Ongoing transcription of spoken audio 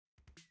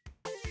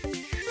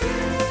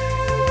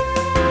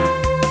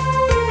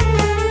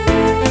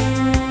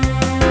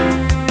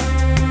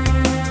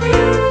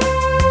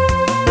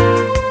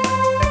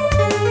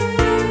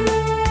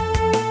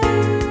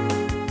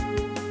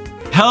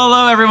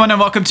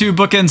welcome to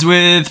Bookends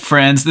with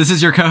Friends. This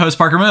is your co-host,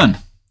 Parker Moon.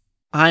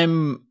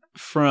 I'm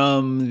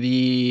from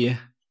the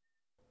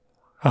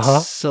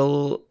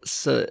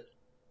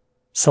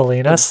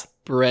Salinas?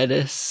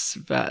 Bretis.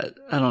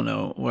 I don't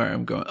know where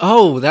I'm going.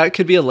 Oh, that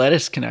could be a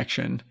lettuce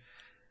connection.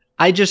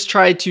 I just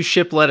tried to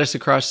ship lettuce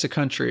across the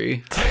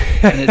country,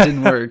 and it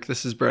didn't work.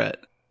 This is Brett.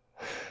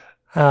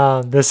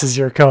 This is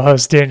your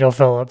co-host, Daniel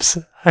Phillips.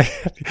 I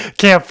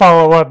can't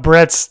follow up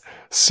Brett's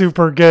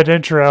super good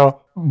intro.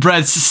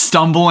 Brett's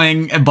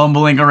stumbling and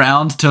bumbling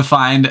around to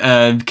find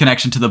a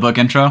connection to the book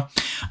intro.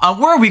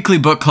 We're a weekly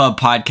book club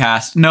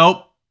podcast.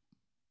 No,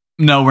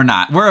 we're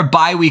not. We're a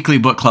bi-weekly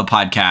book club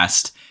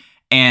podcast,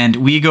 and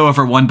we go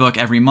over one book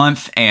every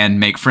month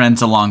and make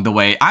friends along the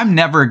way. I'm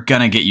never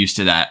gonna get used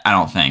to that, I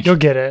don't think. You'll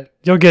get it.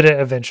 You'll get it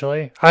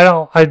eventually.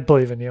 I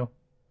believe in you.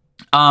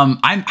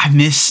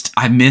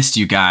 I missed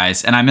you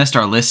guys, and I missed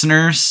our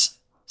listeners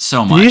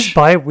so much. These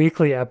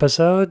bi-weekly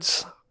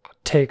episodes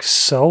take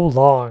so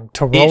long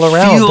to roll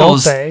around,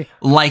 don't they?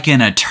 Like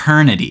an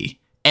eternity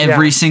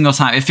every single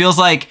time. It feels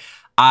like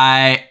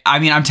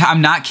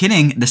I'm not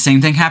kidding. The same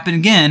thing happened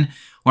again,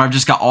 where I've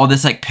just got all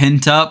this like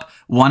pent up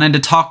wanting to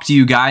talk to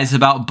you guys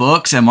about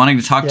books and wanting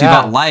to talk to you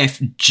about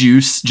life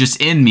juice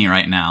just in me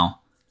right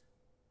now.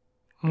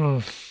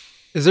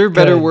 Is there a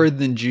better word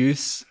than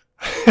juice?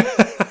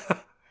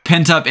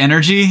 Pent up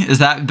energy? Is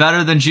that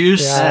better than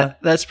juice? Yeah,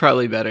 that's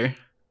probably better.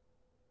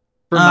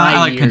 For I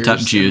like pent up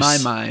juice.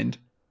 In my mind.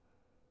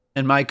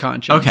 And my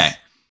conscience. Okay.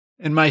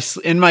 In my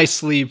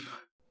sleep.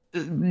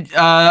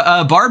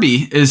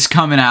 Barbie is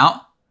coming out.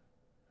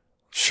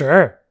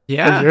 Sure.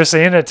 Yeah. You're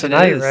seeing it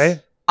tonight,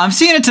 right? I'm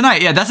seeing it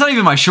tonight. Yeah, that's not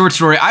even my short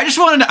story. I just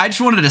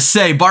wanted to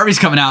say Barbie's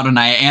coming out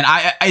tonight, and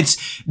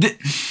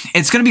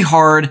it's gonna be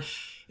hard.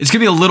 It's gonna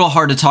be a little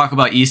hard to talk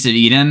about East of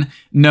Eden,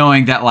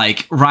 knowing that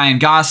like Ryan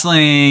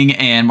Gosling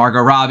and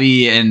Margot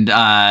Robbie and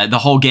the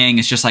whole gang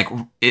is just like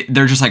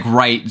they're just like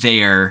right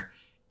there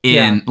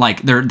in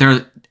like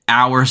they're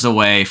hours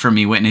away from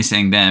me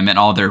witnessing them and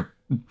all their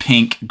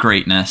pink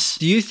greatness.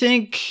 Do you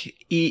think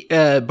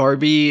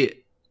Barbie,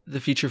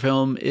 the feature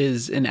film,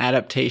 is an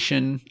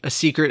adaptation, a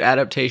secret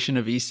adaptation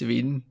of East of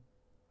Eden?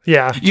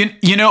 Yeah.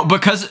 You know,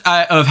 because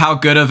of how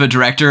good of a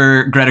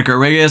director Greta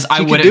Gerwig is, I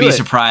wouldn't be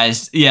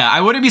surprised. Yeah,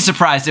 I wouldn't be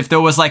surprised if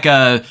there was like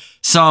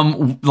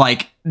some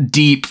like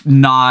deep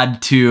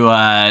nod to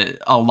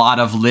a lot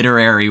of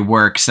literary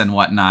works and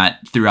whatnot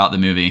throughout the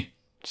movie.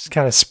 Just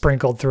kind of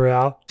sprinkled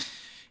throughout.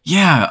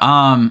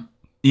 Yeah.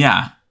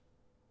 Yeah.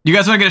 You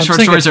guys want to get a short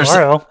stories?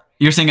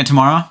 You're seeing it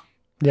tomorrow?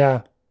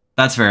 Yeah.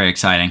 That's very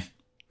exciting.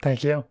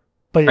 Thank you.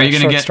 But yeah,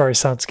 short story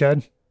sounds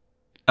good.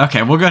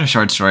 Okay, we'll go to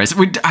short stories.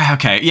 We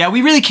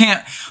really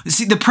can't.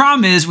 See, the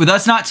problem is with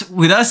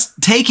us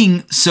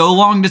taking so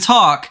long to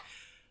talk.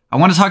 I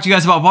want to talk to you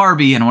guys about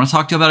Barbie, and I want to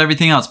talk to you about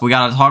everything else. But we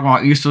got to talk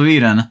about East of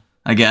Eden,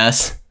 I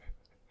guess.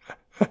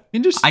 You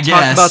can just talk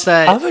about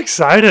that. I'm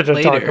excited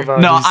to talk about.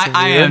 No,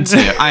 I am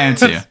too. I am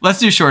too. Let's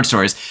do short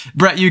stories.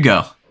 Brett, you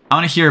go. I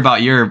want to hear about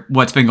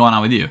what's been going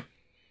on with you.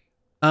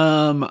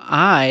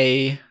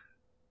 I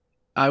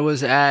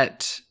was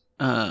at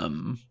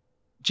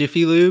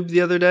Jiffy Lube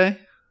the other day.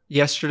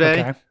 Yesterday.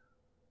 Okay.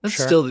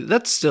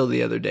 That's still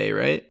the other day,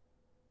 right?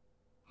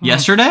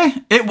 Yesterday?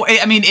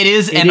 It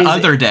is an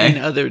other day. An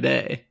other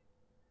day.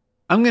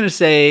 I'm gonna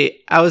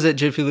say I was at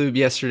Jiffy Lube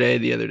yesterday,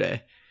 the other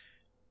day.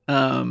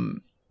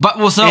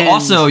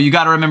 Also you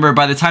got to remember,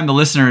 by the time the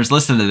listeners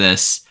listen to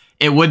this,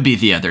 it would be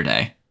the other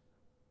day.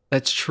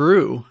 That's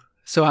true.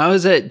 So I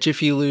was at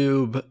Jiffy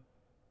Lube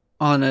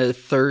on a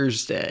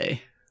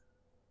Thursday.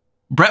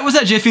 Brett was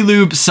at Jiffy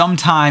Lube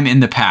sometime in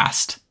the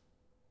past.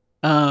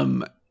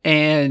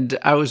 And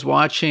I was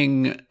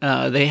watching,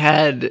 they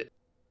had,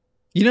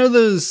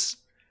 those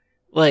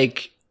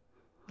like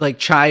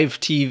Chive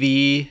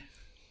TV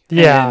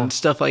and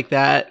stuff like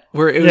that,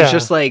 where it was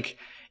just like,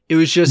 it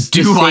was just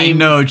I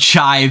know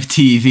Chive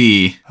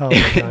TV? Oh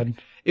my God.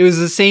 It was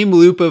the same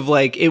loop of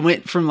like, it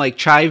went from like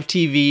Chive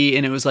TV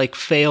and it was like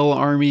fail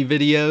army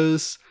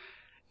videos.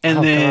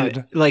 And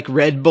then like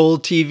Red Bull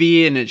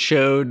TV, and it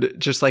showed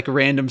just like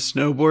random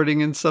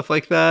snowboarding and stuff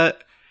like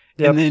that.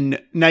 Yep. And then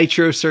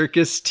Nitro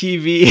Circus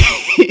TV,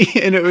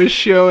 and it was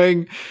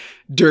showing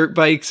dirt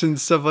bikes and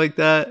stuff like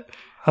that.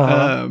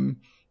 And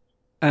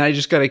I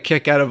just got a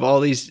kick out of all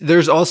these.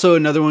 There's also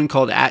another one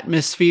called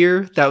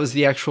Atmosphere. That was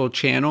the actual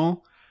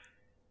channel.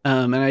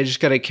 And I just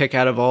got a kick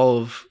out of all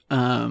of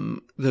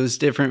those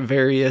different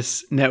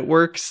various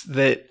networks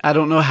that I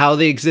don't know how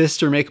they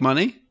exist or make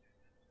money.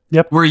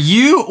 Yep. Were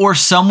you or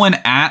someone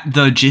at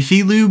the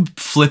Jiffy Lube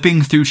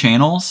flipping through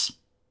channels?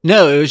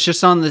 No, it was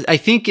just on I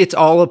think it's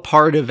all a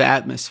part of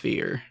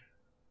Atmosphere.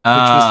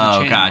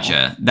 Oh,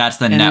 gotcha. That's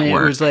the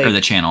network or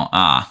the channel.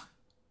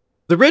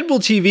 The Red Bull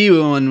TV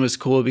one was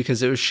cool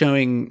because it was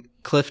showing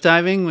cliff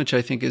diving, which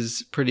I think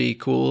is pretty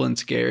cool and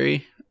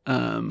scary.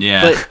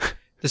 But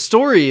the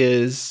story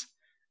is...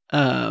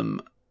 I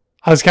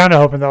was kind of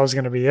hoping that was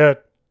going to be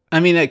it. I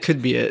mean, that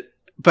could be it.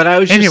 But I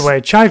was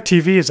Anyway, Chive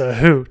TV is a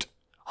hoot.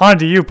 On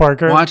to you,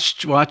 Parker. Watch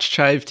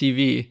Chive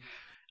TV.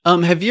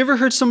 Have you ever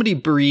heard somebody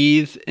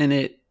breathe and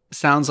it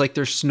sounds like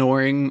they're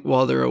snoring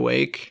while they're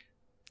awake.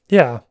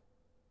 Yeah.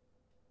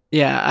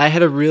 Yeah, I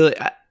had a really...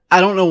 I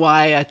don't know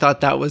why I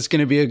thought that was going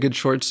to be a good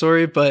short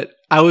story, but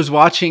I was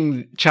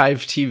watching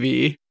Chive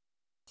TV,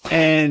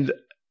 and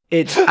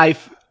I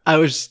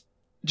was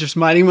just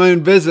minding my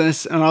own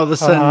business, and all of a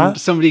sudden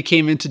somebody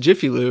came into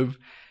Jiffy Lube,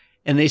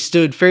 and they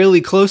stood fairly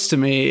close to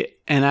me,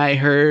 and I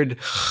heard...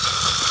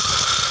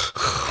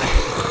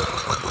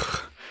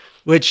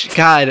 Which,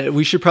 God,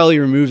 we should probably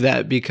remove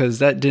that because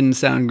that didn't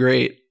sound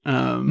great.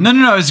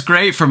 No, it's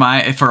great for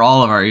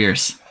all of our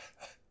ears.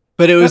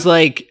 But it was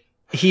like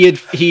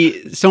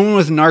someone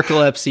with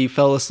narcolepsy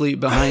fell asleep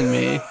behind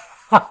me.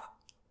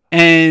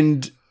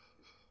 And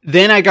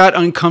then I got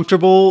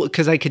uncomfortable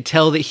because I could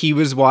tell that he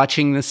was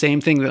watching the same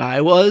thing that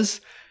I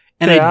was.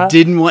 And I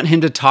didn't want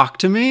him to talk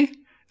to me.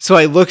 So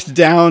I looked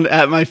down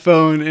at my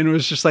phone and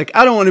was just like,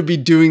 I don't want to be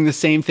doing the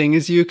same thing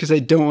as you because I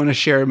don't want to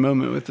share a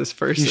moment with this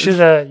person.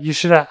 You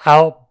should have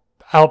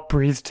out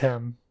breathed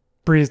him.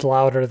 Breathed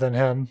louder than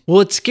him.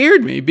 Well, it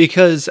scared me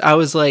because I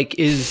was like,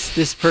 is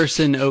this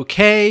person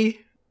okay?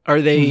 Are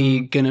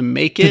they going to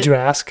make it? Did you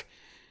ask?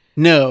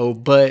 No,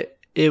 but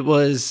it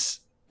was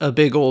a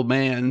big old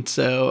man,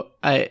 so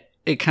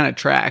it kind of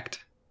tracked.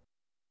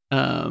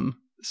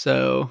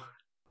 So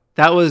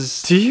that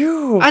was...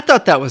 I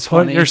thought that was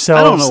funny. Put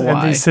yourselves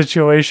in these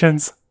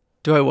situations?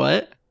 Do I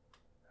what?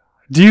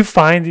 Do you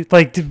find,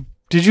 like,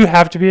 did you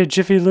have to be at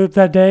Jiffy Lube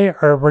that day?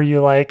 Or were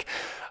you like,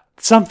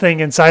 something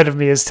inside of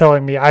me is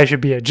telling me I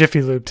should be at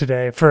Jiffy Lube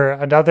today for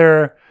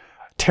another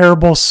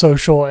terrible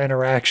social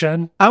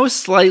interaction? I was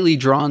slightly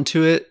drawn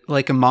to it,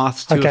 like a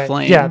moth to a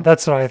flame. Yeah,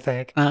 that's what I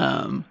think.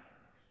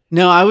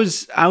 No, I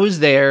was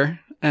there,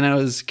 and I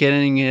was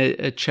getting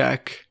a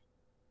check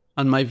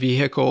on my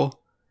vehicle.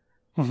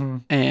 Mm-hmm.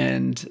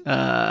 And,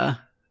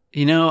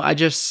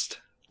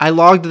 I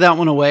logged that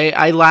one away.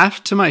 I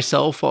laughed to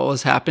myself while it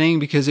was happening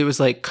because it was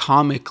like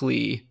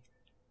comically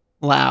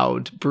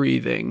loud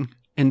breathing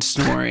and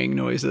snoring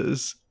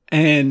noises.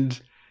 And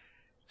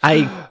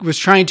I was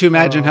trying to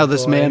imagine how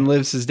this man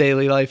lives his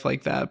daily life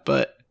like that,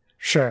 but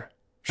sure.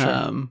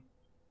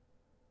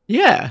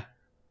 Yeah.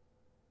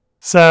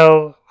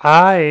 So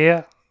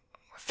I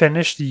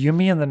finished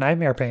Yumi and the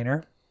Nightmare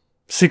Painter,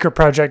 Secret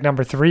Project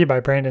number 3 by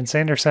Brandon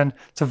Sanderson.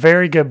 It's a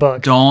very good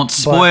book. Don't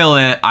spoil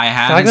it. I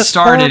haven't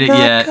started it yet.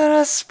 I'm not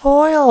gonna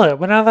spoil it.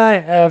 When have I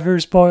ever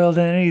spoiled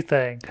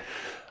anything?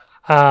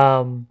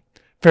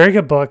 Very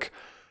good book.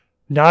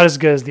 Not as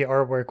good as the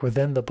artwork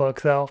within the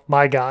book, though.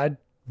 My God.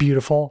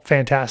 Beautiful.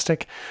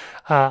 Fantastic.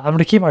 I'm going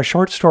to keep my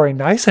short story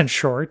nice and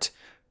short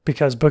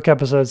because book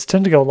episodes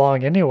tend to go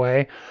long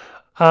anyway.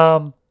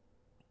 It's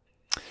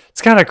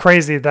kind of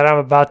crazy that I'm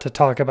about to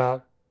talk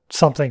about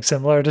something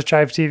similar to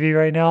Chive TV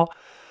right now.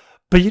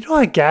 But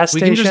at gas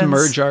stations... We can just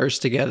merge ours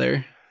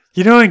together.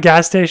 In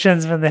gas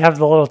stations when they have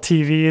the little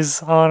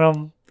TVs on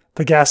them,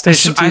 the gas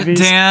station TVs?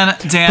 Dan,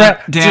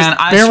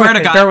 I swear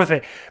to God. Bear with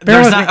me.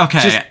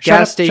 Okay.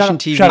 Gas station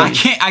TV.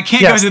 I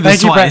can't go through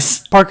this twice.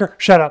 Brett. Parker,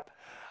 shut up.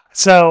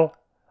 So,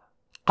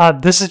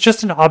 this is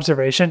just an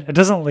observation. It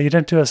doesn't lead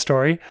into a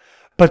story.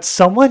 But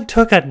someone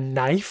took a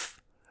knife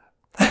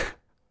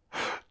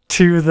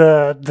to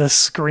the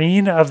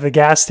screen of the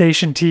gas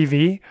station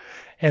TV,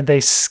 and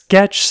they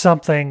sketched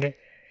something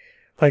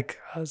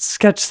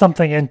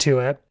into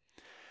it.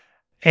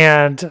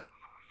 And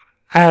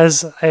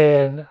as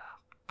an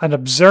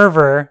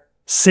observer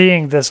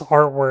seeing this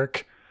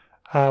artwork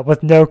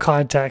with no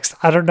context,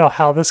 I don't know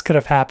how this could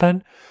have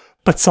happened,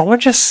 but someone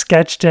just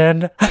sketched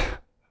in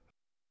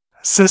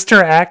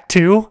Sister Act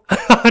 2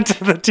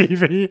 onto the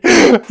TV.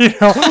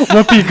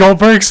 Whoopi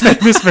Goldberg's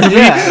famous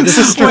movie,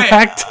 Sister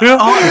Act 2.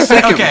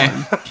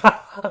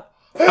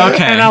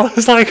 Okay. And I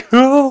was like,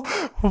 who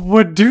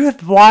would do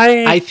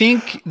why? I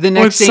think the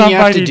next thing you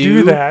have to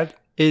do that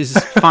is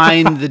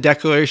find the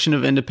Declaration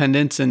of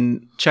Independence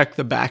and check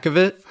the back of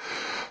it.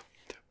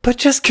 But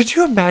could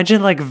you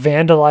imagine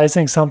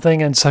vandalizing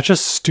something in such a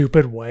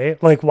stupid way?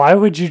 Why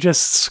would you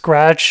just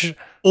scratch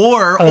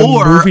or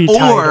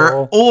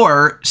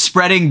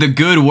spreading the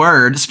good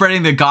word,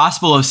 spreading the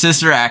gospel of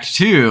Sister Act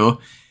 2?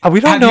 We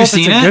don't know if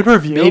it's a good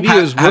review. Maybe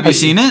have you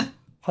seen it?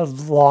 A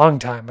long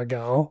time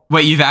ago.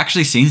 Wait, you've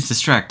actually seen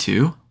Sister Act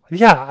 2?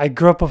 Yeah, I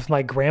grew up with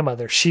my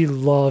grandmother. She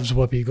loves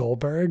Whoopi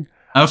Goldberg.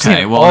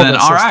 Okay, well then,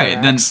 all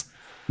right,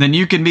 then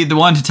you can be the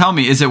one to tell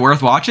me, is it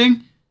worth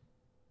watching?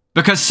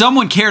 Because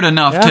someone cared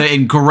enough to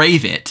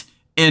engrave it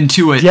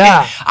into it.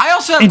 Yeah. I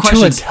also have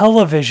questions. Into a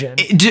television.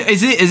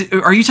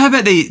 Are you talking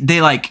about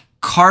they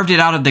carved it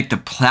out of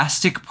the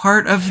plastic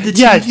part of the TV?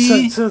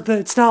 Yeah, so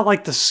it's not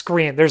like the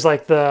screen. There's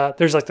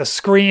the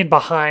screen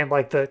behind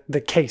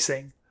the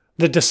casing,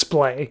 the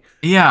display.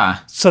 Yeah.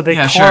 So they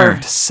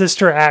carved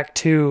Sister Act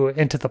 2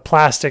 into the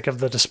plastic of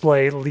the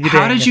display leading.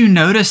 How did you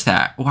notice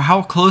that? Well,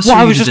 how close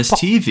are you to this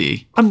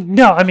TV?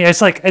 No, I mean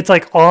it's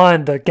like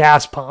on the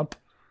gas pump.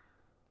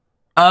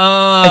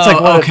 Oh, it's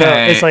like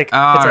okay. It's like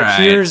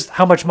here's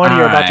how much money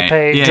you're about to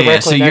pay. Yeah.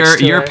 So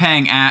you're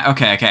paying at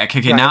okay.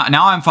 Right.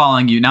 Now I'm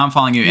following you.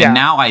 Yeah. And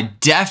now I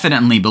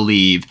definitely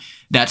believe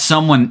that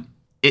someone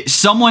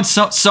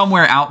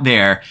somewhere out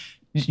there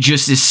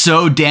just is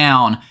so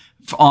down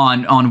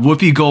on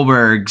Whoopi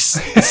Goldberg's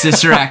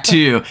Sister Act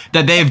 2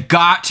 that they've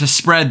got to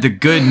spread the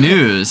good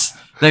news.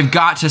 They've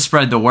got to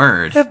spread the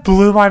word. It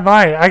blew my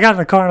mind. I got in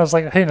the car and I was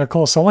like, hey,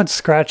 Nicole, someone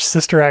scratched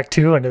Sister Act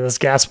 2 into this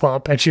gas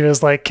pump. And she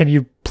was like, can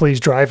you please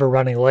drive her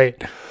running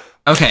late?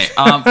 Okay,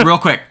 real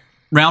quick.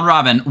 Round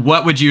robin,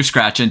 what would you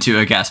scratch into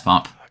a gas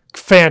pump?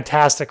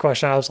 Fantastic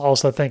question. I was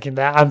also thinking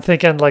that. I'm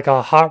thinking like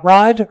a hot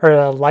rod or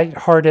a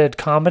lighthearted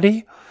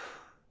comedy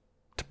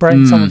to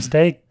brighten someone's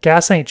day.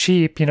 Gas ain't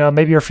cheap. You know,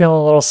 maybe you're feeling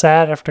a little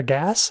sad after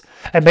gas.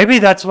 And maybe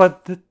that's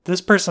what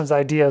this person's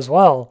idea as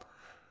well.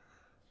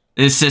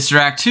 Is Sister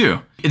Act 2.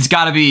 It's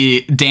got to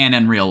be Dan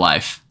in real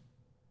life.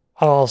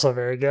 Oh, also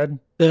very good.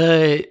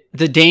 The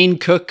Dane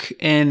Cook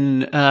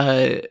and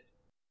I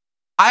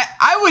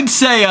would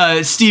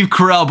say Steve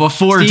Carell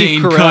before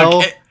Steve Dane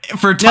Carell. Cook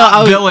for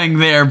top billing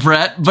there,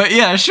 Brett. But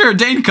yeah, sure,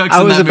 Dane Cook's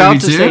in that movie too. I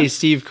was about to say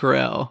Steve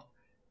Carell.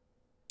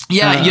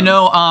 Yeah,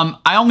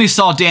 I only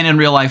saw Dan in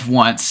real life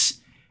once,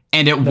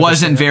 and it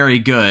wasn't very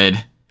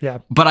good. Yeah.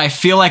 But I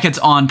feel like it's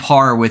on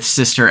par with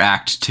Sister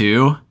Act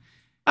 2.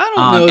 I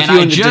don't know if you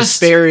want to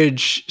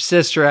disparage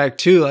Sister Act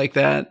 2 like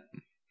that.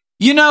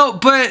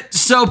 But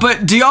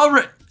do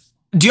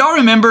y'all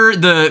remember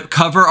the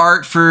cover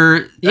art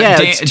for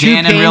it's two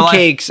Dan in real life?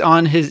 Pancakes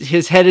on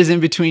his head is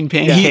in between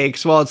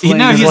pancakes while it's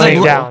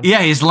laying down.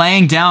 Yeah, he's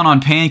laying down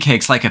on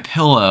pancakes like a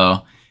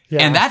pillow.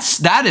 Yeah. And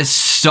that is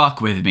stuck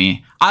with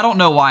me. I don't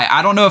know why.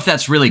 I don't know if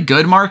that's really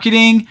good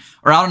marketing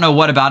or I don't know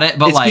what about it,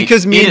 but it's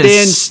because me and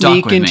Dan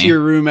sneak into your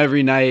room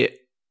every night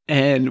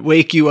and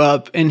wake you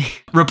up and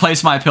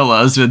replace my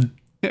pillows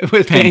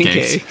with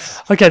pancakes.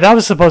 Okay, that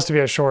was supposed to be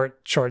a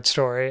short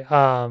story.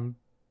 And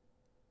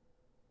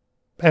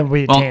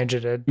we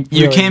tangented.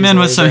 You came in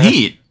with some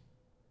heat.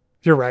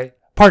 You're right.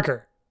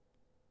 Parker.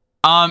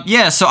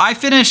 So I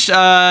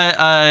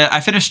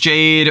finished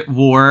Jade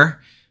War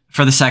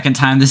for the second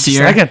time this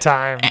year. Second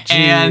time.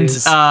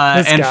 Jeez.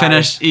 And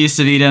finished East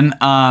of Eden.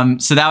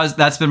 So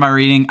that's been my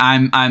reading.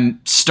 I'm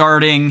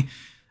starting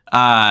or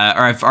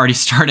I've already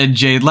started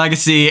Jade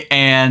Legacy,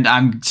 and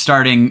I'm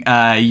starting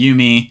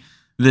Yumi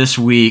this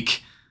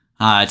week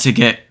to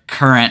get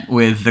current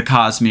with the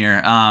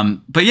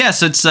Cosmere. But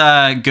yes, it's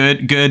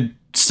good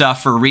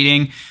stuff for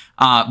reading.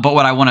 But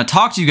what I want to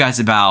talk to you guys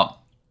about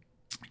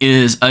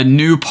is a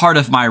new part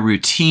of my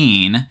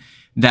routine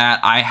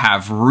that I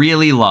have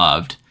really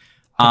loved.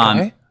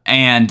 Okay.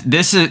 And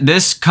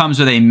this comes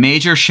with a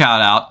major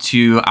shout out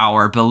to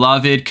our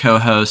beloved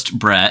co-host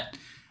Brett,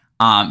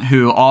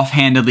 who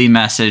offhandedly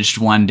messaged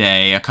one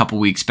day a couple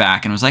weeks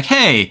back and was like,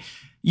 "Hey,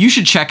 you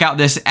should check out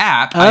this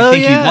app. I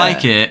think you'd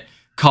like it,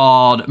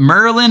 called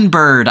Merlin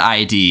Bird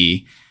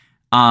ID."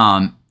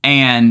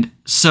 And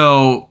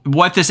so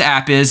what this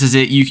app is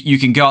it you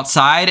can go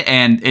outside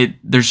and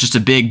there's just a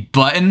big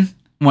button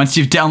once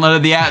you've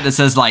downloaded the app that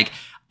says like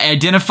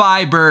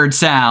identify bird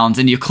sounds,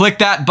 and you click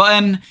that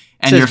button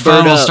and your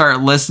phone will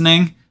start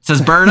listening. It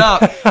says bird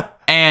up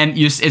and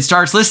it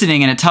starts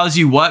listening and it tells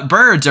you what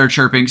birds are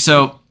chirping.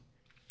 So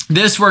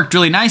this worked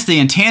really nicely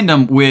in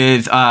tandem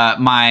with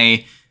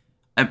my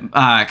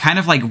kind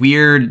of like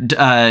weird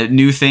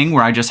new thing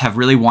where I just have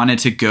really wanted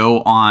to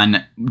go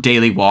on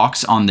daily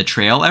walks on the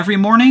trail every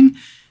morning.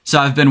 So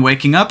I've been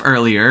waking up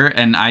earlier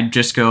and I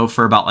just go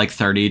for about like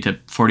 30 to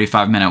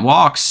 45-minute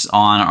walks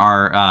on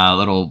our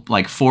little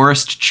like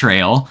forest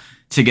trail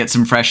to get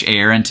some fresh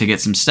air and to get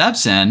some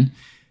steps in.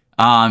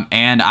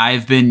 And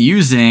I've been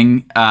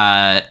using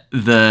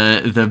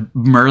the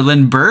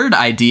Merlin Bird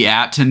ID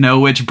app to know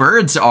which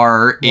birds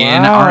are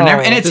in our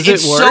neighborhood. And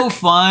it's so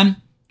fun.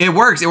 It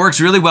works. It works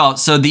really well.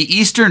 So the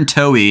eastern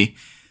towhee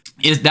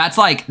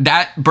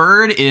that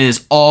bird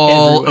is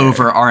all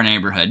over our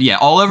neighborhood. Yeah,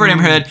 all over our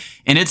neighborhood,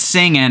 and it's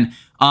singing.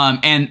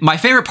 And my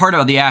favorite part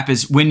about the app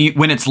is when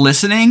it's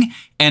listening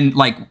and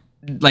like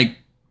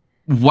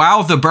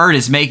while the bird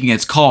is making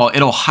its call,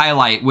 it'll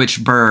highlight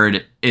which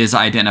bird is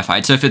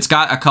identified. So if it's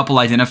got a couple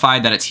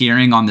identified that it's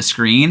hearing on the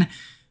screen,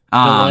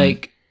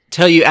 like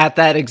tell you at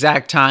that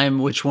exact time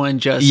which one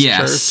just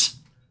chirped.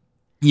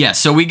 Yeah,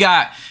 so we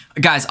got,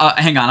 guys,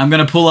 hang on. I'm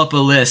going to pull up a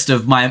list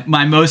of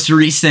my most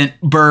recent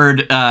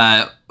bird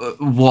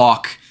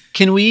walk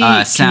Can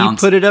you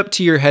sounds. put it up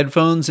to your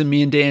headphones and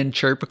me and Dan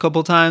chirp a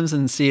couple times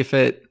and see if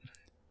it...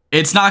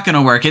 It's not going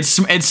to work. It's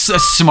a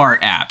smart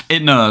app.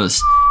 It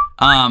knows.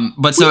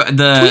 But so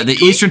the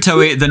eastern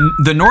towhee,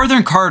 the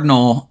northern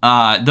cardinal,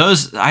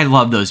 I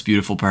love those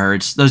beautiful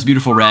birds, those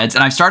beautiful reds.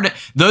 And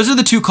those are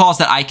the two calls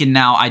that I can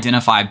now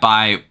identify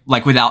by,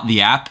 like, without the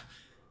app.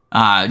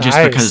 Just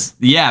because,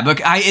 but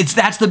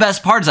that's the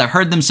best part is I've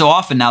heard them so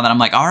often now that I'm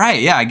like, all right,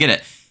 yeah, I get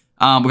it.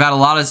 We got a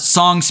lot of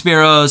song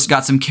sparrows,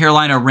 got some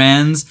Carolina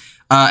wrens,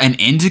 an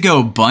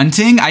indigo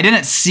bunting. I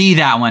didn't see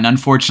that one,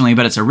 unfortunately,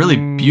 but it's a really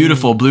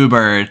beautiful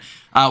bluebird.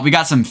 We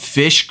got some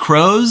fish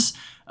crows,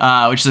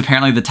 which is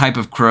apparently the type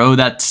of crow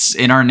that's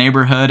in our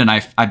neighborhood. And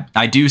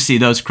I do see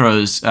those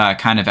crows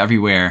kind of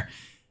everywhere.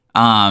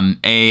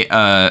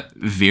 A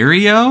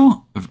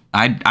vireo,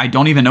 I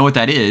don't even know what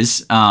that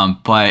is,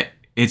 but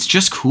it's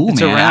just cool,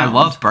 man. I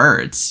love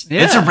birds.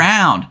 Yeah. It's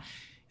around.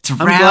 It's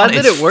round. I'm glad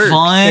that it's it works.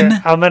 fun.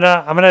 Here, I'm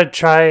gonna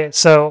try.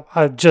 So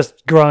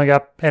just growing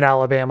up in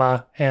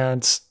Alabama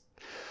and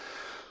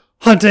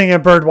hunting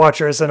and bird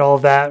watchers and all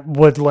of that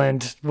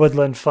woodland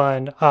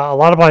fun. A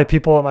lot of my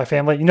people in my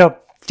family,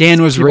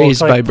 Dan was people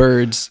raised like- by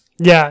birds.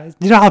 yeah,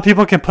 you know how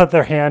people can put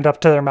their hand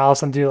up to their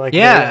mouth and do like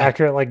Yeah. very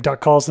accurate like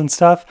duck calls and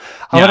stuff.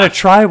 I'm Yeah. gonna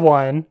try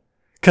one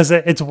because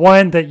it's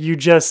one that you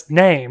just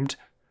named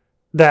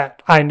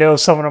that I know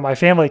someone in my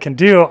family can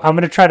do. I'm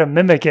gonna try to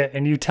mimic it,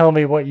 and you tell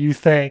me what you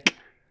think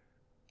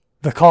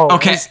the call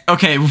Okay, is.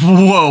 okay.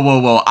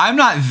 Whoa. I'm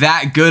not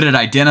that good at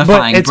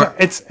identifying. But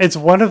it's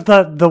one of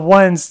the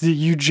ones that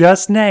you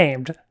just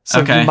named,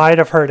 so Okay. you might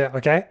have heard it.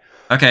 Okay,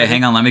 Okay,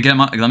 hang on. Let me get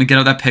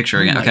out that picture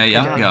again. my Okay,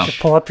 yeah, go. gosh.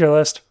 pull up your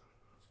list.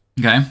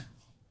 Okay.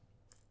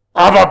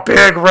 I'm a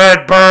big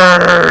red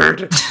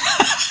bird.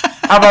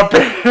 I'm a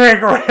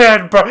big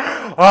red bird.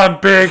 I'm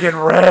big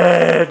and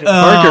red.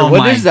 Parker, what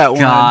my is that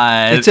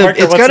God. one? It's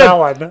Parker, what's that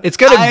one?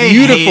 got I a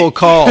beautiful hate-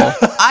 call.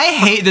 I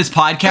hate this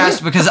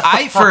podcast because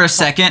I, for a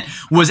second,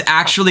 was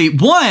actually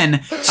I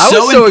was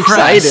so so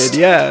impressed. excited.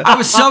 Yeah.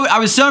 I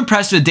was so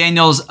impressed with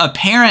Daniel's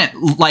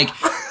apparent like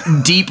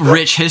deep,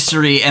 rich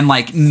history and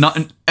like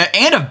and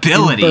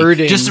ability,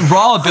 Birding. just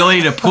raw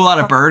ability to pull out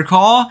a bird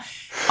call.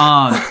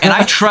 And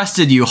I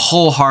trusted you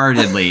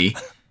wholeheartedly.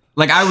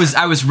 Like I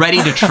was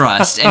ready to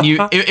trust, and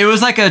it was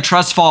like a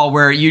trust fall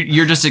where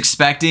you're just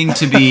expecting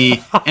to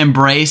be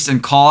embraced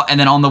and caught, and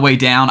then on the way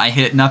down, I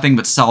hit nothing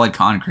but solid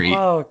concrete.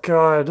 Oh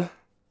God.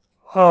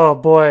 Oh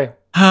boy.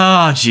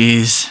 Oh,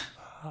 jeez.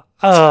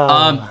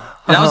 That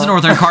was the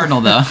Northern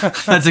Cardinal, though.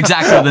 That's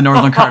exactly what the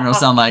Northern Cardinals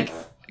sound like.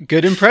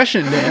 Good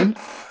impression, Dan.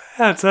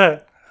 That's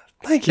it.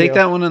 Thank you. Take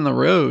that one on the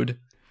road.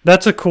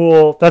 That's a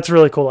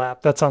really cool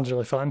app. That sounds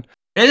really fun.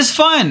 It is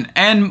fun,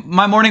 and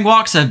my morning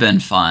walks have been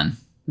fun.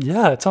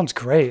 Yeah, it sounds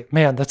great.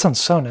 Man, that sounds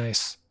so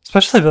nice.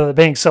 Especially with it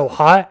being so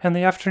hot in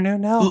the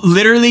afternoon now.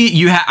 Literally,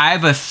 I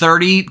have a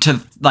 30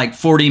 to like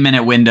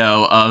 40-minute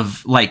window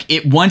of like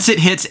it. Once it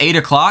hits 8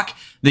 o'clock,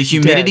 the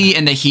humidity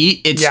and the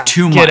heat, it's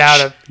too much. Get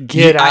out of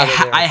there. I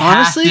have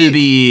Honestly, to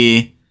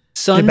be. Get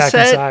back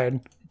Sunset inside.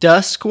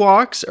 dusk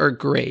walks are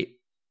great.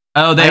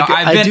 Oh,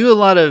 I do a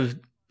lot of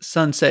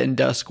sunset and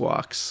dusk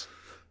walks.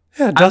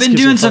 Yeah, I've been duskies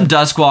doing are some fun.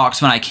 dusk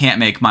walks when I can't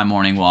make my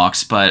morning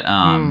walks, but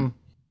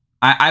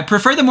I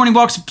prefer the morning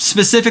walks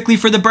specifically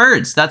for the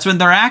birds. That's when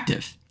they're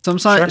active.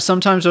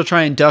 Sometimes I'll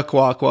try and duck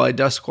walk while I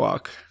dusk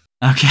walk.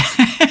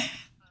 Okay.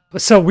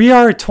 So we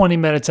are 20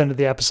 minutes into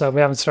the episode. We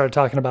haven't started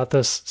talking about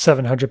this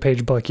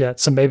 700-page book yet,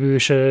 so maybe we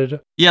should.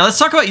 Yeah, let's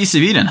talk about East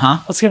of Eden, huh?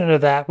 Let's get into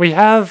that. We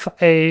have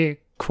a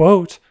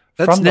quote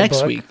That's from the next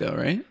book week, though,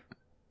 right?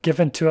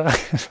 given to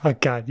us. Oh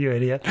God, you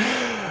idiot!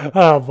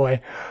 Oh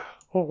boy.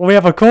 We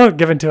have a quote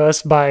given to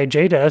us by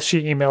Jada.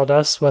 She emailed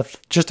us with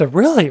just a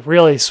really,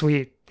 really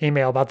sweet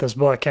email about this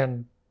book,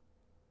 and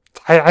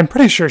I'm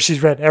pretty sure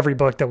she's read every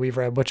book that we've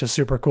read, which is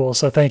super cool.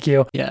 So thank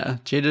you. Yeah,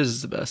 Jada's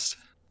is the best.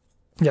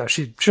 Yeah,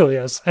 she truly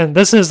is. And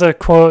this is a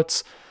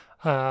quote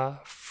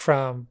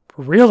from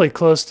really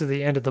close to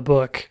the end of the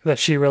book that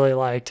she really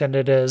liked, and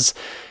it is,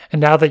 "And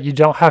now that you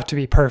don't have to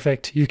be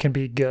perfect, you can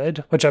be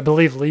good," which I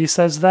believe Lee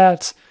says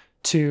that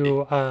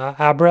to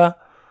Abra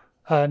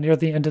near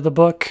the end of the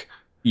book.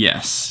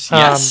 Yes.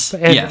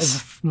 And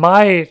Yes.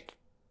 my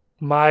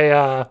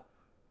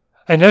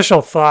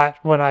initial thought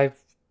when I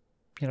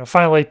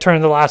finally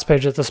turned the last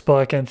page of this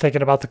book and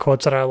thinking about the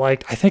quotes that I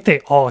liked, I think they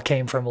all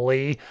came from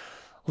Lee.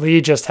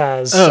 Lee just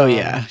has some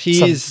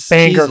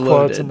banger quotes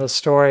loaded. in the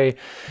story.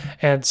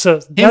 And so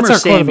that's our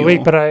quote of the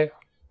week, but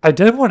I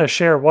did want to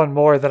share one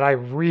more that I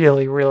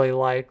really, really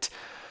liked.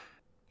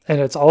 And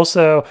it's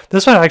also,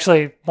 this one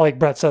actually, like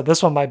Brett said,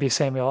 this one might be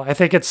Samuel. I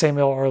think it's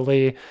Samuel or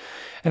Lee.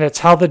 And it's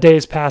how the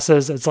days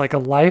passes. It's like a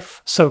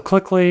life so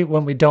quickly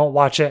when we don't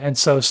watch it and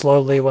so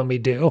slowly when we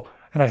do.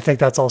 And I think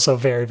that's also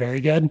very, very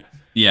good.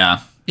 Yeah.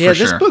 Yeah,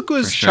 this book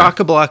was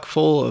chock-a-block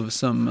full of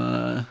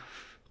some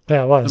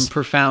Yeah, it was. some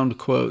profound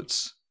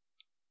quotes.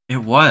 It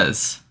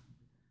was.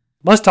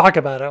 Let's talk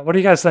about it. What do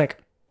you guys think?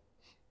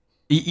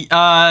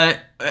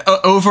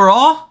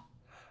 Overall?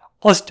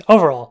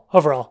 Overall.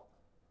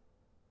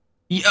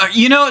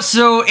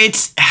 So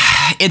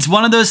it's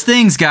one of those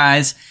things,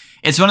 guys.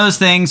 It's one of those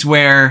things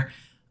where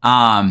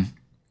I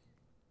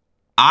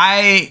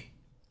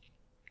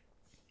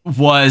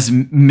was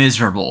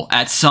miserable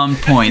at some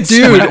points.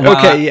 Dude,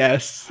 okay,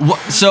 yes.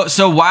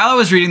 So while I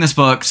was reading this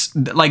book,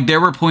 like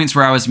there were points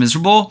where I was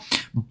miserable,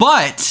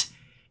 but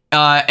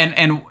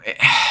and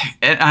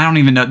I don't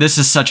even know, this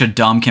is such a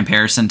dumb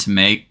comparison to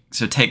make,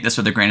 so take this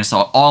with a grain of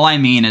salt. All I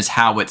mean is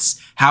how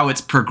it's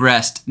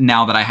progressed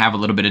now that I have a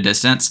little bit of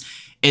distance.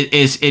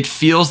 It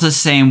feels the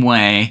same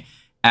way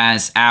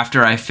as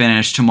after I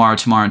finish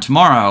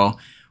Tomorrow,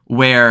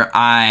 where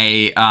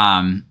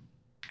I've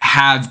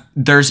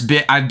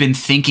been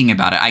thinking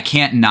about it. I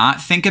can't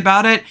not think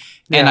about it.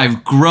 Yeah. And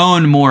I've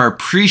grown more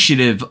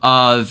appreciative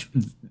of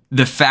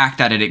the fact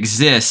that it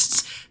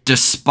exists,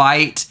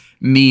 despite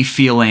me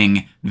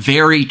feeling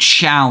very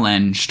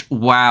challenged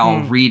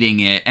while reading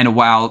it and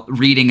while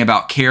reading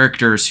about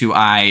characters who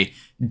I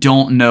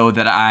don't know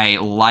that I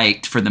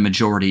liked for the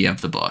majority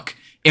of the book,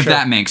 if Sure.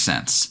 that makes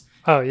sense.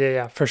 Oh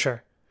yeah, for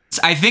sure.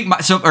 I think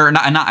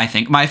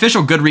my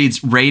official Goodreads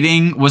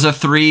rating was a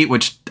 3,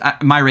 which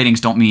my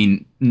ratings don't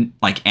mean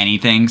like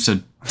anything, so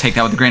take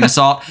that with a grain of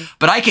salt.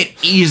 But I could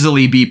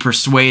easily be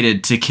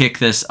persuaded to kick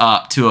this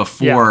up to a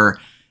 4,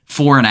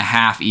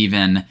 4.5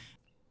 even.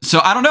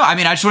 So I don't know. I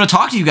mean, I just want to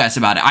talk to you guys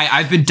about it.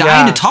 I've been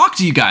dying to talk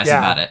to you guys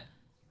about it.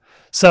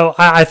 So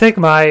I think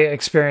my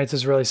experience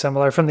is really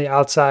similar. From the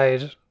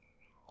outside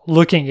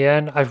looking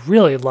in, I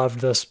really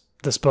loved this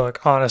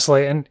book,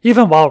 honestly. And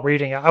even while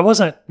reading it, I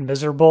wasn't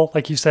miserable,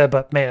 like you said,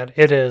 but man,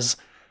 it is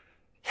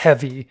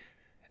heavy.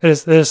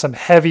 There's some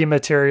heavy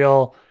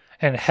material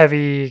and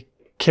heavy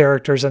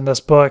characters in this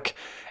book.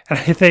 And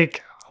I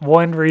think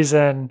one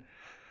reason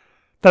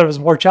that it was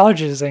more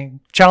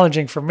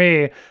challenging for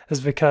me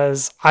is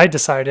because I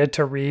decided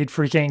to read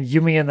freaking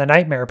Yumi and the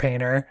Nightmare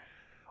Painter,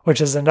 which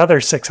is another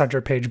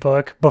 600-page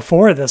book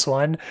before this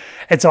one.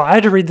 And so I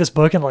had to read this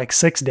book in like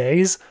 6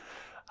 days.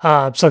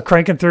 So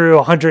cranking through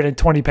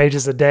 120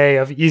 pages a day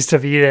of East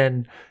of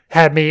Eden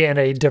had me in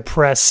a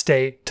depressed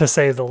state, to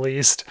say the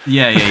least.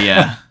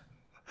 Yeah.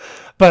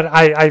 But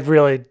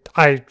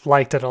I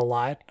liked it a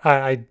lot.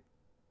 I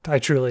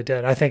truly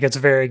did. I think it's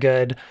very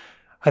good.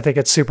 I think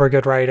it's super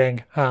good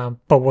writing.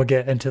 But we'll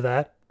get into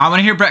that. I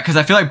want to hear Brett, because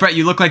I feel like, Brett,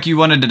 you look like you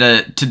wanted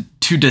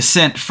to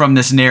dissent from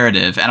this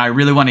narrative, and I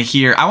really want to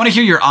hear. I want to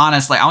hear your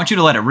honest. Like, I want you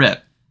to let it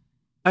rip.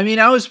 I mean,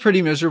 I was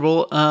pretty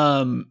miserable.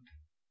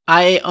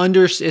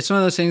 It's one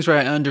of those things where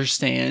I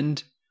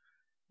understand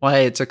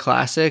why it's a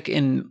classic,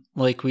 and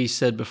like we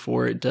said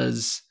before, it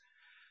does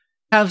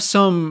have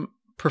some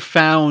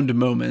profound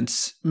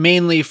moments,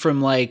 mainly from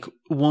like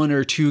one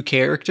or two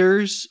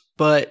characters,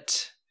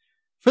 but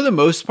for the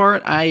most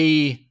part,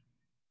 I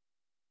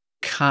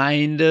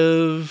kind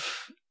of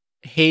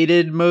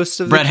hated most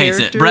of the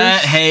characters.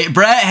 Brett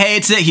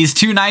hates it. He's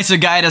too nice a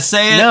guy to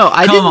say it. No,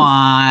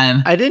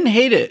 I didn't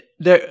hate it.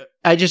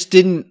 I just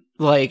didn't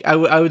like.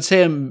 I would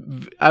say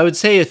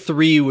a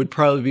 3 would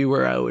probably be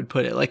where I would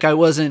put it. Like I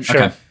wasn't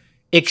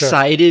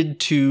excited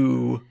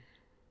to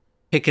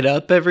pick it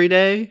up every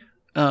day.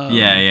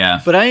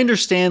 Yeah. But I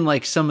understand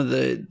like some of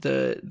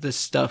the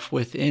stuff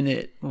within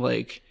it,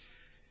 like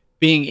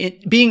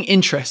being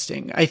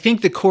interesting. I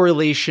think the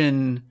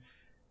correlation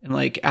and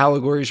like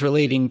allegories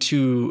relating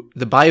to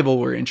the Bible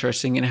were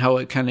interesting and how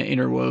it kind of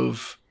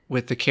interwove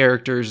with the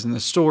characters and the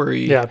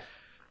story. Yeah.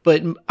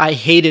 But I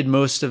hated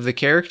most of the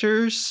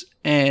characters,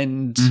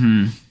 and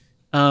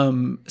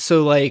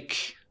so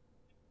like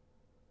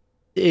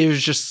it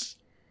was just,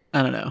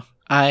 I don't know.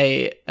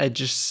 I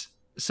just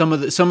some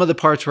of the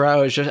parts where I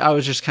was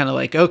just kind of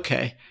like,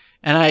 okay.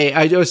 And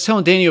I was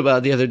telling Daniel about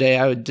it the other day.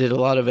 I did a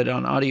lot of it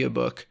on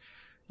audiobook.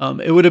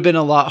 It would have been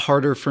a lot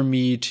harder for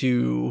me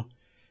to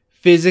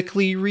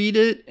physically read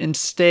it and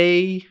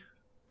stay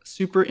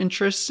super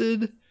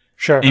interested.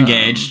 Sure.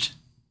 Engaged.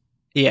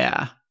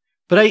 Yeah.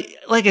 But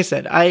like I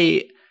said,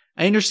 I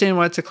understand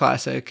why it's a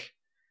classic.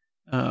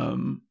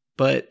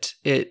 But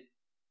I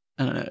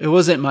don't know. It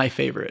wasn't my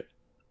favorite.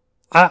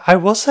 I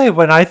will say,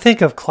 when I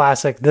think of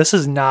classic, this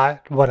is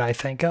not what I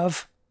think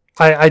of.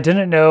 I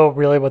didn't know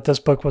really what this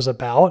book was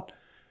about,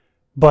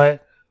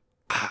 but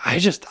I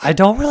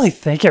don't really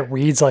think it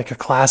reads like a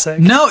classic.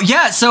 No,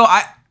 yeah. So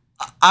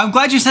I'm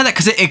glad you said that,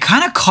 because it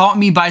kind of caught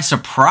me by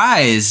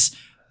surprise.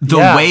 The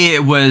way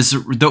it was,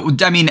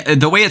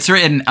 the way it's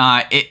written,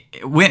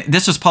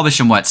 this was published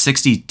in what,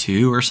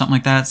 62 or something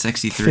like that?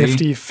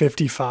 63?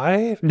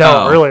 55?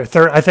 No, earlier.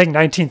 I think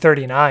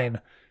 1939.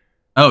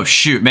 Oh,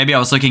 shoot. Maybe I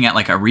was looking at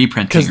like a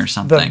reprinting or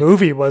something. The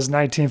movie was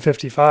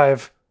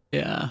 1955.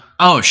 Yeah.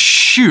 Oh,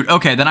 shoot.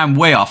 Okay, then I'm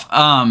way off.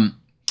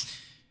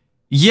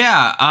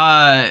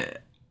 Yeah.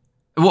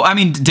 Well, I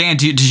mean, Dan,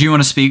 did you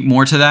want to speak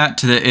more to that?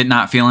 To it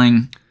not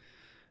feeling...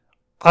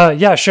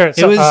 Yeah, sure.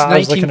 So, it was I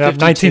was looking up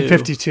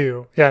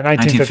 1952. Yeah,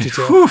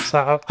 1952.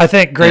 So I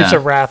think Grapes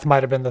of Wrath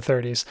might have been the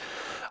 30s.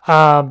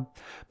 But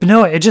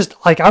no, it just,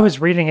 like, I was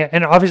reading it,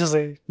 and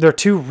obviously they're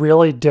two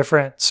really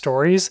different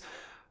stories,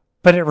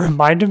 but it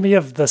reminded me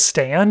of The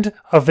Stand,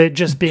 of it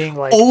just being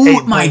like,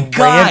 oh my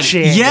God.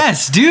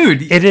 Yes,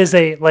 dude. It is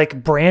a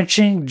like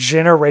branching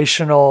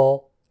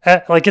generational,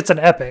 like it's an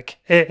epic.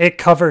 It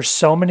covers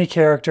so many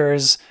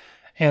characters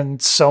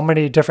and so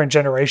many different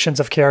generations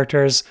of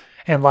characters,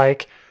 and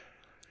like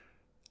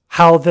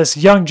how this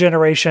young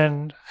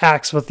generation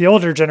acts with the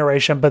older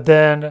generation, but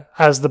then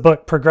as the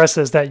book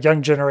progresses, that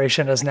young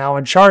generation is now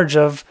in charge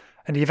of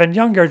an even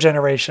younger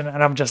generation.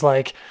 And I'm just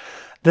like,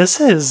 this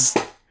is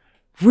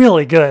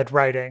really good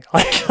writing.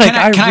 Can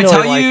I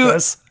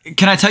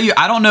tell you,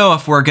 I don't know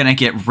if we're going to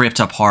get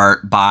ripped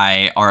apart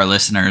by our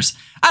listeners.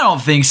 I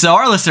don't think so.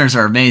 Our listeners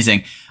are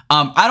amazing.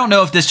 I don't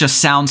know if this just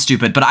sounds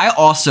stupid, but I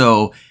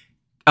also,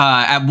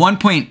 at one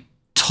point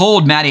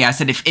told Maddie, I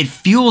said, if it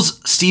feels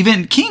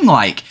Stephen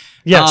King-like.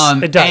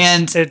 Yes, it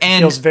does. And it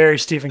feels very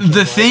Stephen King.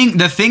 The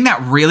thing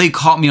that really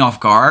caught me off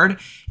guard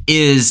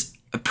is,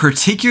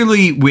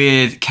 particularly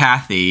with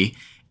Kathy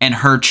and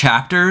her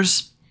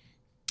chapters,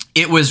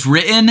 it was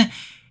written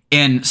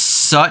in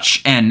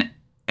such an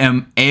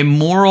a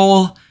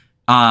moral,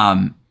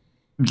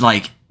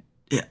 like,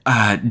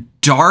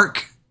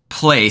 dark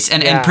place,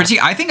 and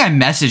particularly, I think I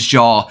messaged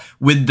y'all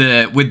with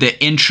the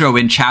intro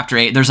in chapter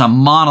 8. There's a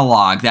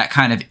monologue that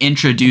kind of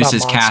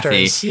introduces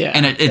Kathy,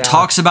 and it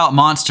talks about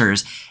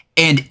monsters,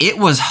 and it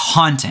was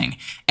haunting.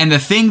 And the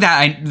thing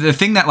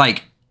that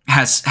like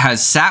has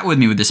sat with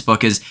me with this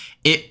book is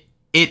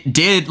it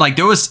did, like,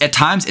 there was at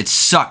times it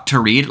sucked to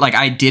read, like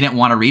I didn't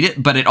want to read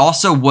it, but it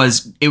also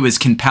was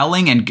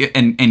compelling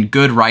and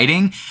good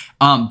writing.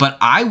 But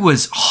I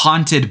was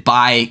haunted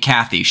by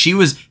Kathy. She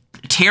was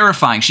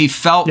terrifying. She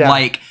felt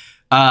like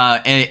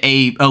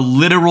a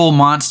literal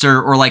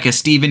monster, or like a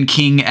Stephen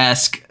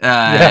King-esque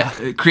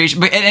creation,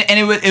 but and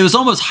it was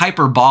almost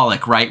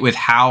hyperbolic, right, with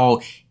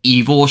how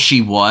evil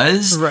she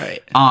was,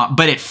 right?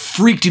 But it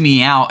freaked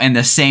me out in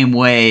the same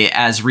way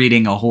as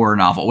reading a horror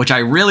novel, which I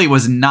really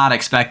was not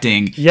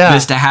expecting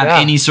this to have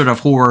any sort of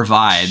horror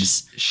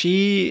vibes.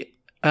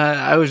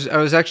 I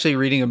was actually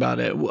reading about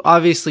it.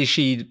 Obviously,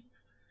 she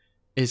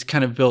is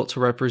kind of built to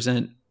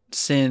represent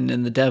sin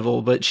and the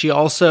devil, but she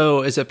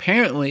also is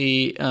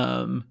apparently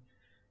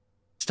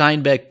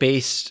Steinbeck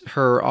based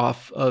her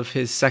off of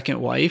his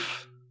second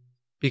wife,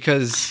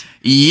 because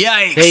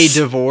they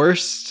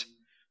divorced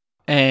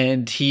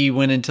and he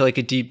went into like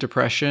a deep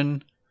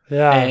depression.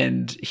 Yeah.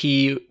 And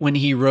when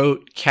he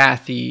wrote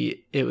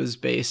Kathy, it was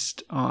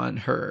based on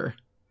her.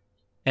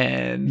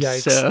 And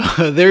so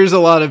there's a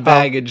lot of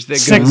baggage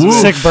that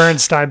goes sick burn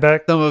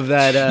Steinbeck. Some of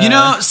that, and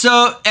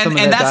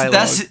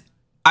that's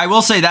I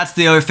will say that's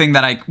the other thing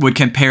that I would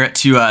compare it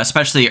to,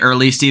 especially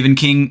early Stephen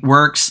King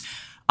works.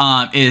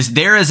 Is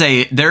there is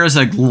a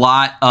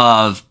lot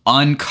of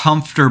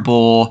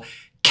uncomfortable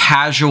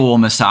casual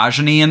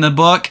misogyny in the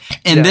book,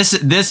 and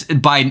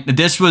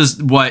this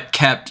was what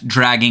kept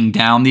dragging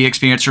down the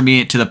experience for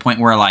me to the point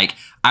where, like,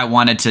 I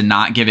wanted to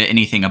not give it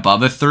anything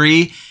above a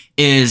 3.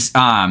 Is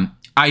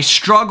I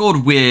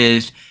struggled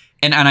with,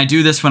 and I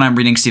do this when I'm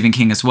reading Stephen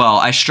King as well,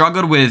 I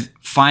struggled with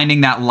finding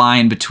that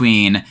line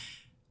between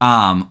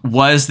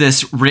was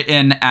this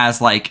written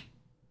as like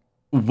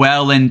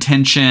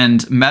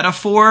well-intentioned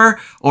metaphor,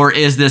 or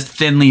is this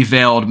thinly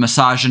veiled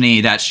misogyny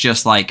that's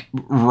just like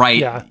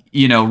right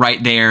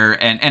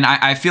there? And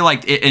I feel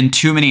like in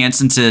too many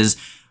instances,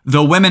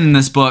 the women in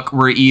this book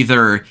were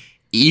either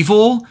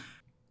evil.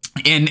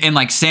 In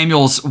like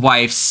Samuel's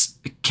wife's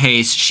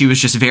case, she was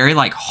just very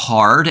like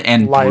hard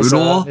and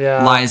brutal.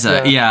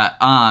 Liza.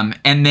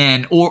 And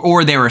then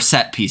or they were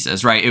set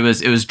pieces, right? It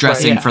was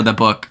dressing for the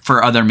book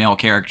for other male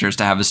characters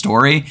to have a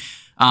story.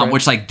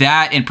 Which, like,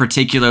 that in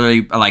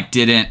particularly, like,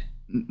 didn't,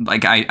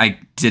 like, I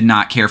did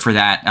not care for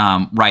that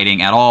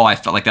writing at all. I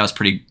felt like that was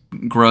pretty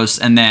gross.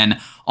 And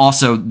then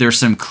also there's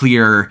some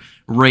clear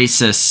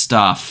racist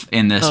stuff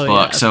in this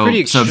book. So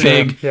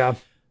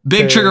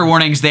big trigger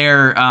warnings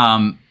there.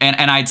 And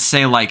I'd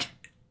say, like,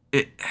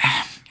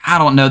 I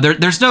don't know.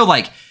 There's no,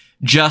 like,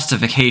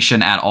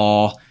 justification at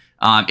all.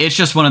 It's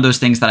just one of those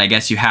things that I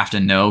guess you have to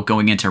know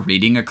going into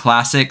reading a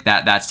classic,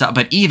 that stuff.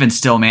 But even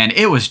still, man,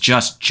 it was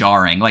just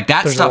jarring. Like,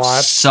 that stuff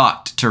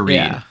sucked to read.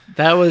 Yeah,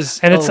 that was,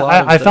 and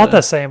I felt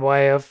the same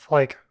way of,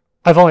 like,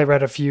 I've only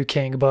read a few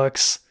King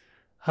books,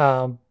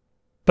 but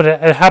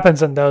it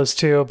happens in those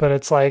too. But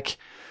it's like,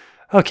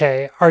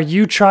 okay, are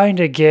you trying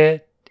to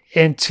get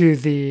into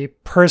the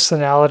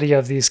personality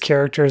of these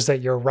characters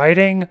that you're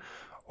writing,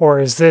 or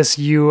is this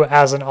you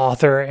as an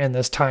author in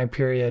this time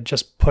period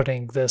just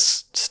putting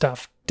this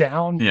stuff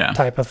down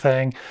type of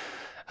thing?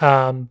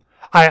 I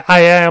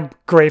am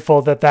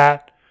grateful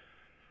that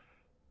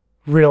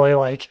really,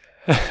 like,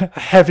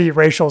 heavy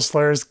racial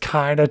slurs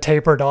kind of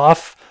tapered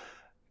off.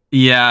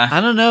 Yeah,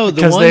 I don't know,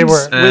 because they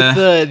were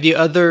with the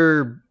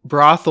other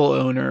brothel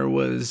owner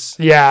was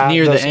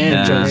near the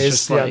end.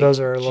 Those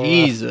are a little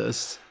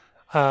Jesus.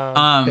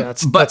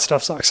 That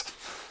stuff sucks.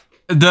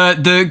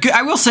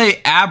 I will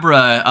say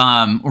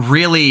Abra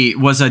really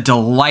was a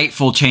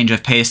delightful change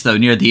of pace, though,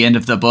 near the end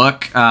of the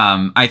book.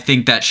 I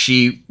think that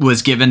she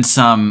was given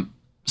some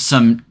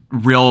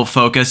real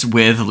focus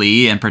with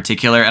Lee in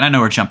particular, and I know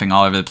we're jumping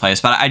all over the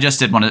place, but I just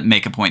did want to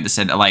make a point to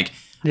say that, like,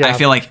 I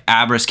feel like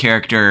Abra's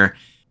character,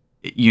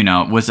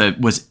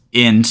 was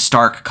in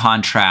stark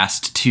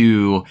contrast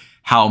to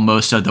how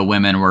most of the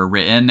women were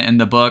written in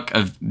the book,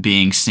 of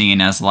being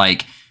seen as,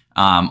 like,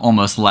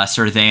 almost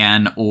lesser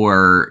than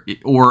or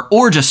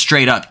just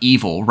straight up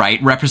evil,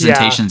 right?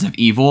 Representations of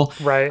evil,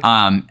 right?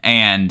 I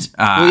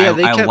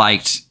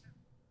liked.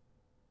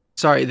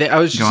 Sorry,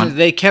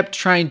 they kept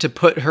trying to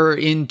put her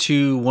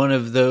into one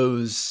of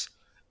those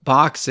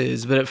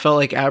boxes, but it felt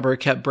like Abra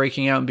kept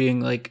breaking out and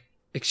being like,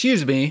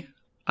 "Excuse me,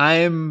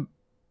 I'm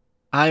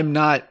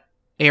not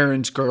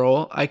Aaron's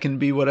girl. I can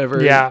be whatever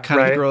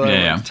kind of girl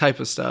I want," type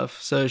of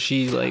stuff. So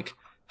she, like,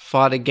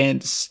 fought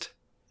against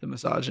the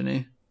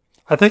misogyny.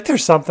 I think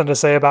there's something to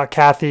say about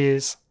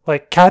Kathy's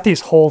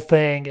whole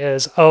thing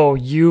is, oh,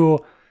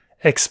 you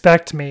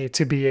expect me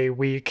to be a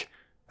weak,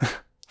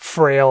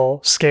 frail,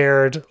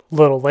 scared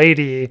little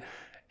lady,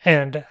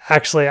 and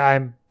actually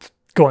I'm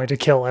going to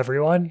kill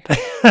everyone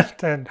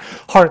and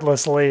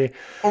heartlessly.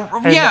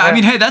 I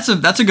mean, hey, that's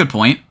a good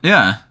point.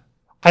 Yeah.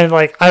 And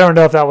like, I don't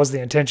know if that was the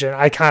intention.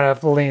 I kind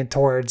of lean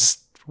towards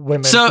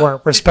women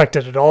weren't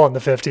respected at all in the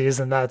 50s,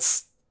 and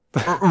that's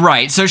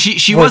right. So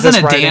she wasn't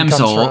a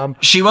damsel.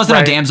 She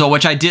wasn't a damsel,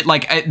 which I did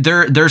like.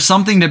 There's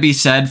something to be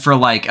said for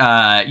like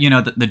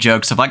the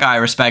jokes of like, I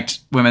respect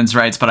women's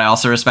rights, but I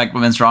also respect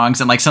women's wrongs,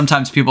 and like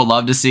sometimes people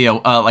love to see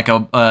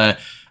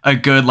a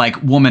good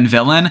like woman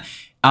villain.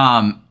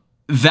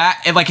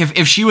 That like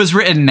if she was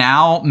written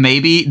now,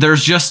 maybe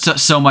there's just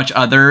so much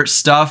other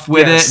stuff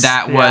with it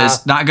that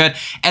was not good.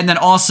 And then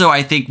also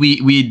I think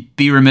we'd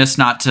be remiss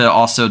not to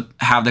also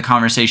have the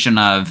conversation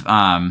of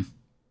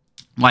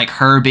like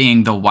her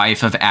being the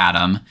wife of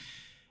Adam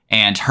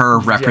and her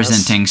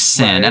representing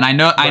sin. Right. And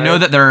I know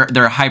that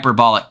they're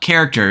hyperbolic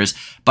characters,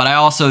 but I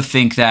also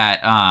think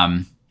that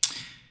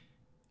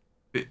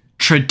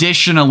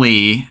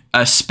traditionally,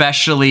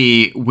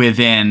 especially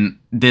within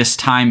this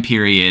time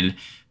period,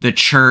 the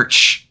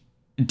church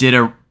did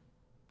a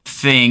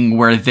thing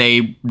where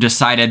they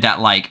decided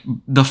that like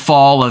the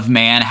fall of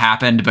man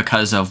happened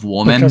because of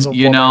woman,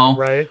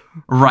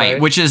 right,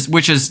 which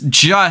is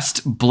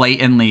just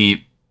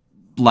blatantly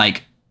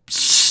like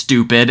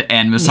stupid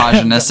and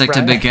misogynistic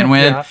to begin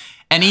with.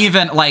 And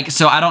even like,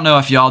 so I don't know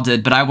if y'all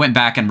did, but I went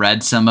back and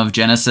read some of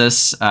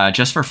Genesis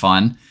just for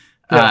fun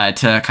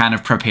to kind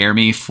of prepare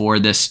me for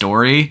this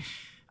story.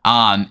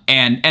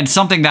 And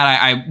something that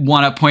I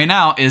want to point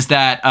out is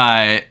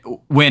that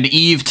when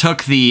Eve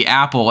took the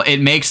apple, it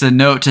makes a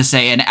note to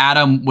say, and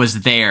Adam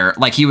was there,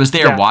 like he was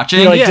there watching.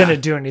 He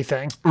didn't do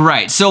anything.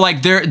 Right. So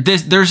like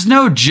there's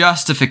no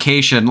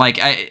justification, like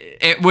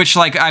which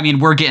like, I mean,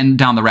 we're getting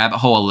down the rabbit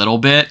hole a little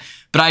bit,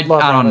 but I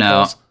don't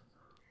know.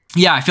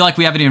 Yeah, I feel like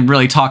we haven't even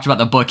really talked about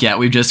the book yet.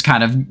 We've just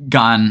kind of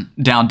gone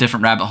down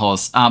different rabbit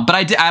holes. But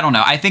I don't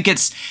know. I think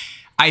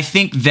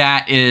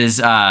that is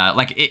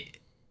like it.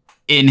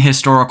 In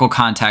historical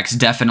context,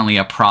 definitely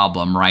a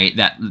problem, right?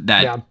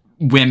 That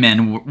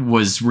women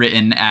was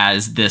written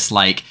as this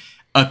like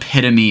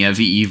epitome of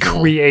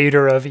evil,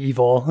 creator of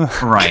evil,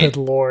 right? Good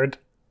Lord,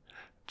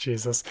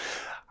 Jesus.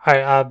 All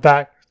right,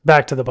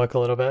 back to the book a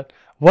little bit.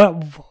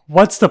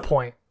 What's the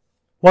point?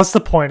 What's the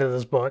point of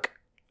this book?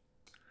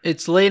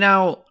 It's laid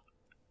out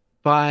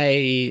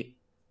by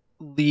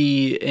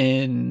Lee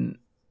in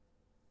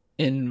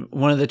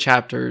one of the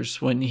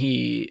chapters when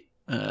he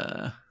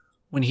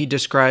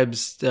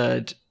describes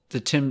the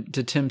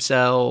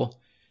Timsel,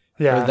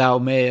 or thou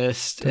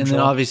mayest, and then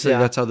obviously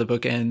that's how the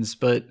book ends.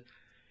 But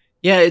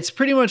yeah, it's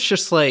pretty much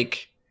just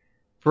like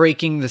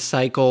breaking the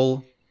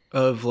cycle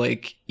of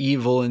like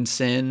evil and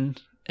sin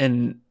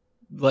and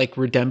like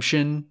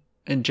redemption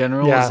in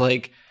general. Is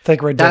like, I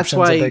think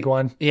redemption's a big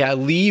one. Yeah,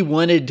 Lee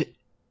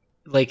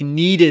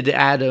needed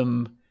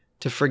Adam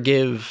to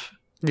forgive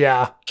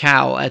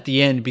Cal at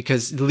the end,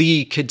 because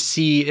Lee could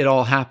see it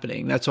all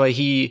happening. That's why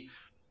he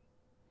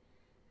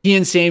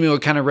and Samuel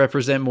kind of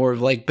represent more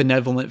of like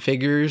benevolent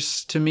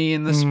figures to me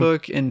in this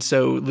book. And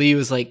so Lee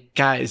was like,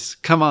 guys,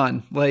 come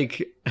on.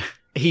 Like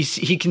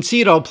he can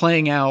see it all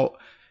playing out,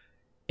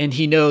 and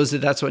he knows that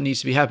that's what needs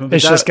to be happening. But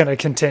it's just going to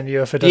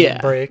continue if it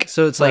doesn't break.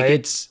 So it's like,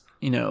 it's,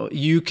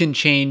 you can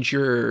change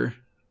your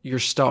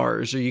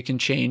stars, or you can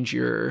change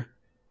your,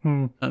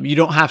 you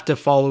don't have to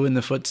follow in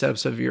the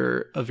footsteps of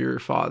your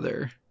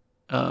father.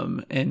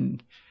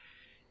 And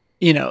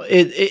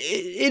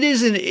it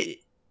is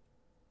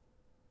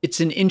it's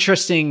an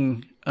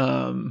interesting,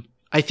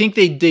 I think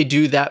they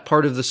do that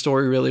part of the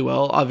story really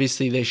well.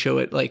 Obviously they show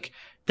it like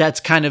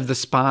that's kind of the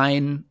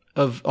spine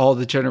of all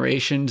the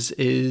generations,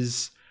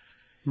 is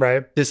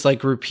this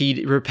like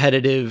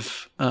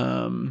repetitive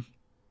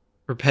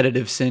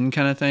sin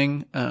kind of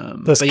thing.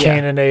 This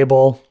Cain and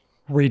Abel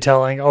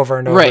retelling over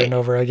and over and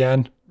over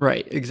again.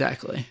 Right.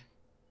 Exactly.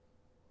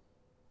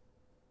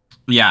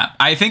 Yeah,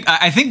 I think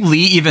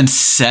Lee even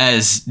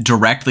says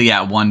directly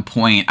at one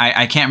point,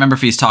 I can't remember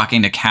if he's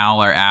talking to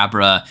Cal or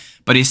Abra,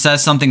 but he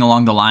says something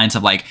along the lines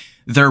of like,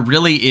 there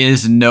really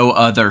is no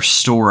other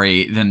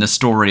story than the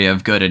story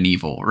of good and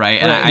evil,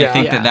 right? And I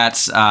think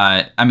that's,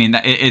 I mean,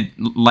 it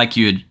like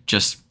you had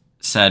just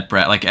said,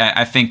 Brett, like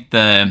I think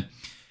the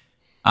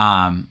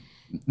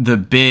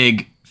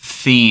big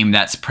theme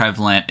that's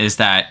prevalent is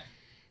that,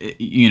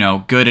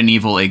 good and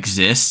evil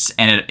exists,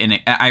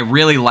 and I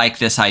really like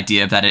this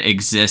idea that it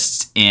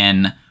exists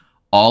in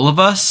all of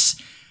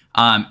us.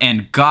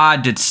 And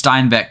God, did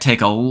Steinbeck take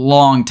a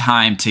long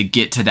time to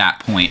get to that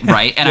point,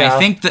 right? And I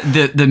think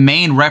that the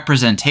main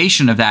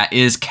representation of that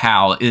is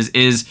Cal, is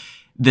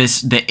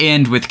this the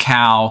end with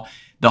Cal,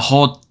 the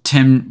whole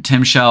Tim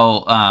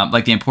Shell,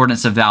 like the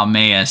importance of thou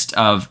mayest,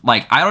 of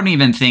like, I don't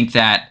even think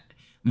that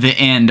the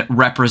end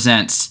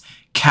represents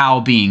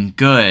Cal being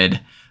good,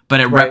 but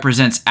it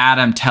represents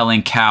Adam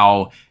telling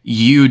Cal,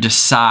 you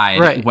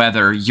decide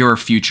whether your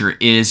future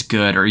is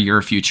good or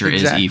your future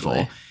is evil.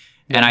 Yeah.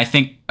 And I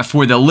think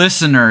for the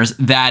listeners,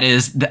 that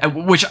is,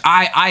 which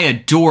I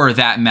adore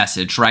that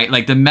message, right?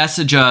 Like the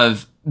message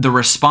of the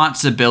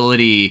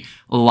responsibility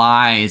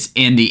lies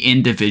in the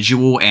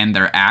individual and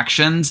their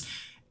actions.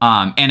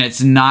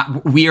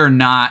 And we are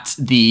not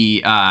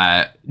the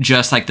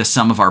just like the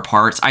sum of our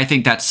parts. I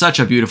think that's such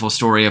a beautiful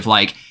story of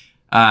like,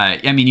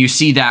 I mean, you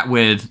see that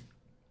with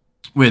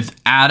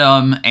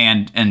Adam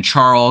and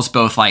Charles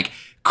both like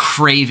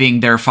craving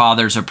their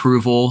father's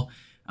approval.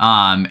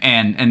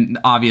 And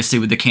obviously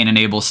with the Cain and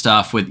Abel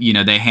stuff with, you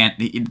know,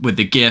 with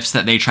the gifts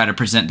that they try to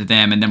present to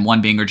them and then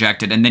one being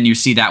rejected. And then you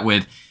see that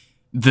with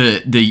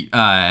the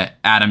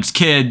Adam's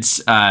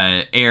kids,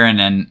 Aaron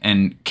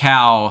and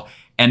Cal,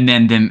 and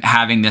then them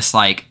having this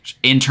like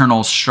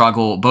internal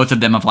struggle, both of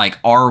them of like,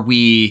 are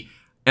we,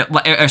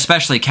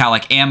 especially Cal,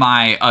 like,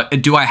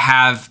 do I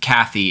have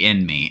Kathy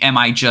in me? Am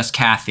I just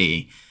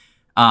Kathy?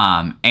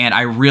 And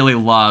I really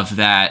love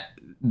that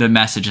the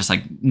message is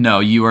like, no,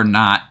 you are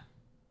not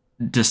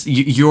just,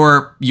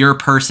 your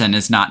person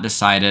is not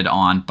decided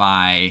on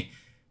by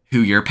who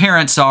your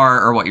parents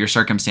are or what your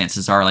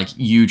circumstances are. Like,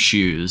 you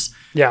choose.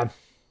 Yeah.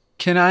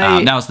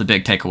 That was the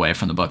big takeaway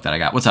from the book that I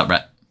got. What's up,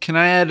 Brett? Can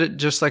I add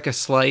just like a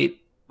slight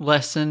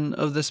lesson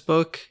of this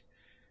book?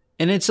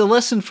 And it's a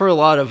lesson for a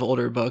lot of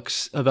older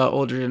books about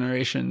older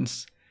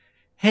generations.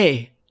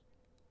 Hey,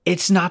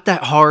 it's not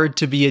that hard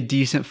to be a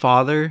decent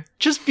father.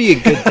 Just be a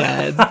good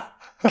dad.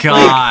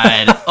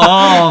 God. Like,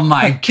 oh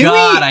my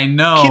God. I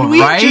know. Can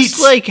we right?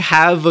 just like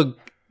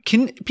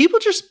can people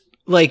just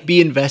like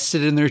be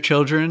invested in their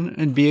children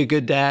and be a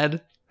good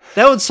dad?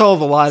 That would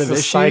solve a lot of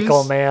issues.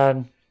 Cycle,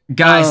 man.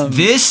 Guys, oh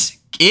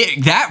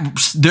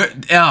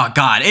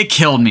God, it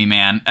killed me,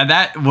 man.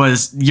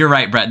 You're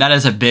right, Brett. That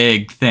is a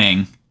big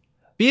thing.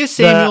 Be a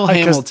Samuel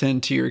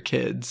Hamilton to your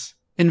kids.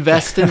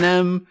 Invest in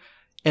them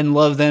and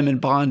love them and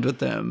bond with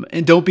them.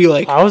 And don't be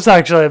like, I was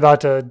actually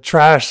about to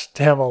trash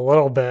him a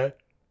little bit.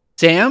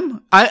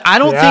 Sam?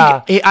 I'm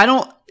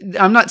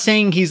not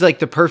saying he's like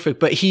the perfect,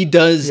 but he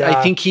does,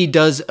 I think he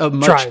does a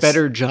much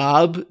better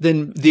job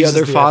than the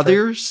other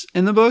fathers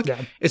in the book.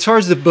 Yeah. As far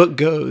as the book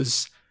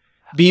goes,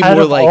 be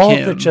more like him. Out of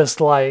all the just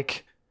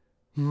like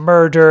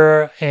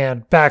murder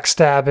and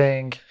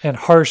backstabbing and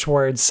harsh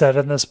words said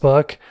in this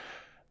book,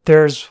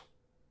 there's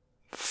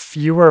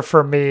fewer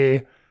for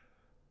me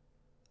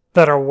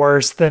that are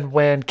worse than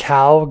when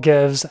Cal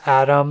gives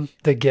Adam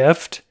the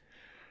gift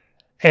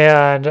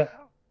and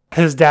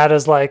his dad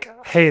is like,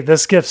 hey,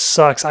 this gift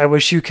sucks. I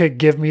wish you could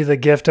give me the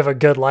gift of a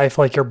good life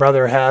like your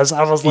brother has.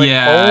 I was like,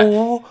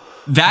 oh.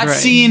 That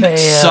scene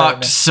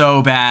sucked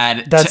so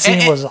bad. That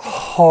scene was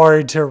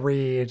hard to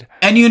read.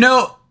 And you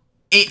know,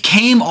 it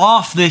came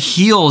off the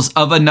heels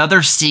of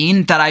another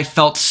scene that I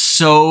felt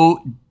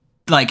so,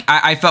 like,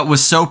 I felt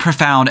was so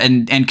profound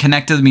and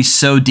connected with me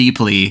so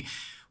deeply,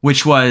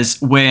 which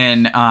was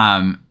when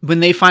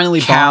they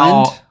finally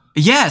bond.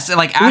 Yes,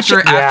 like after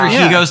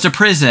he goes to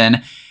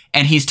prison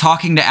and he's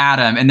talking to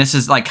Adam, and this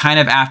is like kind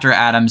of after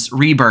Adam's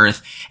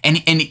rebirth,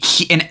 and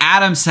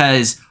Adam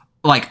says,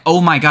 like, oh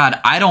my God,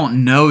 I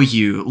don't know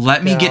you.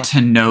 Let me get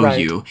to know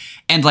you.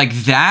 And like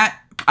that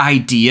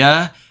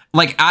idea,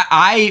 like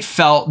I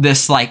felt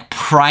this like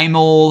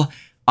primal,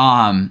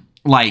 and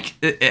I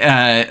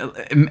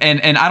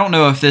don't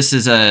know if this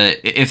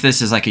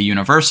is like a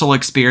universal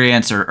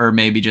experience or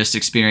maybe just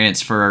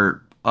experience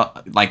for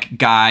like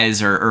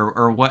guys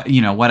or what,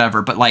 you know,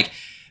 whatever, but like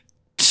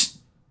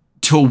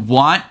to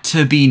want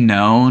to be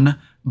known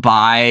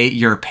by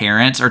your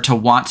parents or to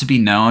want to be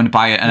known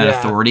by an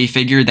authority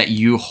figure that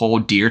you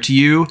hold dear to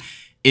you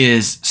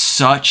is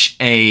such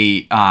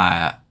a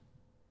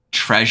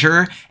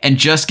treasure, and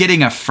just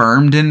getting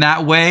affirmed in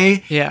that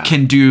way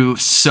can do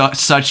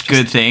such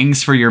good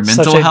things for your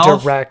mental health.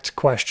 Such a direct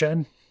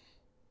question.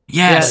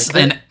 Yes.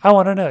 Like, and I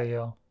want to know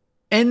you.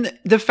 And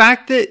the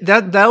fact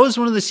that was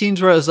one of the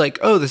scenes where I was like,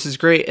 oh, this is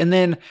great. And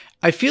then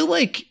I feel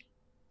like,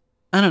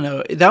 I don't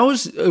know, that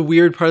was a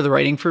weird part of the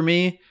writing for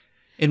me.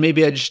 And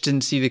maybe I just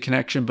didn't see the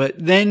connection, but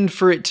then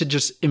for it to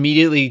just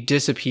immediately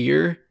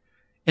disappear,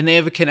 and they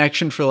have a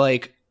connection for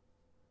like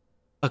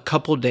a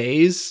couple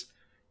days,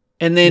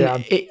 and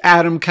then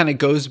Adam kind of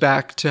goes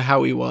back to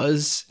how he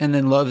was and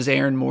then loves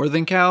Aaron more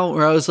than Cal,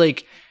 where I was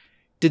like,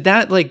 did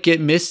that like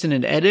get missed in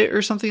an edit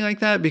or something like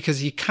that? Because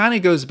he kind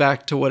of goes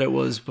back to what it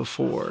was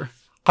before.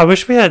 I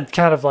wish we had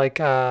kind of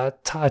like a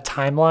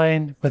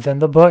timeline within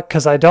the book,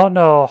 because I don't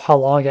know how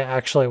long it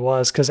actually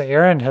was, because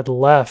Aaron had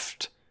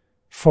left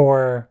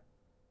for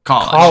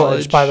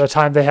college by the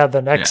time they had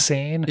the next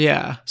scene.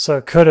 Yeah. So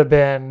it could have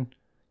been,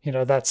 you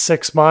know, that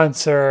 6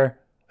 months or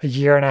a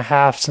year and a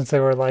half since they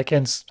were like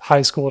in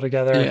high school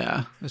together.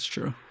 Yeah, that's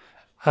true.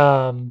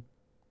 But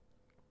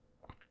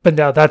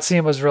no, that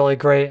scene was really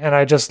great. And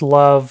I just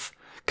love,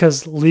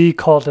 because Lee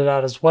called it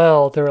out as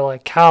well. They were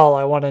like, Cal,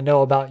 I want to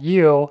know about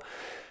you.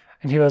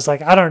 And he was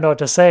like, I don't know what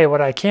to say.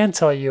 What I can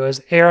tell you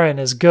is Aaron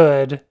is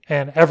good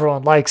and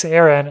everyone likes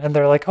Aaron. And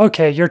they're like,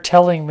 okay, you're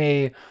telling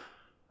me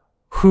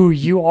who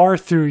you are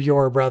through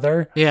your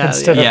brother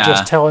instead of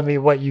just telling me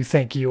what you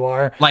think you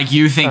are. Like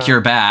you think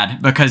you're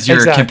bad because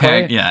you're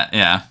comparing.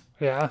 Yeah.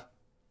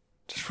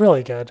 Just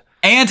really good.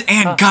 And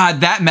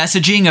God, that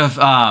messaging of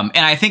and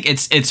I think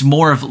it's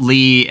more of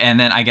Lee and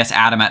then I guess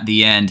Adam at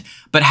the end,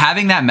 but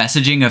having that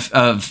messaging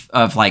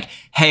of like,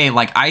 hey,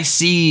 like I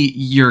see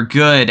you're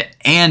good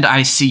and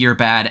I see you're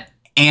bad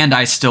and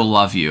I still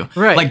love you.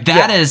 Right. Like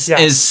that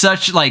is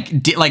such like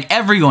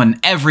everyone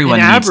and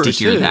needs Aber, to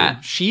hear too.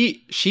 that.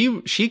 She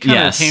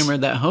kind of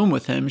hammered that home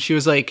with him. She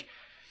was like,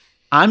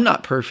 I'm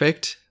not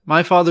perfect.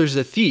 My father's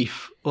a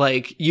thief.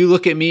 Like you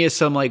look at me as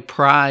some like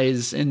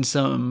prize in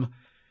some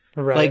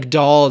like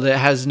doll that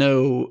has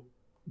no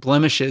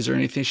blemishes or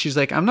anything. She's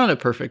like, I'm not a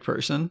perfect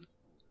person.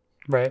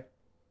 Right.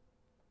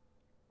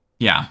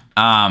 Yeah.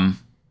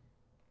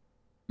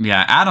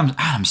 Yeah.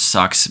 Adam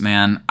sucks,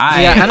 man.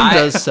 Adam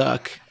does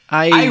suck.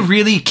 I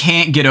really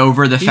can't get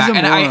over the fact,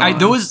 and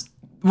there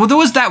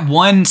was that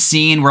one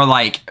scene where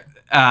like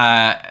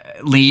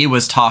Lee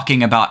was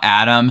talking about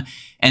Adam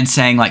and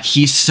saying like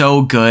he's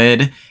so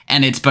good,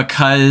 and it's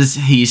because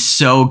he's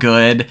so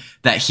good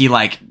that he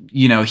like,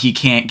 you know, he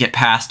can't get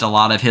past a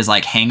lot of his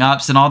like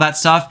hangups and all that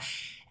stuff,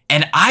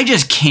 and I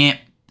just can't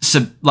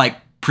subscribe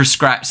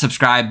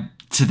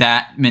to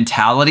that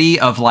mentality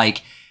of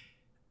like.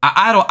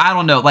 I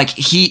don't know. Like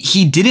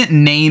he didn't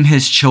name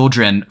his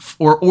children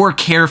or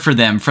care for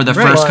them for the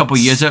first couple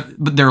years of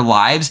their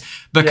lives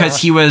because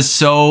he was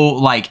so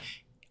like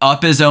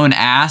up his own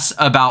ass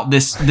about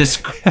this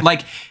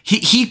like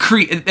he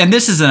and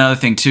this is another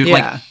thing too.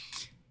 Like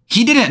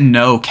he didn't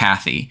know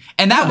Kathy,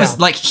 and that was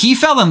like he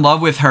fell in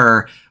love with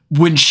her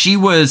when she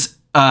was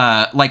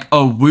like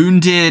a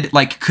wounded,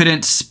 like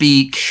couldn't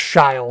speak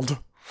child,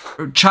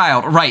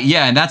 right?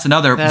 Yeah, and that's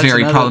another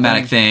very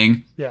problematic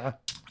thing. Yeah.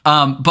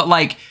 But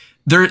like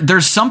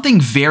there's something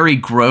very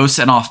gross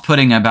and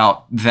off-putting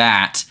about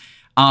that.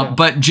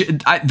 But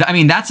I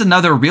mean, that's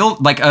another real,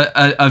 like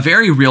a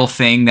very real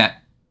thing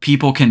that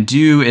people can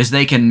do is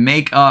they can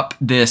make up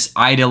this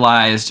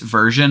idealized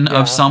version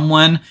of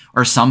someone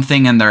or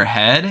something in their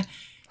head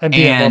and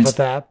be in love with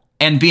that.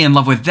 And be in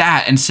love with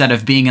that instead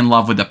of being in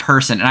love with the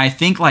person. And I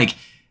think like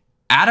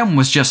Adam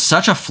was just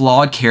such a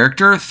flawed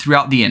character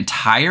throughout the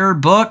entire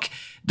book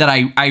that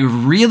I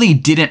really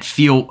didn't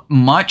feel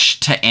much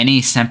to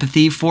any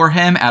sympathy for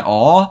him at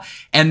all.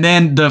 And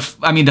then the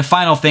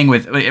final thing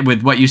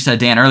with what you said,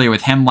 Dan, earlier,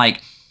 with him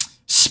like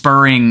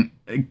spurring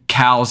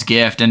Cal's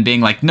gift and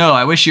being like, no,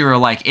 I wish you were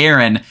like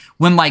Aaron,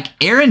 when like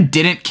Aaron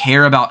didn't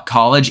care about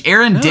college.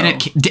 Aaron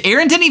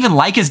didn't even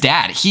like his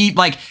dad. He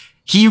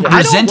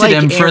resented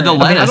him for the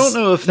lettuce. I don't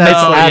know if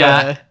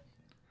that's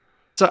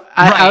so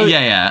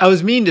I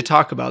was mean to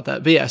talk about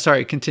that, but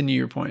sorry, continue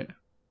your point.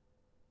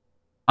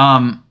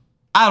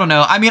 I don't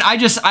know. I mean,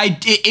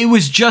 it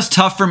was just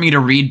tough for me to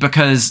read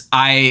because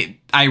I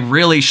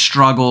really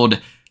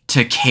struggled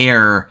to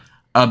care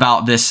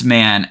about this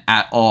man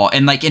at all.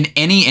 And like in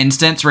any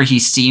instance where he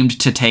seemed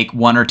to take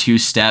one or two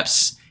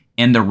steps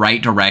in the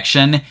right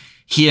direction,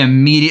 he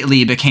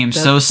immediately became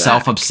so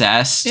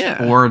self-obsessed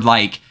or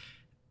like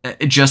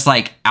just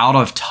like out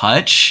of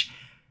touch.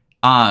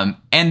 And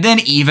then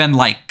even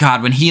like,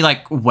 God, when he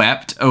like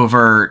wept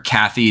over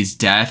Kathy's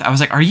death, I was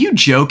like, are you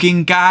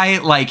joking, guy?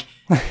 Like,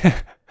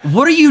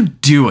 what are you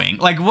doing?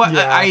 Like, what?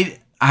 Yeah.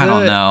 I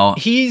don't know.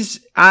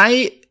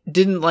 I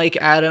didn't like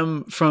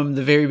Adam from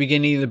the very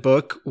beginning of the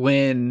book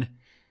when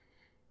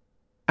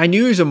I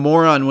knew he was a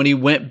moron when he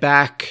went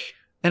back.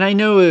 And I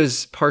know it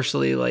was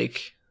partially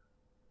like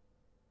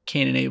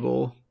Cain and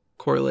Abel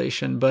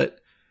correlation, but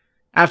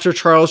after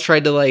Charles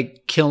tried to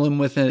like kill him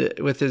with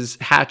his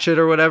hatchet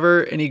or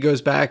whatever, and he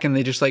goes back and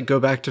they just like go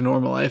back to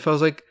normal life, I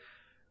was like,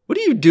 what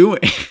are you doing?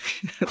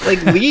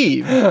 Like,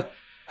 leave. And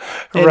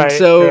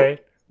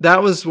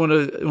that was one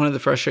of the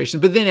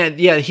frustrations. But then,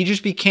 he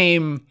just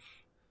became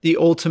the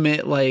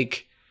ultimate,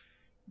 like,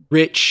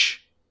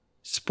 rich,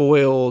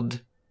 spoiled,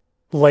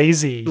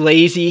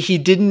 lazy. He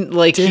didn't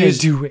like. He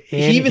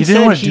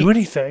didn't want to do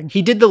anything.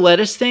 He did the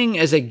lettuce thing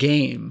as a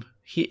game.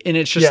 And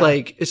it's just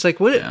like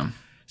what? Yeah.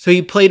 So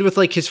he played with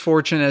like his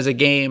fortune as a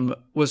game,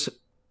 was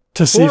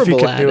to see if he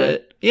could do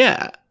it.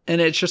 Yeah,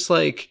 and it's just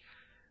like,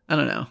 I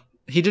don't know.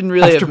 He didn't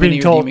really after have many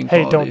being told, redeeming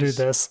 "Hey, qualities. don't do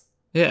this."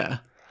 Yeah.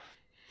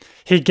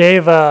 He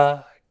gave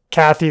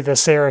Kathy the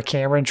Sarah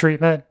Cameron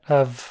treatment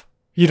of,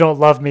 you don't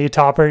love me,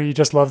 Topper, you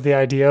just love the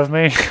idea of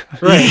me.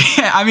 Right.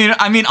 Yeah,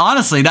 I mean,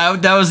 honestly, that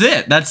was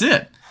it. That's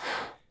it.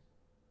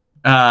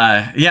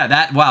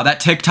 That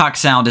TikTok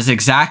sound is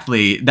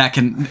exactly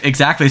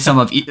some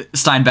of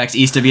Steinbeck's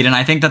East of Eden.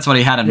 I think that's what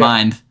he had in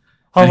mind.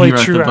 Only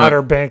true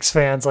Outer Banks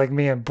fans like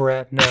me and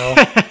Brett know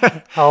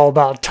all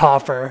about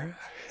Topper.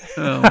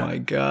 Oh my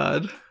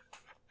God.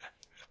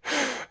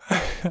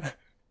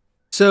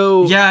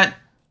 So yeah.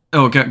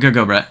 Oh,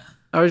 go, Brett.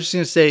 I was just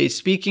gonna say,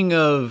 speaking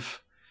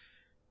of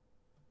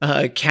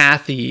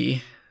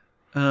Kathy,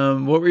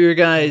 what were your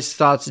guys'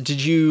 thoughts?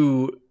 Did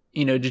you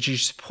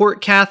support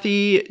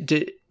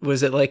Kathy?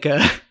 Was it like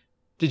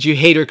did you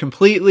hate her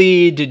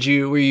completely?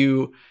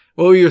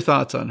 What were your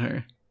thoughts on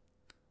her?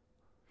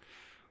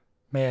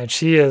 Man,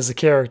 she is a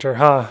character,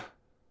 huh?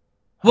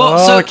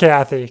 Well,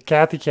 Kathy.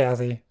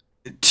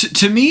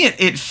 To me,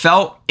 it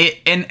felt it,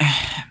 and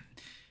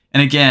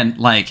again,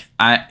 like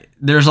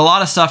there's a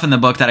lot of stuff in the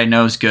book that I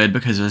know is good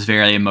because it was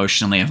very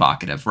emotionally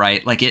evocative,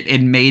 right? Like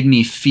it made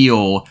me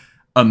feel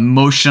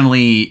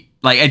emotionally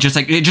it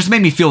just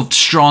made me feel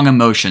strong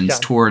emotions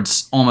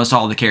towards almost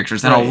all the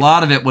characters, and a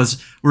lot of it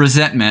was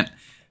resentment.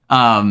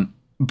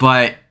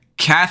 But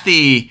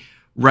Kathy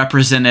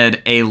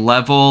represented a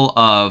level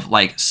of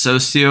like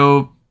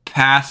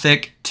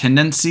sociopathic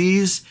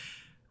tendencies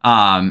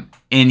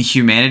in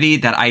humanity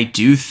that I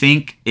do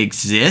think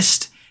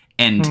exist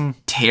and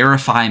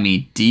terrify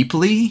me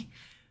deeply.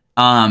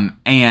 I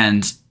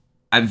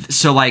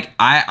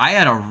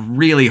had a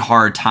really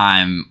hard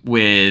time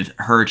with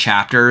her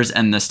chapters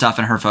and the stuff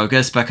in her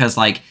focus because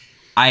like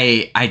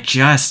I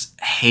just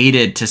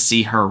hated to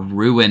see her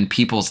ruin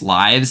people's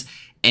lives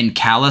and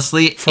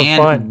callously for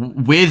and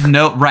fun.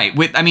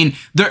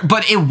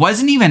 But it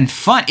wasn't even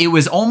fun. It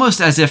was almost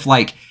as if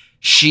like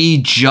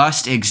she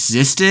just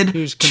existed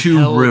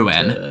to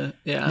ruin.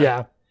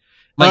 Yeah.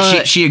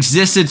 Like she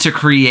existed to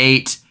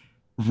create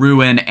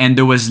ruin, and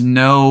there was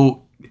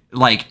no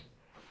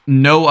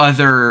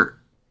other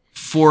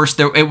force.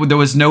 There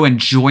was no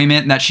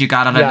enjoyment that she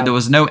got out of it. There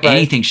was no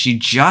anything. She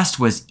just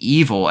was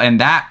evil,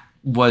 and that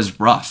was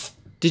rough.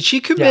 Did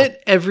she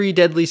commit every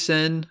deadly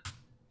sin?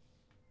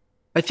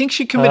 I think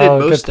she committed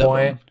most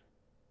of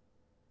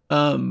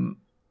them.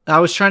 I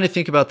was trying to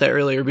think about that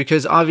earlier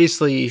because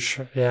obviously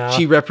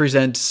she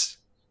represents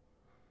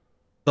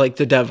like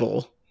the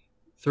devil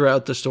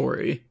throughout the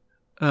story.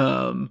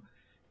 And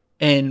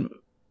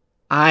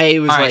I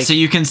was so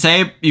you can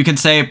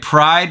say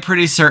pride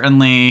pretty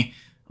certainly,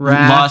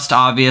 lust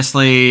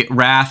obviously,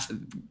 wrath.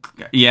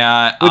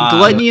 Yeah. With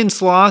gluttony and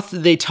sloth,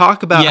 they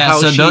talk about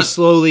how she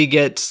slowly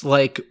gets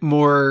like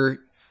more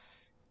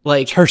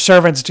like her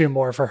servants do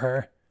more for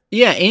her.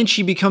 Yeah, and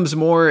she becomes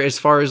more as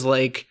far as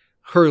like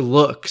her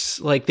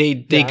looks. Like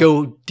they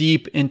go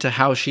deep into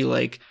how she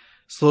like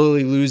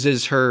slowly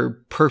loses her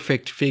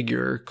perfect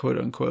figure, quote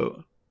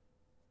unquote.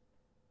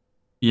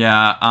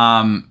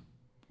 Yeah.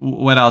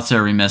 What else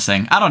are we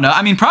missing? I don't know.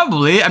 I mean,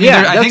 probably. I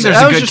think there's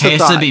a good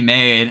case to be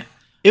made.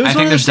 I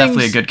think there's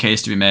definitely a good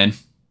case to be made.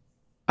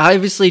 I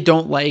obviously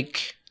don't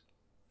like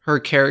her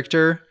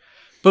character,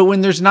 but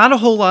when there's not a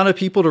whole lot of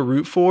people to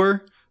root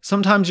for,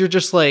 sometimes you're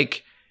just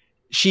like,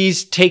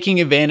 she's taking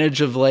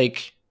advantage of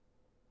like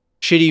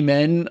shitty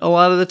men a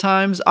lot of the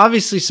times.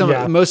 Obviously,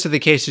 most of the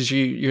cases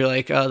you're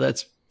like, oh,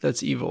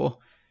 that's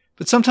evil.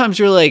 But sometimes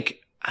you're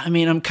like, I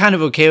mean, I'm kind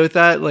of okay with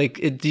that.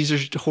 Like these are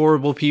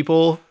horrible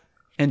people,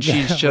 and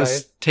she's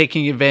just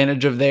taking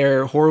advantage of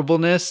their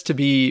horribleness to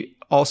be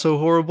also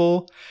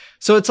horrible.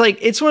 So it's like,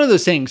 it's one of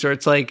those things where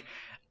it's like,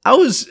 there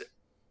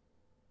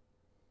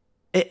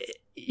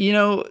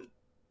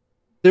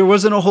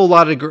wasn't a whole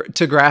lot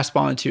to grasp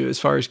onto as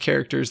far as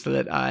characters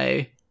that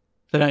I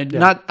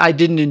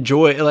didn't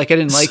enjoy. Like I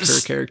didn't like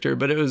her character,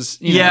 but it was,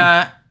 you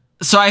know.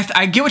 So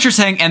I get what you're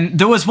saying. And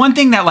there was one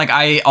thing that like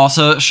I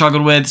also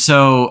struggled with.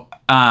 So,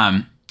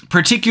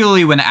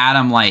 particularly when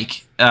Adam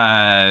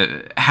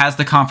has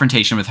the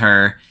confrontation with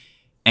her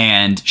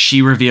and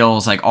she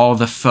reveals like all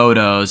the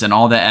photos and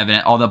all the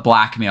evidence, all the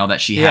blackmail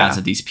that she has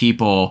of these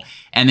people.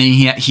 And then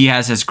he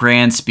has his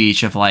grand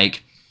speech of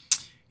like,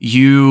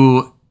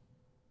 you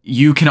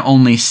can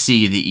only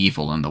see the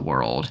evil in the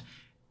world,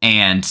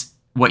 and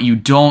what you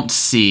don't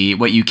see,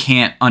 what you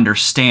can't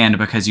understand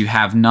because you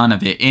have none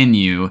of it in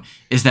you,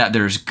 is that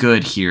there's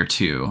good here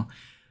too.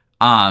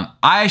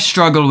 I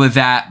struggled with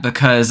that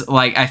because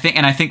like I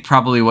think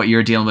probably what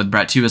you're dealing with,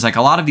 Brett, too, is like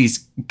a lot of these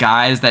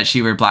guys that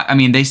she were black. I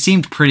mean, they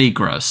seemed pretty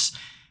gross,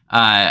 but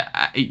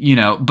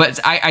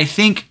I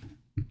think,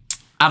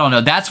 I don't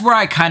know. That's where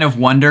I kind of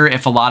wonder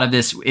if a lot of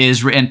this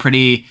is written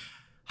pretty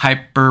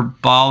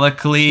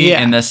hyperbolically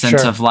in the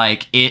sense of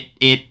like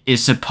it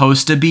is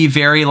supposed to be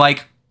very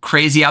like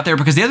crazy out there.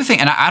 Because the other thing,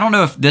 and I don't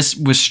know if this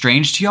was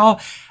strange to y'all,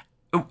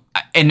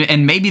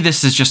 and maybe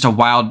this is just a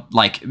wild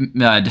like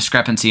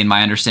discrepancy in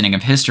my understanding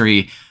of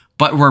history,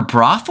 but were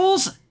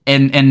brothels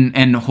and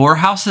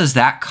whorehouses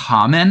that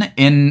common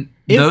in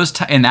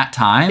that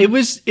time?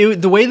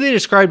 The way they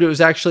described it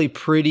was actually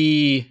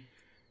pretty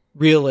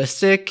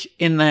realistic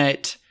in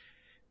that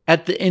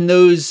in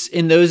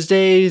those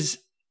days,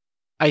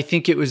 I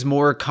think it was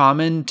more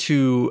common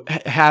to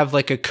have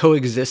like a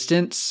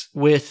coexistence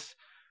with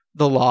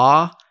the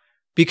law,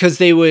 because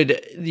they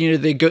would,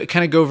 they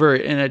kind of go over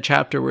it in a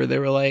chapter where they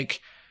were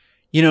like,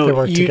 they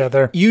work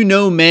together.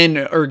 Men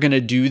are going to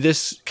do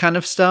this kind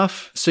of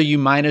stuff. So you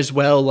might as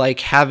well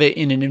like have it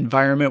in an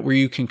environment where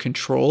you can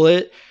control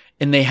it.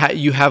 And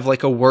you have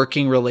like a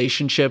working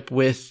relationship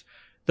with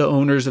the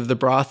owners of the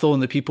brothel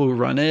and the people who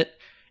run it.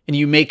 And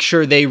you make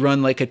sure they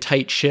run like a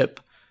tight ship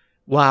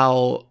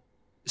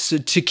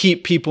to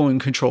keep people in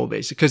control,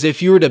 basically. Because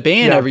if you were to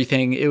ban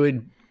everything,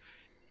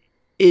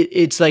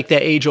 it's like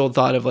that age old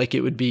thought of like,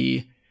 it would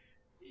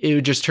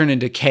just turn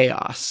into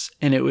chaos,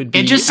 and it would be,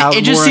 it just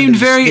seemed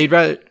very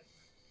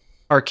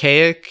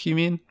archaic. You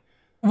mean?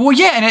 Well,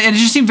 yeah, and it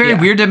just seemed very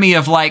weird to me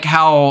of like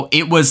how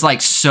it was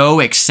like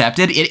so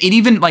accepted. It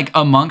even like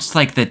amongst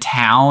like the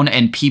town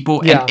and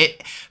people. Yeah.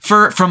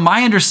 And from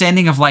my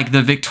understanding of like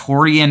the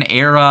Victorian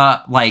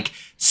era like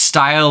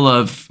style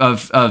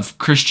of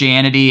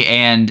Christianity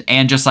and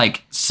just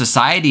like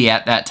society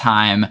at that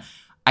time,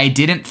 I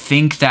didn't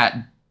think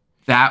that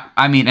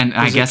I mean, and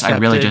I guess I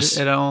really just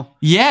at all.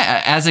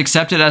 Yeah, as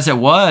accepted as it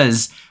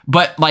was,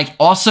 but like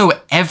also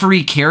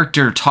every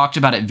character talked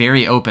about it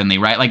very openly,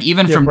 right? Like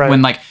even from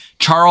when like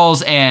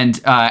Charles and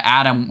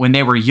Adam, when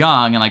they were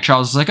young, and like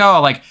Charles was like,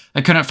 oh, like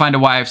I couldn't find a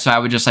wife, so I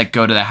would just like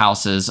go to the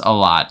houses a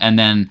lot, and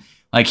then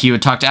like he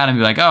would talk to Adam and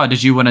be like, oh,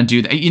 did you want to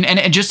do that? And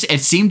it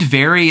seemed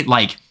very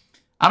like,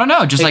 I don't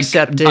know, just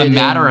accepted like a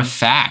matter of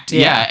fact.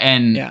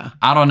 Yeah.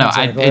 I don't know.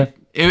 Exactly.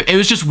 It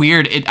was just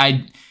weird.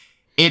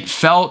 It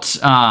felt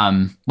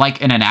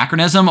like an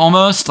anachronism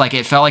almost. Like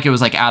it felt like it was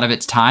like out of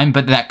its time,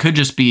 but that could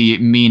just be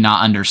me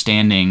not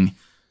understanding.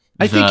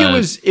 I think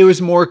it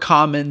was more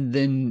common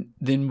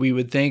than we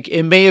would think.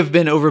 It may have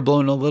been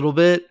overblown a little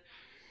bit,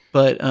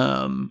 but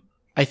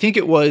I think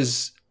it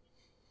was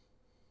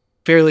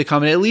fairly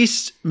common, at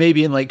least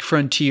maybe in like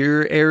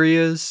frontier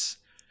areas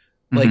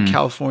like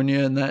California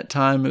in that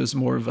time. It was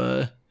more of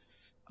a,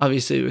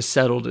 obviously it was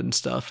settled and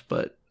stuff,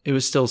 but it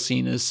was still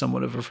seen as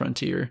somewhat of a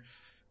frontier.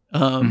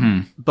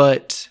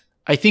 But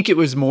I think it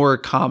was more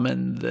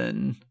common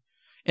than,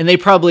 and they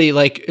probably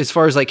like, as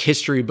far as like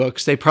history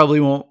books, they probably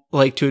won't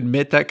like to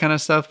admit that kind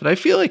of stuff, but I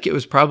feel like it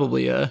was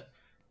probably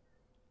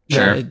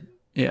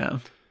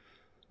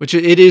which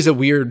it is a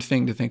weird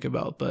thing to think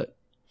about, but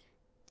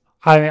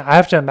I mean, I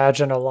have to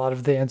imagine a lot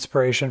of the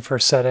inspiration for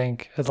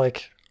setting,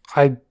 like,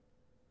 I'm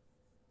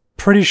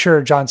pretty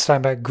sure John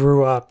Steinbeck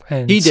grew up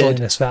in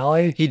Salinas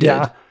Valley. He did.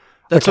 Yeah.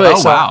 That's okay. what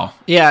I saw. Wow.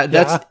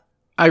 Yeah,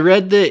 I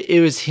read that it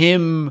was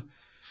him.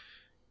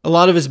 A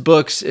lot of his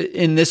books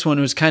in this one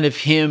was kind of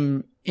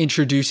him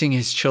introducing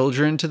his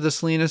children to the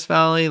Salinas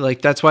Valley.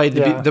 Like that's why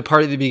the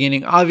part at the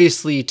beginning,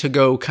 obviously to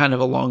go kind of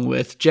along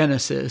with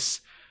Genesis,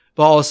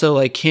 but also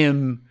like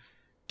him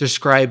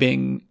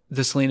describing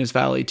the Salinas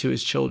Valley to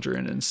his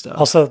children and stuff.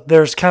 Also,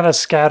 there's kind of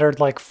scattered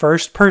like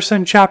first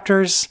person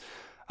chapters.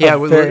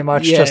 Very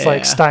much just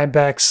like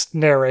Steinbeck's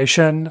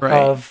narration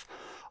of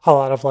a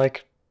lot of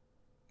like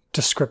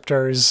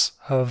descriptors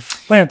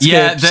of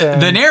landscapes. Yeah,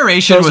 the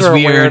narration was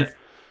weird.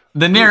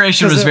 The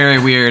narration was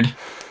very weird.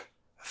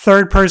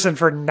 Third person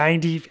for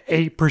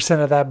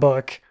 98% of that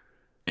book.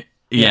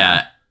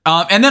 Yeah.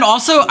 And then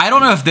also, I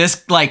don't know if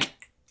this, like,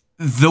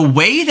 the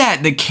way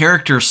that the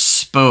characters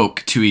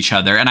spoke to each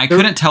other, and I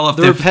couldn't tell if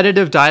the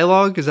repetitive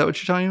dialogue, is that what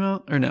you're talking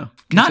about? Or no?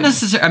 Not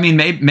necessarily. I mean,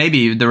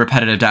 maybe the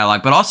repetitive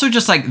dialogue, but also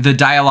just like the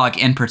dialogue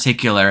in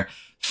particular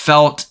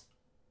felt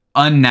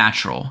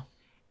unnatural.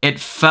 It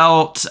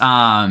felt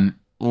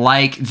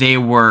like they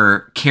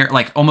were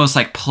like almost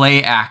like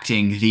play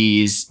acting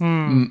these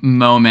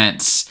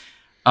moments,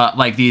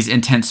 like these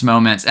intense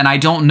moments. And I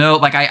don't know,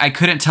 like I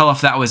couldn't tell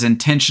if that was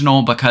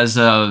intentional because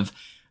of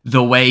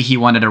the way he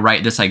wanted to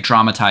write this like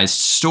dramatized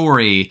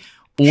story,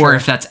 or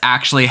if that's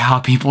actually how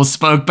people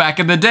spoke back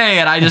in the day.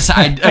 And I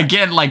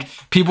again, like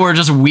people were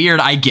just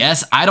weird, I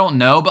guess. I don't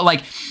know. But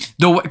like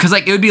because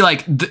like it would be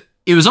like,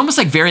 it was almost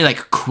like very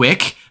like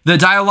quick, the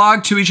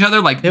dialogue to each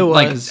other. Like,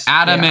 like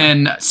Adam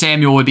and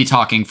Samuel would be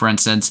talking, for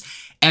instance.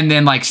 And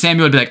then like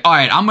Samuel would be like, all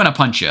right, I'm going to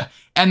punch you.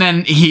 And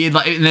then he'd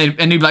like,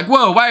 and he'd be like,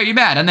 whoa, why are you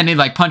mad? And then he'd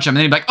like punch him. And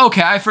then he'd be like,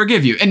 okay, I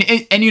forgive you.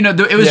 And you know,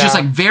 it was just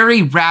like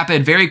very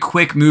rapid, very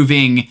quick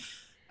moving.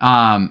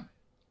 And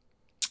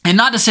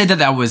not to say that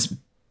that was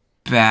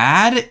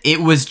bad. It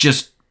was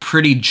just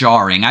pretty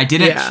jarring. I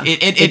didn't,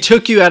 it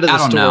took you out of the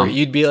story. Know.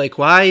 You'd be like,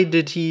 why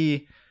did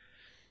he?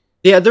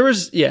 Yeah, there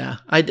was,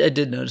 I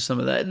did notice some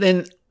of that.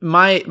 Then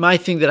my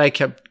thing that I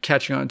kept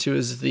catching on to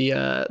is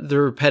the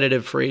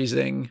repetitive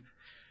phrasing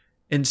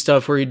and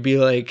stuff where he'd be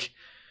like,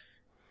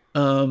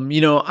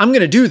 you know, I'm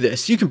going to do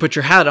this. You can put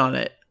your hat on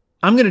it.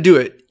 I'm going to do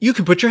it. You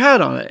can put your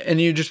hat on it. And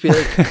you'd just be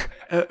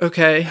like,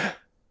 okay.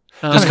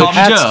 Just call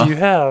me Joe. Do you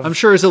have? I'm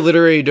sure it's a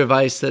literary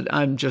device that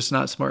I'm just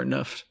not smart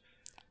enough.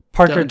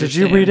 Parker, did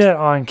you read it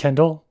on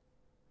Kindle?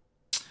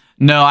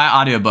 No,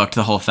 I audiobooked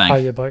the whole thing.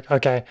 Audiobook,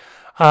 okay.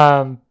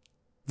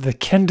 The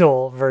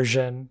Kindle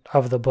version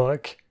of the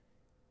book,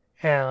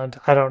 and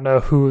I don't know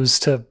who's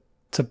to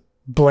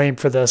blame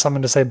for this. I'm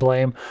going to say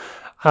blame.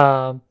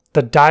 The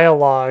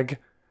dialogue,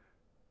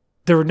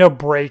 there were no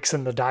breaks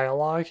in the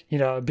dialogue. You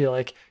know, it'd be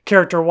like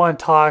character one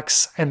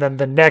talks, and then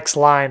the next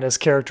line is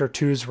character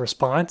two's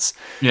response.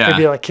 Yeah. It'd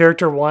be like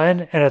character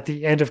one, and at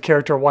the end of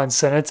character one's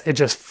sentence, it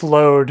just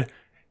flowed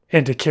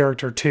into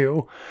character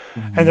two.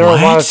 And there were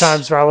a lot of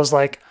times where I was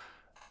like,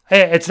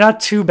 hey, it's not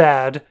too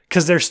bad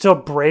because there's still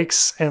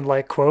breaks and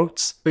like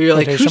quotes. But you're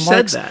like, who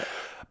said that?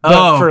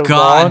 Oh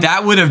God,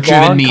 that would have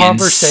driven me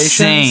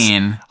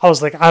insane. I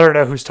was like, I don't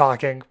know who's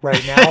talking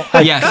right now.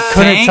 I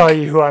couldn't tell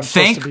you who I'm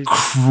supposed to be. Thank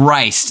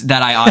Christ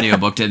that I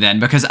audiobooked it then,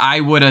 because I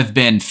would have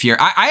been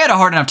furious. I had a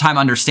hard enough time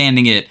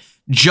understanding it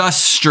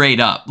just straight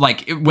up,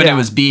 like when it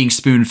was being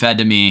spoon fed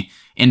to me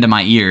into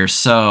my ears.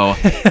 So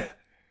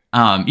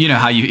You know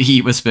how you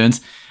eat with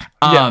spoons.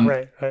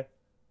 Right.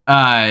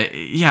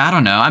 Yeah, I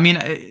don't know. I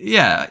mean,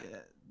 yeah,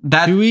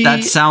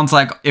 that sounds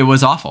like it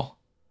was awful.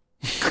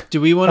 Do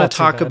we want to Not too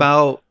talk bad.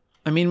 about,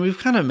 I mean, we've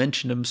kind of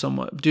mentioned him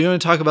somewhat. Do you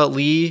want to talk about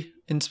Lee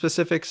in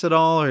specifics at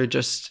all, or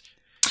just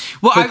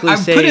Well, I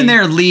quickly put in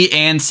there Lee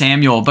and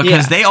Samuel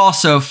because they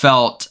also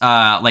felt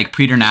like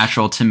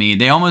preternatural to me.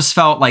 They almost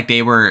felt like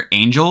they were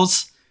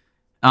angels.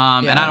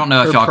 And I don't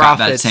know if or y'all got that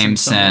prophets same in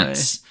some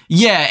sense.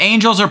 Yeah,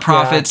 angels or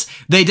prophets.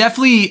 They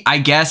definitely, I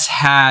guess,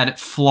 had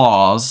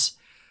flaws.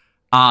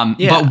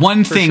 But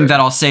one thing that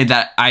I'll say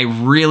that I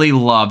really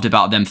loved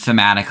about them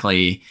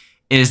thematically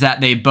is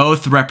that they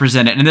both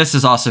represented, and this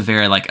is also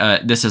very like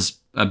this is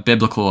a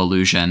biblical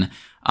allusion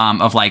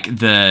of like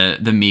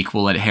the meek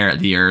will inherit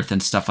the earth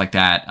and stuff like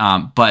that.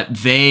 But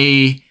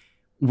they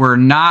were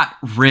not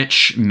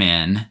rich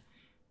men,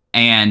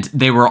 and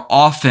they were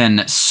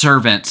often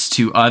servants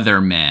to other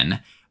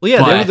men. Well,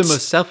 yeah, they were the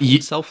most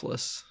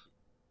selfless.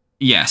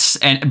 Yes,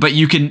 but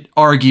you can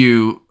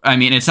argue. I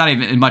mean, it's not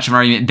even much of an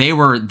argument. They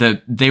were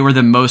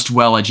the most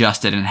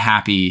well-adjusted and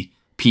happy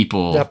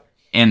people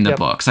in the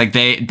books. Like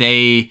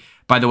they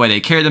by the way they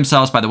carried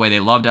themselves, by the way they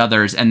loved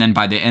others, and then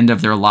by the end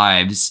of their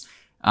lives,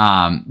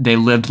 they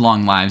lived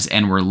long lives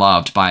and were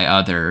loved by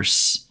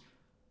others.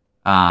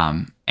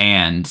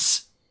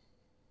 And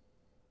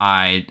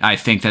I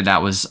think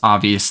that was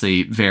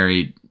obviously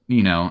very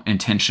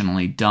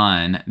intentionally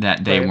done.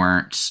 That they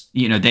weren't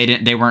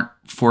they weren't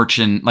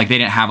fortune, like they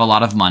didn't have a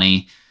lot of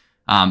money.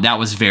 That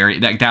was a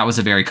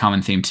very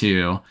common theme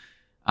too.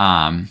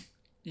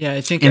 Yeah,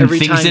 I think every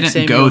things time didn't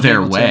Samuel go their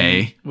Hamilton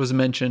way was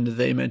mentioned,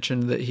 they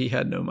mentioned that he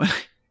had no money.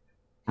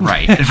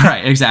 Right,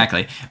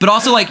 exactly. But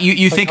also, like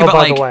you think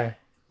about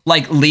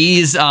like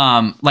Lee's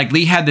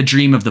Lee had the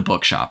dream of the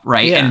bookshop,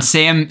 right? Yeah.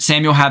 And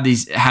Samuel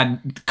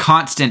had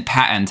constant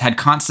patents, had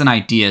constant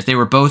ideas. They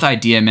were both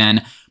idea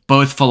men,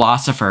 both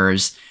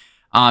philosophers,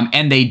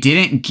 and they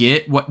didn't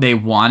get what they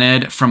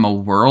wanted from a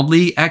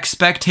worldly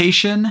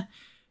expectation,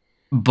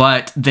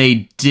 but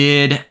they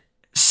did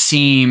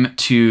seem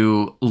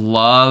to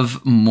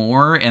love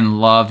more and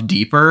love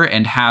deeper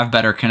and have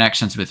better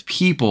connections with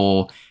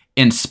people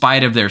in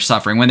spite of their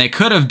suffering, when they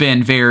could have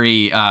been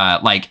very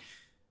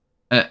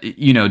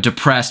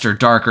depressed or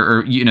darker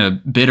or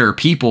bitter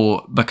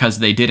people because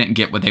they didn't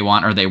get what they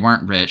want or they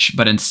weren't rich,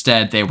 but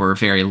instead they were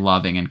very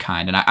loving and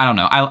kind. And I don't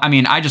know. I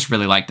mean, I just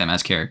really like them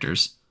as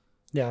characters.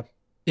 Yeah.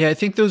 Yeah, I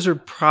think those are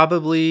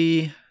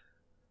probably,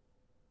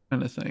 I'm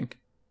trying to think.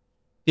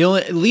 The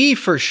only Lee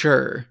for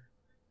sure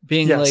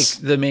being like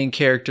the main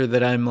character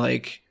that I'm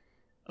like,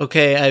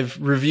 okay,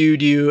 I've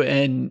reviewed you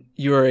and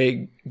you're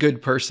a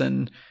good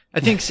person. I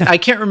think I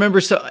can't remember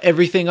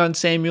everything on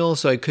Samuel,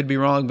 so I could be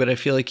wrong, but I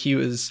feel like he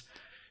was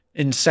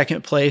in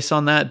second place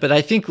on that. But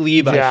I think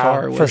Lee by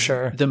far was for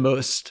sure the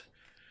most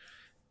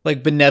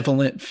like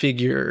benevolent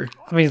figure.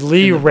 I mean,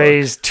 Lee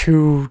raised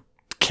 2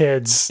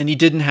 kids and he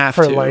didn't have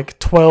for to like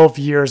 12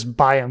 years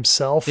by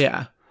himself.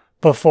 Yeah.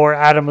 Before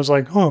Adam was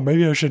like, oh,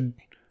 maybe I should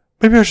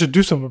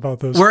do something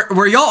about this.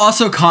 Were y'all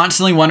also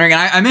constantly wondering, and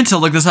I meant to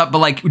look this up, but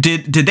like,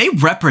 did they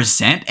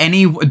represent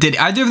did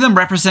either of them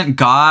represent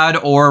God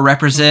or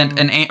represent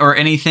or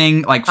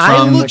anything like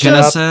from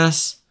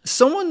Genesis?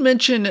 Someone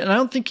mentioned, and I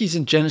don't think he's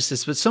in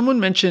Genesis, but someone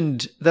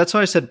mentioned, that's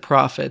why I said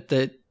prophet,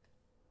 that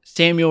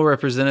Samuel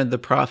represented the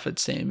prophet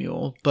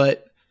Samuel.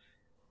 But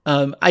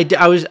I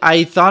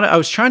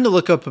was trying to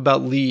look up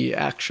about Lee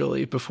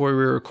actually before we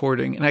were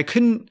recording, and I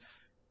couldn't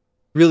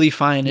really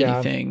find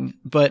anything.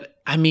 But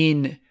I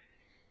mean,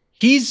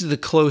 he's the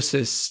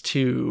closest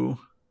to.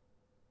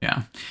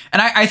 Yeah.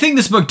 And I think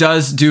this book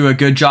does do a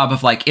good job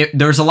of like,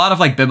 there's a lot of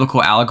like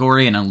biblical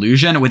allegory and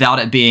allusion without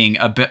it being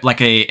a bit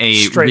like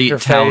a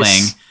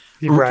retelling.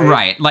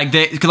 Right.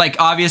 Like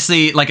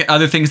obviously like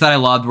other things that I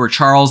loved were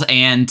Charles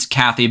and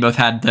Kathy both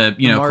had the,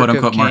 quote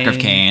unquote mark of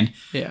Cain.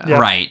 Yeah. Yep.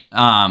 Right.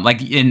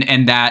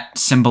 And that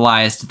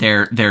symbolized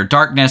their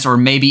darkness, or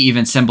maybe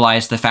even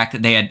symbolized the fact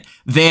that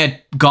they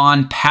had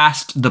gone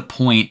past the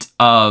point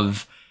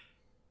of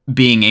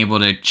being able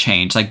to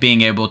change, like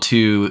being able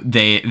to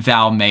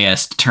thou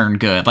mayest turn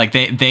good. Like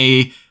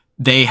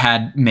they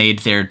had made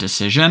their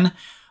decision,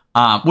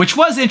 which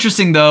was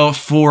interesting though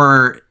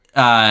for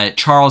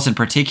Charles in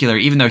particular.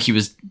 Even though he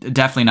was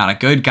definitely not a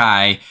good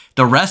guy,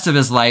 the rest of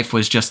his life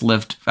was just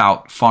lived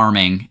out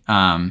farming,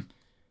 and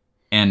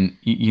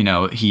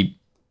he,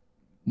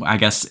 I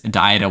guess,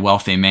 died a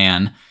wealthy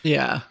man.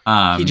 Yeah.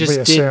 He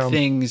just did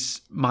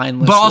things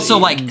mindlessly. But also,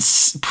 like,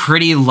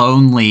 pretty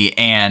lonely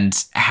and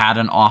had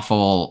an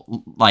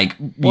awful, life.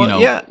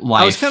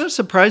 I was kind of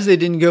surprised they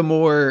didn't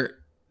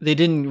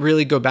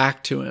really go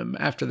back to him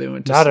after they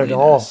went to Not Salinas. at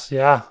all.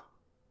 Yeah.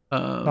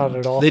 Not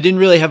at all. They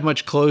didn't really have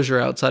much closure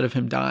outside of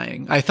him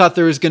dying. I thought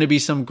there was going to be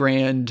some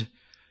grand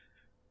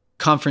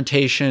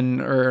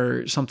confrontation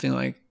or something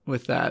like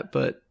with that,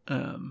 but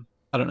I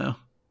don't know.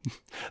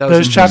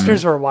 Those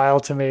chapters were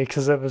wild to me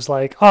because it was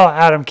like, oh,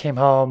 Adam came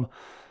home.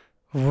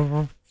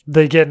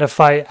 They get in a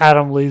fight.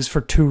 Adam leaves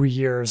for 2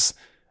 years,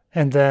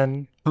 and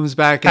then comes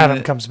back.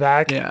 Adam comes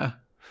back. Yeah,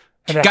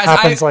 And it Guys,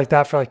 happens like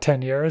that for like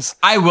 10 years.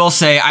 I will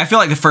say, I feel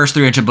like the first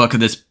 300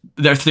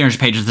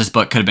 pages of this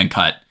book could have been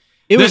cut.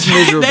 It was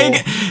miserable.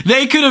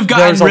 They could have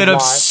gotten rid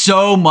of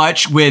so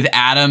much with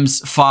Adam's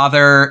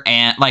father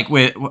and like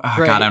with God,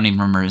 I don't even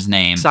remember his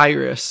name.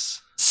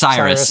 Cyrus.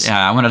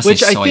 Yeah, I wanted to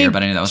say Sawyer,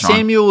 but I knew that was wrong.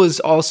 Samuel was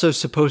also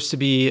supposed to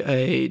be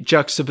a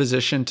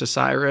juxtaposition to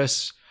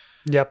Cyrus.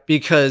 Yep.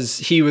 Because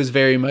he was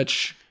very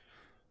much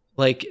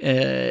like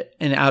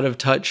an out of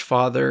touch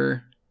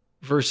father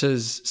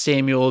versus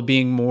Samuel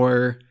being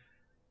more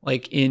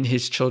like in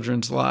his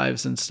children's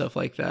lives and stuff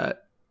like that.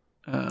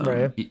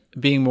 Right.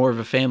 Being more of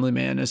a family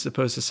man as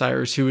opposed to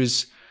Cyrus, who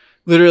was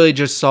literally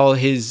just saw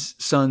his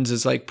sons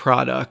as like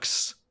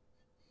products,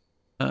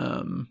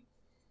 and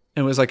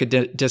was like a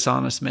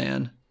dishonest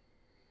man.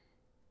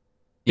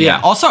 Yeah.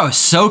 Also, I was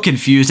so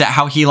confused at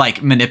how he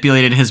like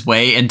manipulated his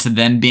way into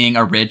then being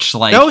a rich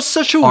like. That was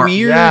such a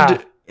weird.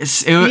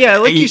 Yeah,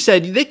 like you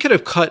said, they could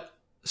have cut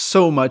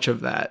so much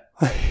of that.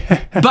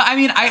 But I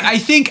mean, I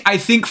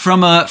think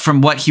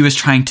from what he was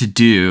trying to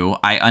do,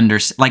 I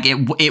understand. Like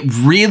it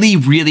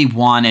really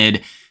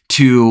wanted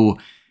to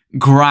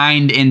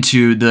grind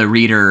into the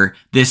reader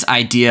this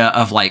idea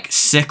of like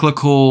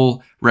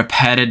cyclical,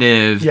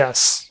 repetitive,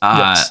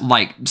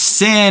 like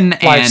sin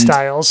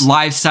lifestyles. and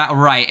lifestyle,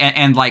 right?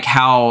 And like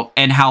how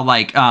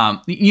like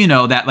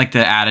that like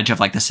the adage of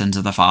like the sins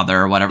of the father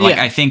or whatever. Like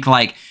I think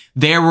like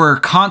there were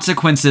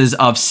consequences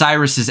of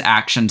Cyrus's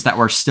actions that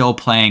were still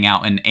playing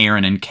out in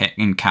Aaron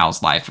and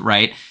Cal's life,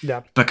 right?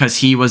 Yeah, because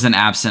he was an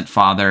absent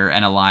father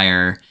and a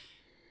liar.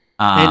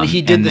 And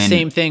he did the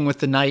same thing with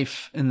the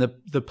knife and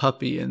the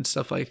puppy and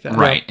stuff like that.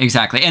 Right,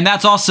 exactly. And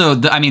that's also,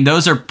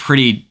 those are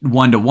pretty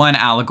one-to-one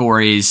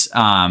allegories.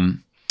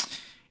 And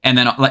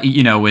then,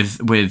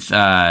 with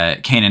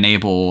Cain and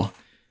Abel,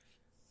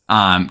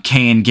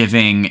 Cain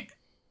giving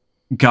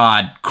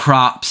God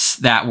crops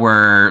that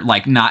were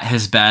like not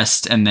his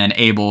best, and then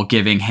Abel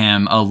giving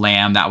him a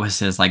lamb that was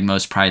his like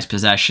most prized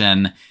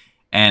possession,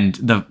 and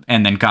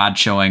then God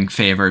showing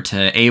favor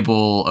to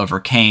Abel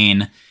over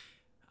Cain.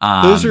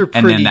 Those are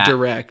pretty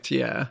direct,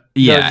 yeah.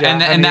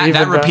 And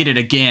that repeated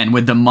again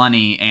with the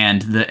money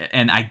and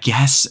I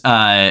guess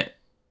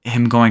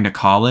him going to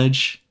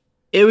college.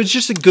 It was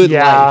just a good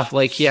life.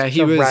 Like,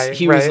 he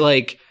was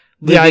like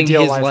living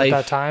his life at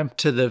that time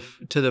to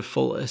the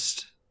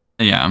fullest.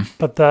 Yeah.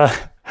 But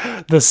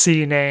the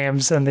C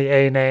names and the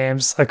A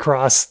names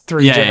across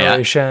 3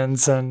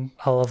 generations and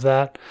all of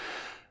that.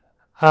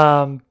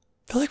 I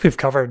feel like we've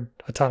covered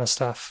a ton of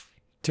stuff.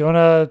 Do you want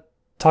to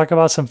talk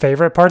about some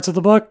favorite parts of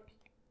the book?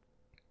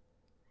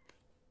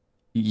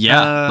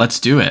 Yeah, let's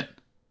do it.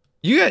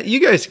 You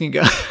guys can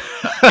go.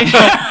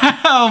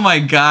 Oh my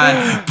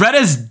God, Brett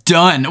is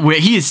done.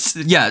 Screws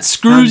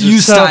you,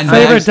 Steinbeck.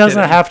 Favorite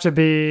doesn't have to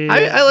be.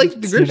 I like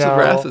The Grapes of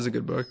Wrath is a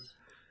good book.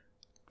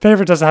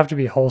 Favorite doesn't have to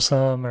be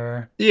wholesome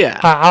or. Yeah,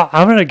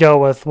 I'm gonna go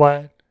with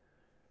what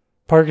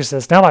Parker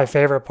says. Not my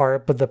favorite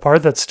part, but the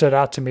part that stood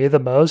out to me the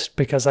most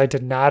because I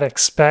did not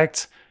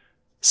expect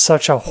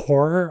such a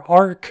horror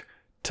arc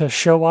to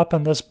show up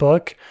in this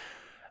book.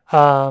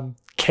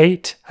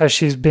 Kate, as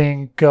she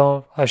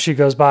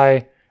goes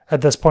by at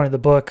this point in the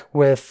book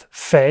with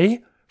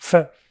Faye.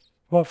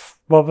 What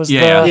was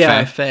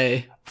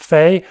Faye.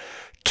 Faye.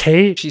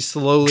 Kate. She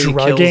slowly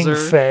drugging kills her.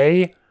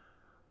 Faye.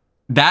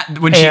 That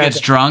when she gets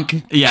drunk,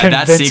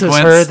 that sequence.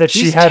 Her that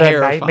she had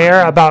terrifying. A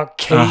nightmare about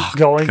Kate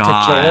going to kill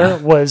her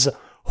was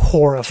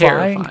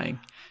horrifying.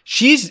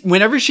 Terrifying.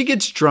 Whenever she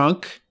gets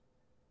drunk,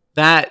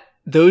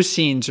 those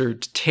scenes are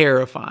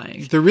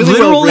terrifying. They're really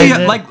literally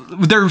like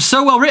they're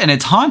so well written.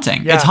 It's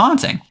haunting. Yeah. It's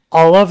haunting.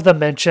 All of the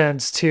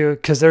mentions too,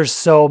 because there's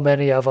so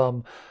many of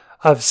them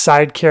of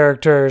side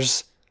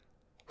characters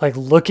like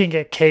looking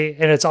at Kate,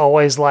 and it's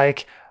always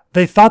like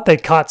they thought they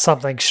caught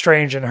something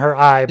strange in her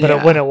eye, but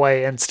it went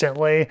away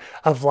instantly.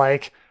 Of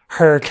like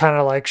her kind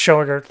of like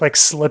showing her like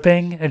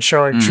slipping and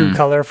showing true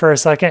color for a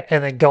second,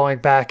 and then going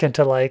back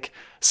into like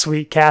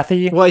sweet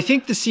Kathy. Well, I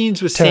think the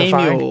scenes with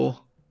Samuel.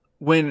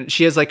 When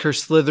she has like her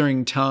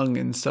slithering tongue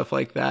and stuff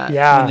like that.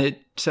 Yeah. And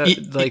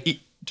it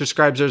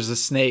describes her as a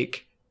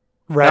snake.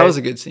 Right. That was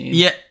a good scene.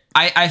 Yeah.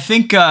 I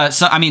think, to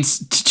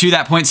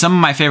that point, some of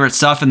my favorite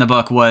stuff in the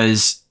book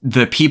was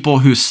the people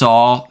who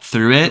saw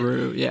through it.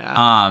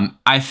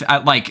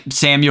 I like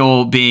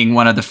Samuel being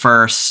one of the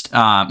first,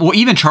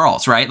 even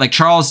Charles, right? Like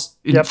Charles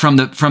from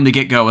the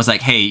get-go was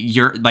like, hey,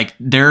 you're like,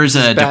 there's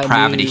a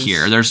depravity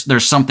here.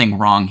 There's something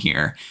wrong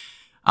here.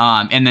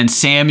 And then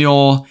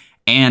Samuel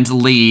and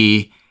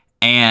Lee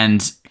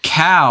and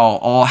Cal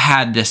all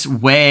had this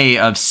way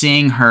of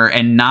seeing her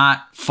and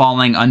not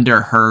falling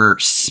under her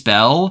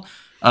spell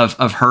of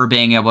her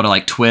being able to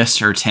like twist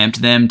or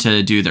tempt them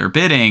to do their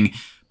bidding,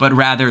 but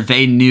rather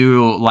they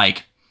knew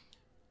like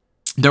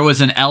there was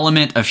an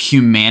element of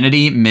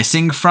humanity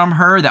missing from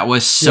her that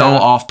was so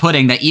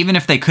off-putting that even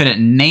if they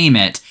couldn't name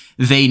it,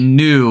 they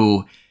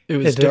knew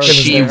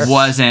she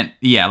wasn't,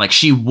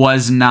 she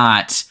was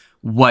not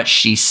what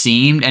she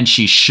seemed, and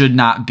she should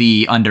not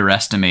be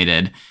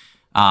underestimated.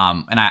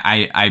 And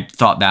I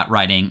thought that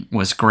writing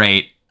was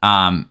great.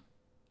 And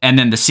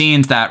then the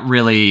scenes that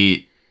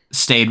really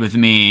stayed with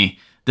me.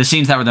 The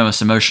scenes that were the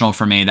most emotional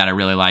for me that I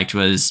really liked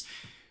was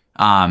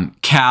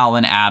Cal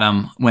and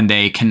Adam when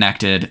they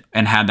connected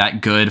and had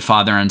that good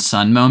father and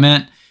son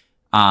moment.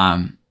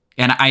 And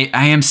I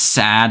am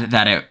sad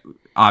that it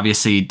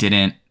obviously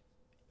didn't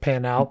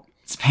pan out.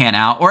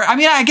 Or I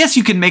mean, I guess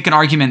you could make an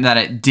argument that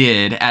it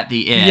did at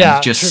the end.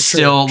 Yeah, just true,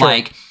 still true.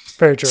 like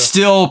Very true.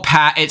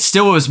 it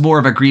still was more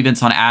of a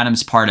grievance on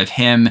Adam's part of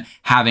him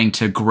having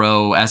to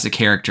grow as a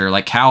character.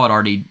 Like Cal had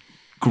already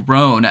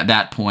grown at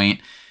that point.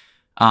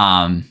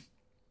 And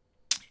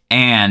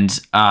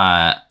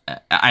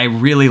I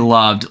really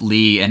loved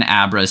Lee and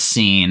Abra's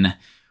scene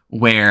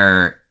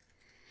where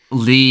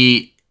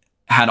Lee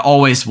had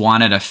always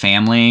wanted a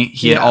family.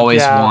 He had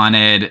always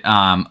wanted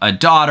a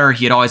daughter.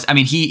 He had always, I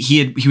mean,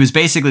 he was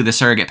basically the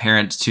surrogate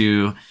parent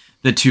to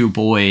the two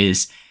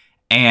boys.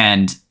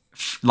 And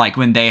like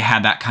when they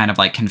had that kind of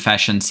like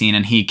confession scene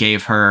and he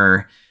gave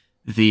her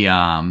the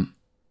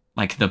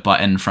like the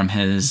button from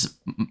his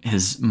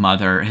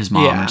mom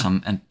or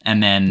something,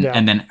 and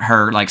then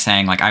her like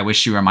saying like, I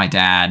wish you were my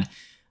dad.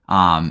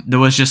 That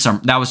was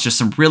just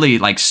some really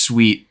like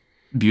sweet,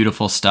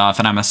 beautiful stuff.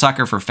 And I'm a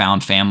sucker for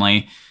found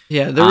family.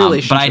 Yeah, the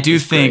relationship. But I do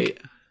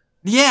think,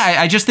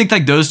 I just think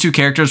like those two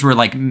characters were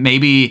like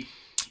maybe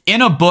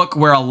in a book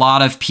where a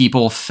lot of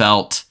people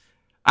felt,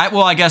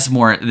 I guess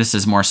this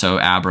is more so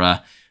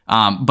Abra,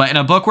 but in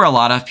a book where a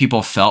lot of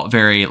people felt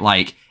very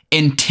like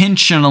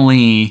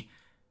intentionally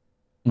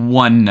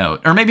one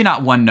note, or maybe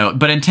not one note,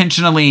 but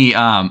intentionally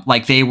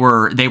like they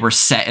were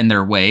set in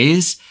their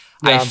ways.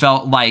 Yeah. I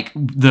felt like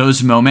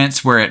those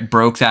moments where it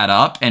broke that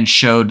up and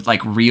showed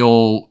like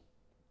real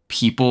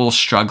people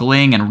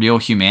struggling and real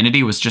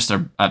humanity was just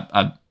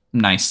a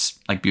nice,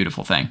 like,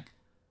 beautiful thing.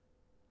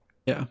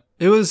 Yeah,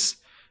 it was.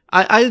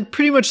 I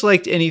pretty much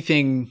liked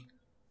anything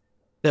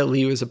that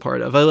Lee was a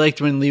part of. I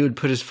liked when Lee would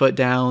put his foot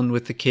down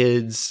with the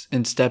kids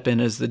and step in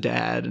as the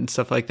dad and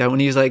stuff like that. When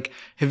he's like,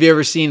 "Have you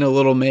ever seen a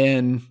little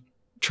man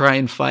try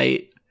and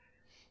fight?"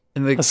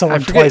 And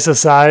someone twice his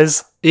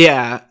size.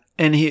 Yeah,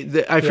 and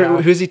I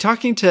forget, who's he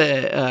talking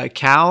to?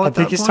 Cal. I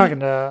think he's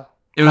talking to.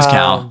 It was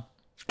Cal.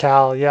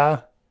 Cal,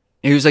 yeah.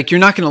 And he was like, "You're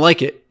not going to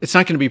like it. It's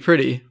not going to be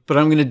pretty, but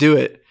I'm going to do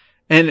it."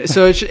 And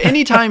so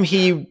anytime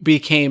he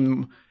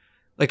became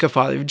like a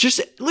father,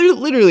 just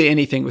literally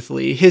anything with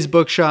Lee, his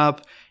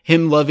bookshop,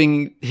 him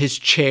loving his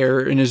chair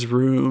in his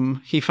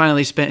room, he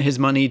finally spent his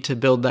money to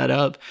build that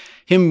up,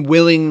 him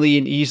willingly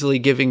and easily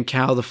giving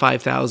Cal the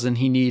 $5,000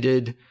 he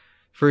needed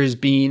for his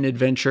bean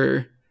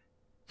adventure.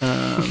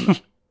 And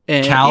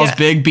Cal's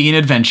big bean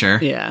adventure.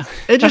 Yeah.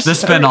 It just, the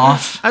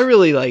spinoff. I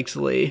really liked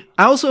Lee.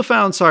 I also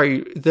found,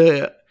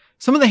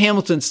 some of the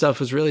Hamilton stuff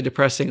was really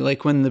depressing,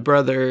 like when the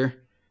brother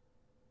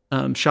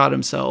shot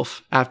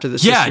himself after the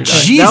sister died.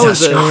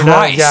 Jesus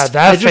Christ.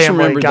 That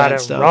family got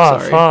it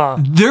rough, huh?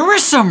 There were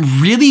some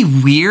really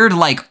weird,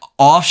 like,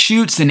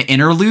 offshoots and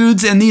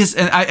interludes in these.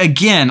 And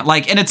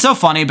and it's so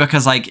funny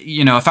because, like,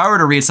 you know, if I were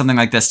to read something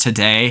like this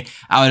today,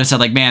 I would have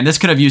said, like, man, this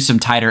could have used some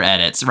tighter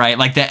edits, right?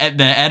 Like, the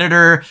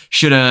editor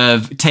should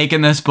have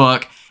taken this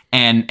book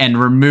and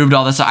removed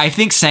all this. I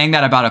think saying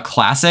that about a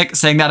classic,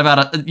 saying that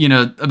about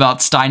about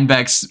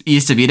Steinbeck's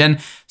East of Eden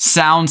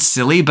sounds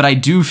silly, but I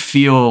do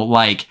feel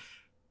like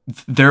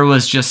there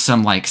was just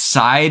some like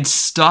side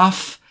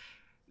stuff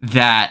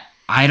that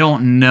I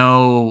don't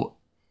know,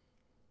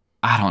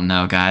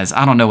 guys.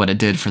 I don't know what it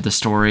did for the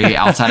story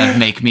outside of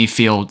make me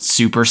feel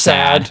super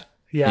sad.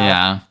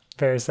 Yeah.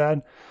 Very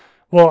sad.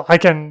 Well, I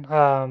can,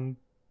 I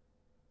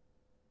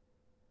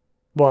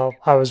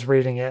was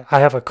reading it. I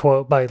have a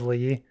quote by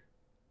Lee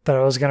that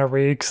I was going to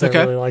read because I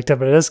really liked it,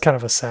 but it is kind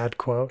of a sad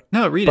quote.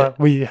 No, read it. But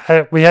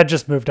we had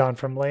just moved on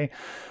from Lee.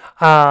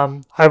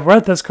 I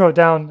wrote this quote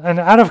down, and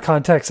out of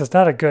context, it's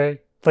not a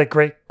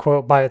great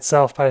quote by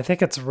itself, but I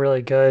think it's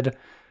really good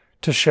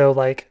to show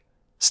like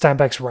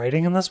Steinbeck's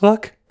writing in this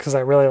book because I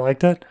really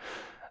liked it.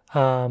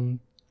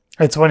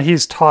 It's when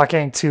he's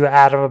talking to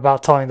Adam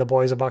about telling the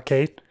boys about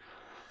Kate.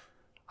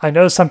 I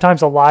know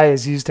sometimes a lie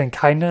is used in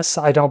kindness.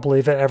 I don't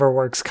believe it ever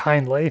works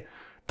kindly.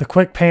 The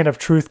quick pain of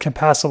truth can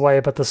pass away,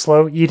 but the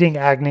slow eating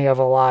agony of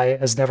a lie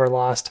is never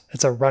lost.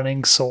 It's a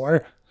running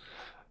sore.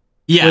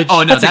 Yeah.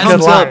 That's a good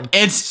line.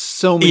 It's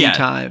so many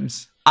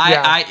times.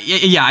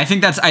 I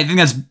think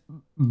that's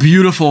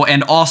beautiful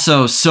and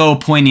also so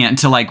poignant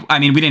to like. I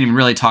mean, we didn't even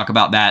really talk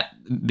about that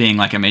being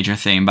like a major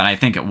theme, but I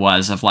think it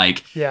was of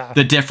like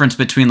the difference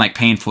between like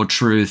painful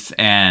truth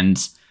and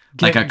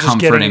like a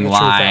comforting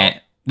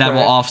lie that will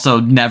also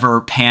never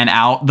pan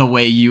out the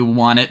way you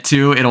want it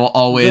to. It'll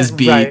always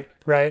be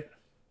right.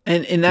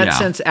 And in that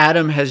sense,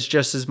 Adam has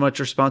just as much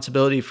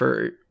responsibility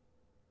for,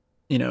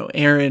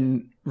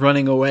 Aaron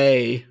running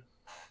away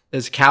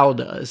as Cal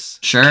does.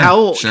 Sure.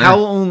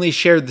 Cal only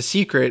shared the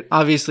secret.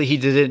 Obviously, he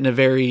did it in a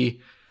very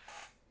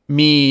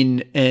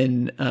mean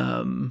and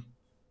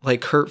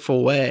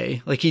hurtful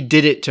way. Like he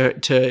did it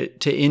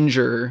to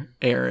injure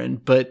Aaron,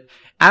 but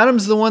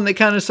Adam's the one that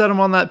kind of set him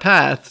on that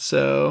path.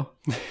 So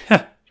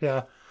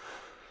yeah.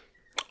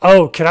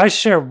 Oh, can I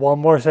share one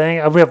more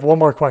thing? We have one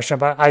more question,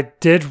 but I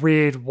did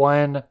read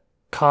one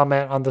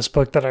comment on this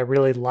book that I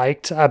really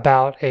liked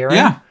about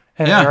Aaron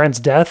and Yeah. Aaron's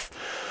death.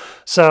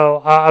 So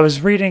I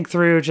was reading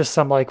through just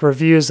some like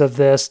reviews of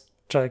this,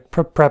 like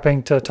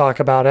prepping to talk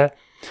about it.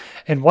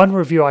 And one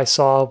review I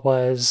saw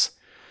was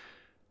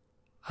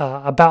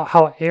about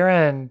how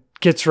Aaron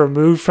gets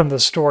removed from the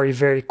story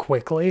very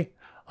quickly.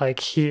 Like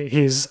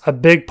he's a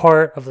big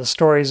part of the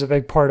story. He's a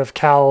big part of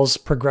Cal's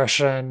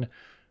progression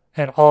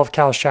and all of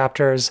Cal's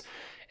chapters.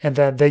 And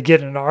then they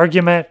get in an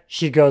argument.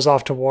 He goes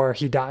off to war.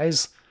 He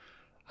dies.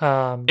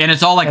 And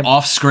it's all like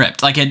off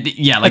script. Like,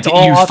 it's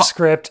all off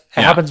script.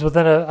 It happens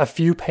within a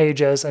few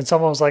pages. And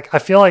someone was like, I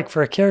feel like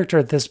for a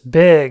character this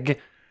big,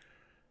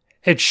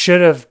 it should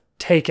have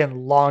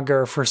taken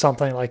longer for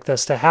something like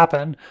this to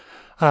happen,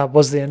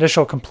 was the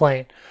initial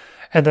complaint.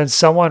 And then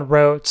someone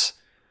wrote,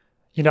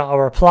 a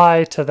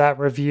reply to that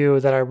review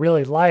that I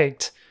really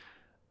liked,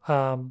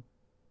 kind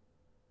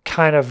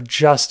of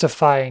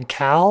justifying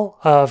Cal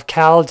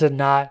did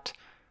not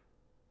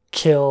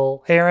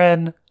kill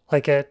Aaron.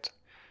 Like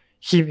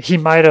he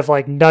might have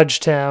like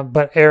nudged him,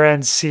 but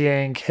Aaron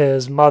seeing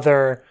his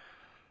mother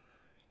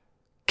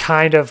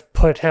kind of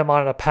put him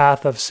on a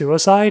path of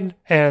suicide,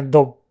 and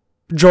the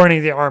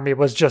joining the army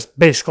was just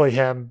basically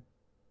him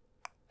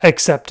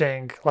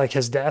accepting like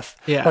his death.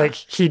 Yeah. Like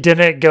he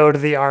didn't go to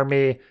the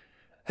army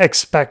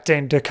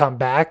expecting to come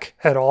back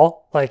at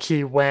all. Like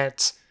he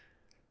went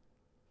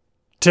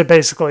to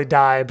basically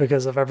die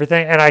because of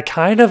everything. And I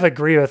kind of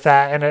agree with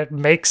that. And it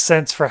makes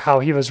sense for how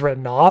he was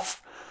written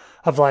off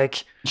of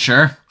like,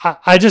 sure.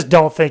 I just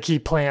don't think he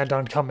planned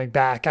on coming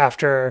back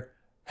after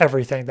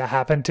everything that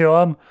happened to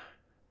him.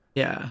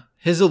 Yeah.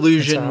 His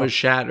illusion was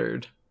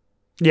shattered.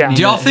 Yeah.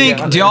 Do y'all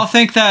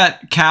think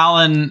that Cal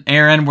and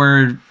Aaron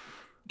were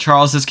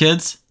Charles's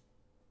kids?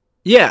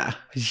 Yeah.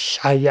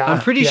 Yeah. I'm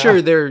pretty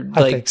sure they're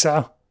like, I think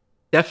so.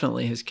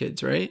 Definitely his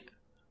kids, right?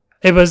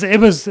 It was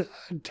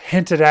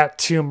hinted at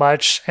too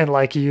much and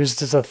like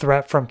used as a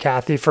threat from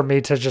Kathy for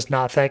me to just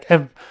not think.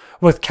 And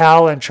with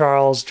Cal and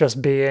Charles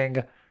just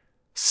being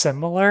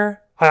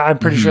similar, I'm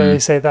pretty sure they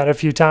say that a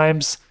few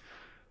times.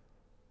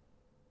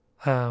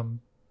 So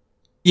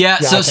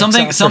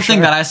something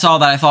that I saw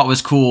that I thought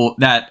was cool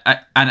that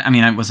I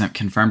mean, it wasn't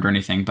confirmed or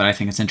anything, but I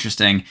think it's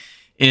interesting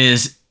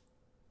is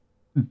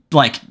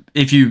like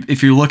if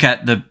you look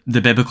at the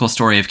biblical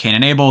story of Cain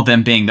and Abel,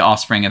 them being the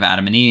offspring of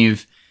Adam and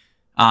Eve,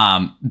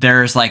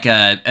 there's like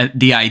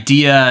the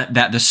idea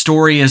that the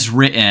story is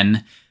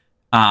written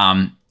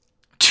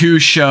to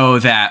show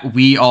that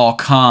we all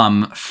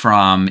come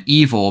from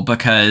evil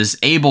because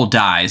Abel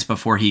dies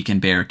before he can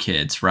bear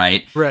kids,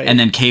 right? Right. And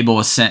then Cain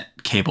is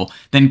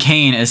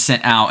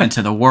sent out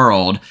into the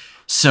world.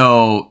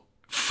 So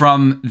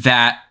from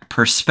that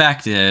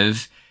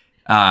perspective,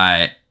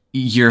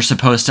 you're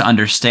supposed to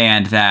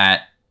understand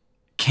that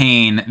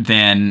Cain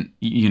then,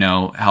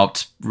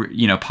 helped,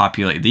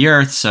 populate the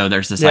earth. So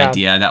there's this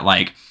idea that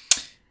like,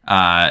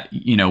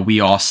 we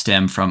all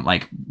stem from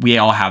like, we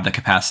all have the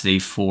capacity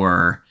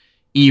for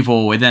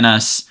evil within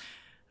us.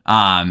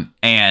 I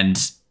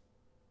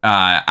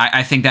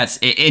think that's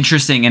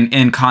interesting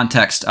in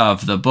context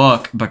of the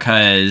book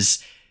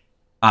because,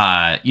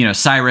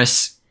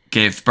 Cyrus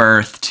gave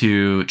birth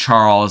to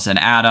Charles and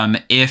Adam.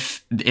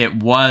 If it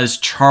was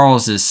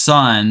Charles's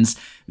sons,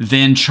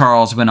 then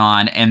Charles went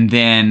on, and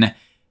then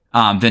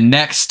the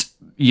next,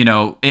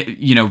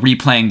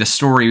 replaying the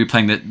story,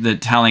 replaying the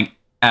telling,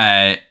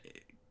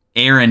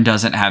 Aaron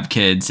doesn't have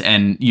kids,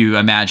 and you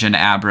imagine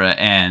Abra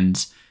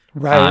and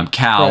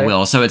Cal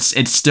will. So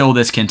it's still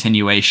this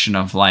continuation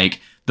of like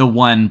the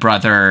one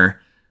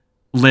brother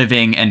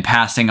living and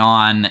passing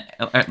on,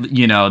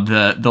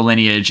 the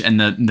lineage, and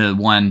the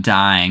one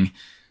dying.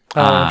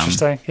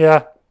 Interesting.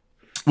 Yeah.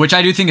 Which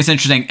I do think is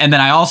interesting. And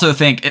then I also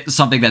think it's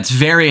something that's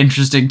very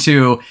interesting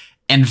too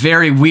and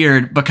very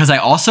weird because I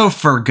also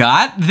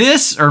forgot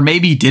this or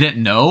maybe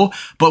didn't know.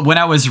 But when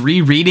I was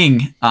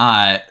rereading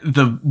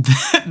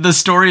the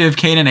story of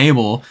Cain and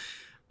Abel,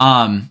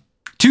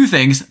 two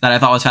things that I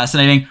thought was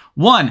fascinating.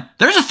 One,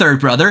 there's a third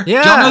brother.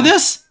 Yeah. Did y'all know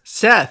this?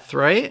 Seth,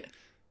 right?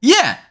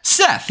 Yeah,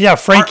 Seth. Yeah,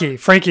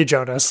 Frankie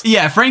Jonas.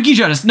 Yeah, Frankie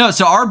Jonas. No,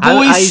 so our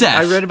boy Seth.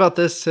 I read about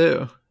this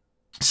too.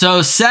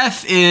 So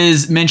Seth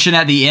is mentioned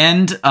at the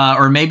end,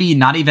 or maybe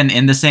not even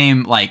in the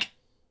same like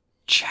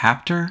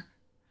chapter.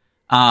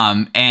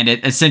 And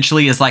it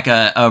essentially is like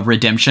a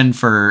redemption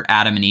for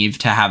Adam and Eve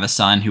to have a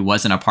son who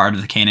wasn't a part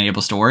of the Cain and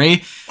Abel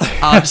story.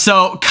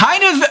 So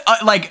kind of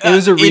it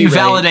was a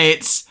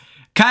invalidates.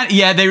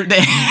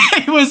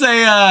 It was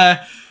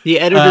the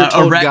editor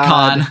told a retcon.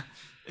 God.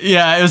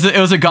 Yeah, it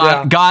was a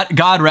God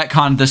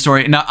retconned the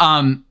story. No,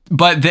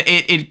 but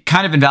it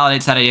kind of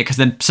invalidates that idea because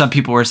then some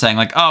people were saying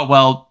like, oh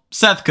well,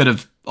 Seth could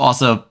have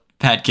also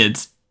had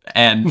kids,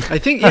 and I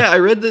think I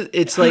read that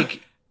it's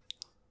like,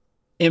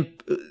 a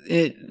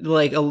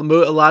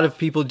lot of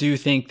people do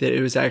think that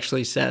it was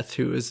actually Seth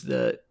who was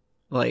the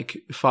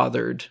like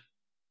fathered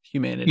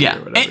humanity. Yeah.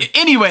 Or whatever.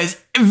 Anyways,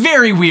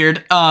 very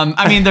weird.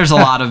 I mean, there's a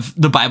lot of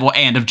the Bible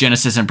and of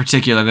Genesis in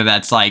particular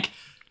that's like,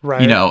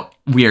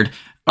 weird.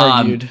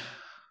 Argued.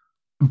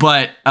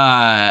 But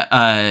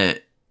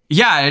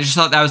Yeah, I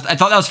thought that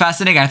was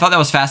fascinating. I thought that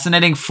was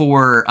fascinating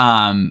for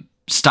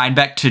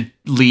Steinbeck to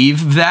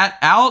leave that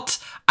out.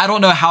 I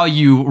don't know how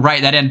you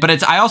write that in,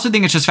 but I also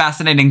think it's just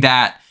fascinating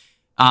that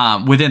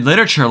within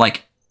literature,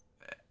 like,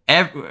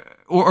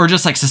 or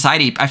just like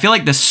society, I feel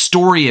like the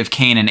story of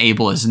Cain and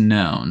Abel is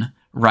known,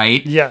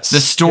 right? Yes. The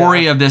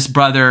story of this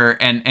brother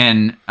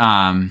and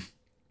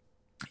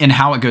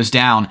how it goes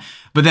down.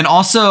 But then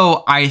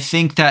also, I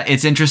think that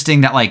it's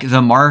interesting that like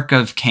the mark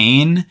of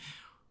Cain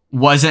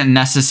wasn't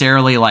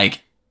necessarily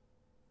like,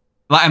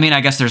 I mean,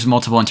 I guess there's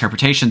multiple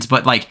interpretations,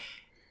 but like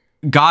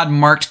God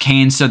marked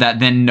Cain so that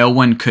then no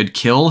one could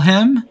kill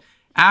him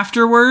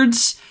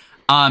afterwards.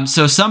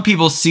 So some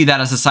people see that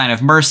as a sign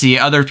of mercy.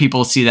 Other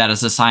people see that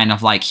as a sign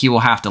of like, he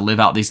will have to live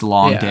out these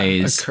long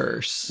days. A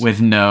curse.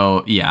 With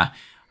no, yeah.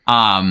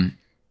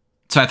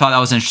 So I thought that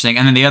was interesting.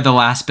 And then the other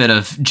last bit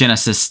of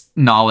Genesis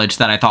knowledge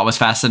that I thought was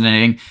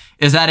fascinating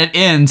is that it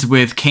ends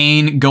with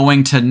Cain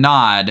going to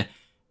Nod,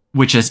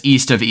 which is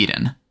east of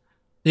Eden.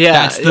 Yeah,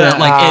 that's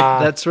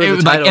that's where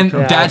the title comes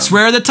from. That's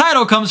where the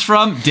title comes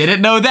from.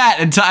 Didn't know that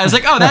until I was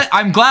like, oh,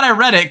 I'm glad I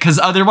read it, because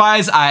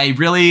otherwise I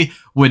really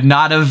would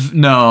not have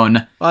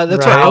known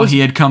how he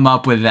had come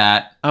up with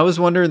that. I was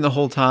wondering the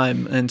whole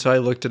time, and so I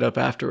looked it up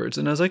afterwards,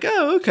 and I was like,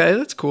 oh, okay,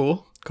 that's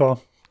cool.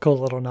 Cool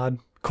little nod.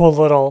 Cool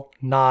little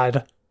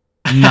nod.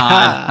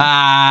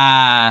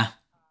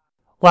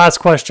 Last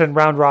question,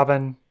 round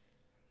robin.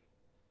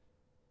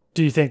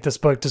 Do you think this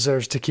book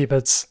deserves to keep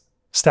its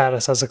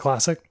status as a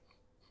classic?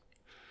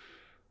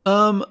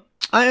 I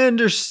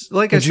understand.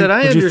 Like I said,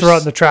 Would you throw it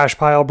in the trash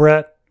pile,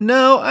 Brett?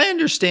 No, I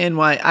understand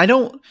why. I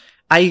don't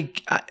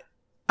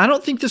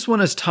think this one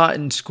is taught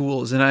in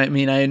schools, and I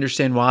mean, I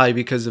understand why,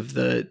 because of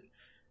the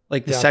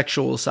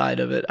sexual side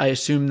of it. I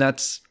assume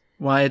that's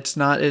why it's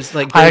not as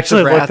like. I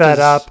actually looked that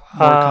up.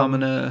 More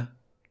common.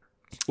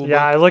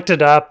 I looked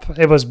it up.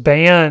 It was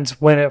banned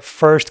when it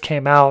first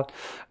came out,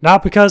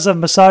 not because of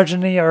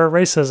misogyny or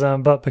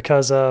racism, but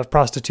because of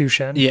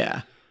prostitution.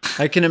 Yeah.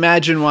 I can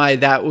imagine why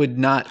that would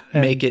not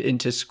make it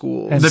into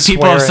school. The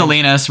people of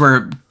Salinas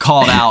were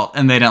called out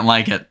and they didn't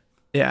like it.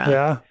 Yeah.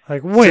 Yeah.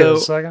 Like, wait a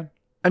second.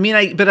 I mean,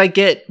 I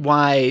get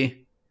why,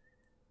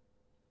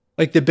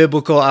 like the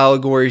biblical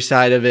allegory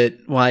side of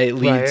it, why it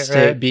leads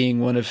to it being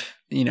one of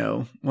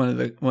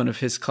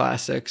his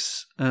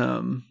classics.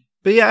 But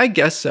yeah, I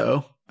guess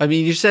so. I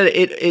mean, you said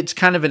it's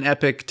kind of an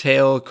epic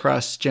tale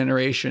across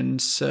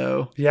generations.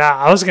 So yeah,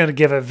 I was going to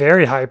give it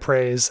very high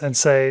praise and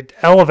say,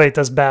 elevate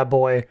this bad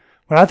boy.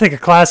 When I think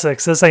of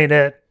classics, this ain't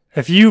it.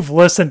 If you've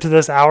listened to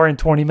this hour and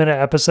 20-minute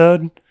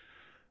episode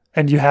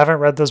and you haven't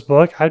read this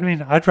book, I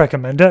mean, I'd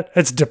recommend it.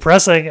 It's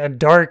depressing and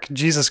dark.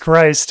 Jesus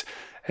Christ.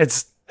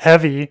 It's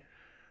heavy,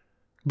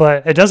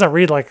 but it doesn't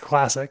read like a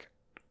classic.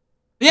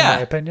 Yeah. In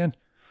my opinion.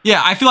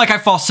 Yeah. I feel like I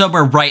fall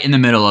somewhere right in the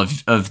middle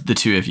of the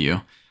two of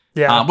you.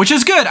 Yeah. Which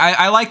is good.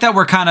 I like that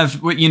we're kind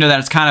of, that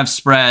it's kind of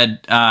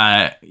spread,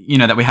 that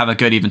we have a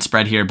good even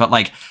spread here. But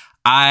like,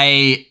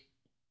 I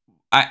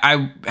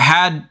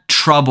had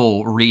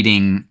trouble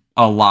reading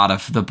a lot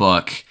of the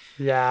book.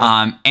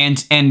 Yeah.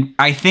 And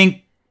I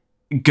think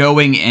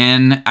going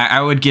in,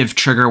 I would give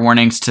trigger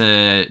warnings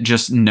to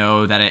just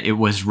know that it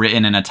was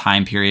written in a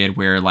time period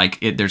where like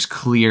there's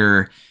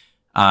clear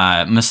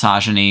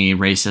misogyny,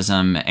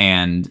 racism,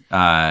 and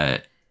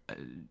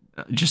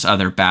just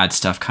other bad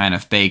stuff kind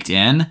of baked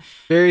in.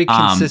 Very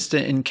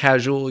consistent and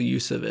casual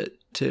use of it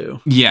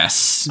too.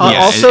 Yes.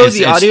 Also,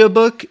 the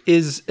audiobook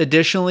is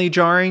additionally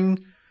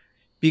jarring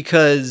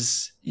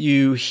because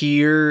you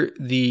hear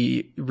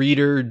the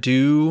reader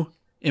do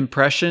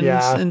impressions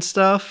and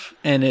stuff,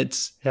 and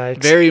it's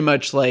very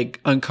much like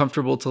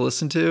uncomfortable to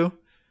listen to.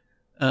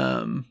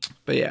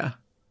 But yeah.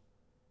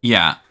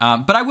 Yeah.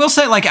 But I will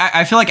say, like,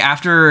 I feel like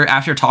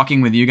after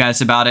talking with you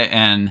guys about it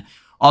and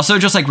also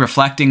just like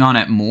reflecting on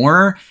it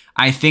more,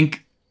 I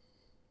think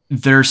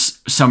there's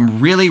some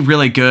really,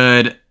 really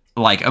good,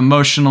 like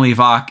emotionally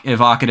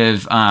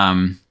evocative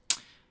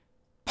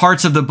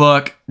parts of the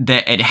book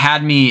that it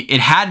had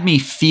me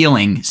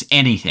feeling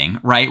anything,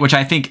 right? Which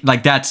I think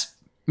like that's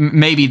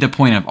maybe the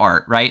point of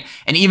art, right?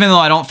 And even though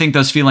I don't think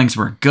those feelings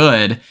were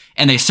good,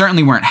 and they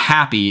certainly weren't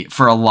happy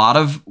for a lot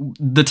of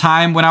the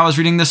time when I was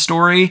reading this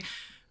story,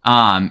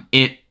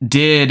 it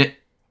did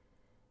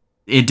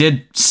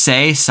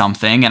say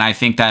something, and I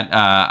think that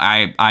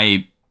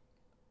I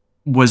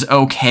was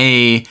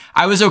okay.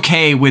 I was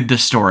okay with the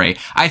story.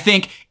 I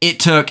think it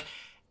took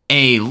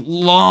a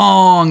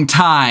long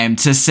time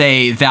to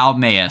say "thou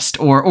mayest,"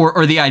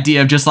 or the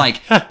idea of just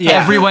like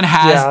everyone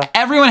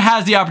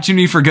has the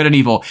opportunity for good and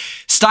evil.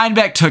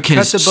 Steinbeck took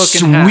his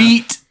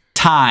sweet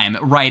time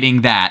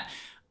writing that.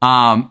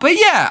 But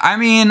yeah, I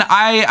mean,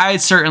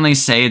 I'd certainly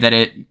say that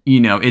it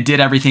did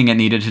everything it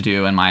needed to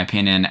do, in my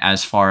opinion,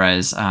 as far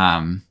as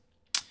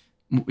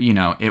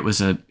it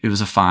was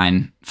a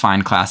fine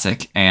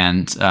classic,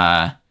 and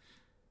I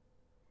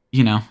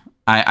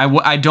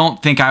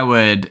don't think I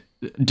would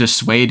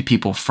dissuade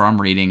people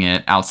from reading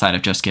it outside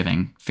of just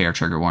giving fair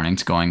trigger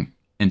warnings going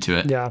into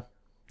it. Yeah.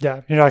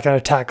 You're not going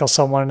to tackle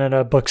someone in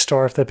a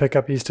bookstore if they pick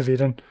up East of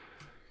Eden.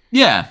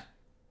 Yeah.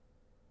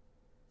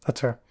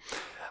 That's fair.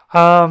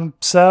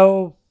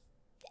 So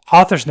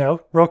author's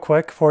note, real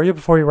quick for you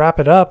before we wrap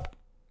it up.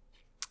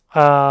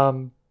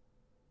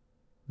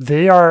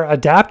 They are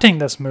adapting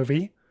this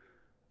book,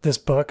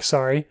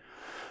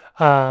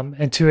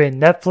 into a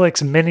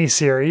Netflix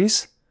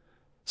miniseries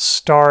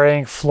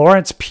starring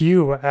Florence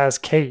Pugh as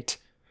Kate.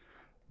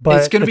 But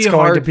it's going to be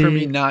hard for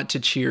me not to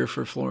cheer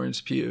for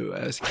Florence Pugh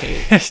as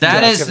Kate.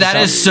 that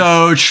is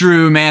so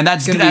true, man.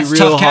 That's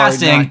tough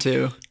casting.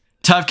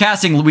 Tough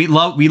casting. We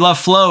love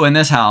Flo in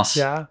this house.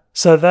 Yeah.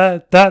 So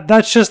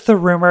that's just the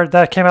rumor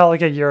that came out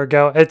like a year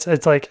ago.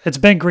 It's like it's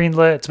been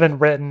greenlit, it's been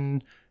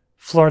written.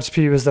 Florence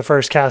Pugh was the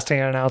first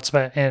casting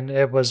announcement, and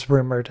it was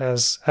rumored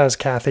as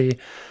Kathy.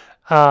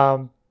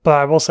 But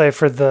I will say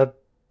for the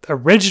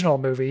original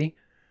movie,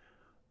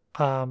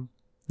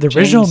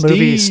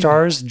 movie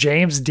stars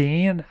James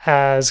Dean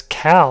as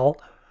Cal,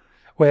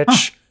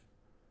 which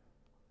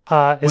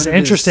is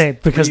interesting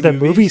because the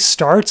movie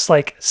starts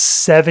like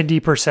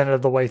 70%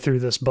 of the way through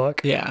this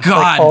book. Yeah.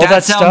 God, like,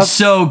 that sounds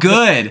so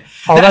good.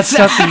 That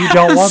stuff that you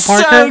don't want,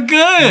 Parker, so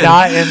good.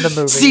 Not in the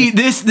movie. See,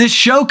 this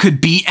show could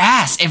be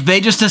ass if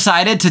they just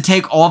decided to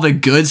take all the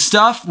good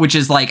stuff, which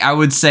is like, I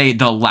would say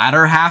the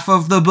latter half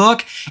of the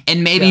book,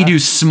 and maybe do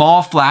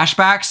small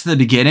flashbacks to the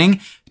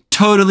beginning.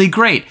 Totally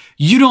great.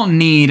 You don't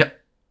need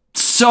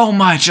so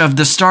much of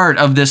the start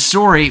of this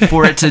story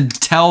for it to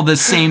tell the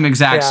same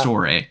exact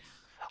story.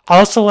 I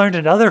also learned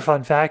another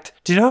fun fact.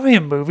 Do you know how many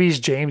movies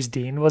James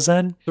Dean was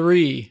in?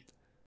 3.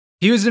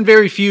 He was in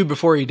very few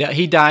before he died.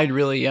 He died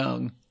really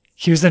young.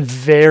 He was in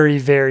very,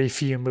 very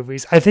few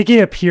movies. I think he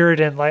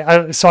appeared in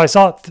I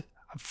saw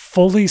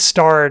fully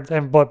starred,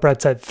 and what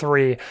Brett said,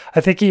 3.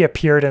 I think he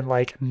appeared in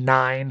like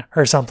 9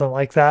 or something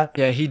like that.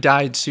 Yeah, he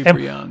died super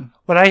young.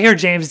 When I hear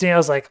James Dean, I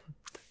was like,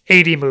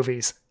 80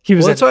 movies. He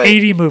was in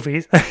 80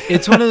 movies.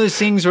 It's one of those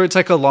things where it's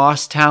like a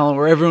lost talent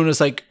where everyone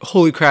was like,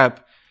 holy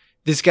crap,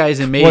 this guy's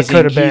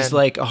amazing. He's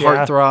like a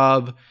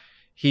heartthrob.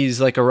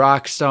 He's like a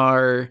rock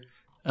star.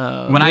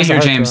 When I hear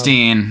James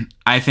Dean,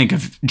 I think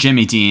of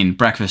Jimmy Dean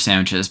breakfast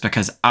sandwiches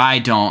because I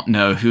don't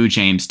know who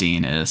James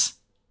Dean is.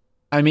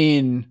 I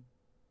mean,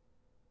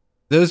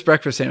 those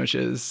breakfast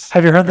sandwiches.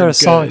 Have you heard the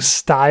song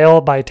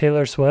Style by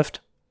Taylor Swift?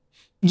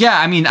 Yeah,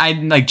 I mean, I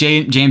like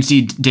James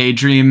D.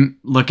 Daydream,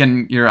 look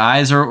in your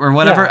eyes or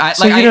whatever. Yeah,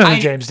 so you know who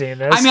James Dean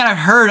is. I mean, I've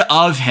heard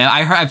of him.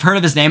 I've heard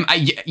of his name.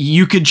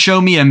 You could show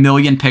me a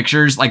million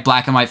pictures, like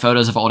black and white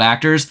photos of old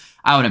actors.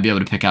 I wouldn't be able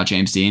to pick out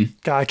James Dean.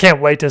 God, I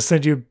can't wait to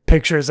send you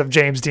pictures of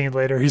James Dean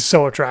later. He's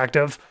so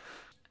attractive.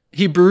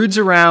 He broods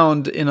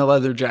around in a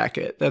leather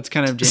jacket. That's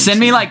kind of James Send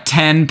me like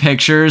 10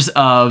 pictures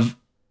of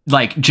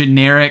like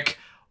generic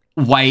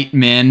white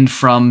men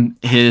from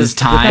his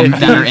time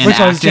that are in which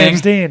acting. One's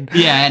James Dean?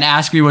 Yeah, and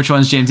ask me which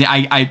one's James Dean.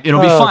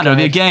 It'll be fun. It'll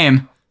be a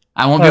game.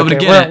 I won't be able to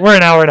get it. We're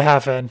an hour and a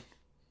half in.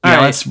 Yeah,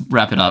 let's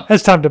wrap it up.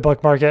 It's time to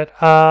bookmark it.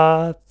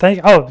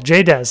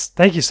 J-Des,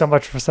 thank you so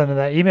much for sending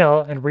that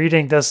email and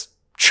reading this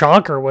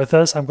chonker with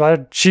us. I'm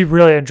glad she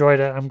really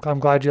enjoyed it. I'm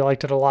glad you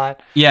liked it a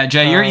lot. Yeah,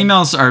 Jay, your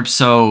emails are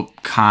so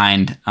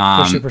kind,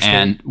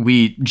 and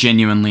we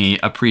genuinely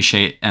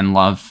appreciate and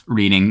love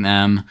reading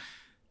them.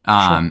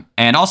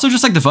 And also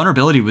just like the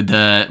vulnerability with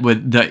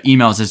the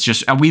emails is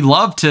just, we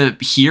love to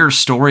hear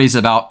stories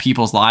about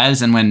people's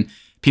lives, and when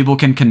people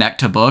can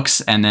connect to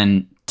books and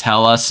then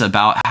tell us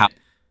about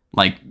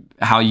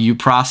how you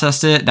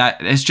processed it,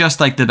 that is just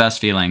like the best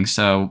feeling.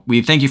 So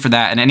we thank you for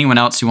that. And anyone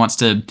else who wants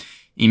to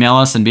email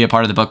us and be a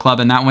part of the book club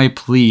in that way,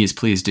 please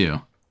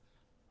do.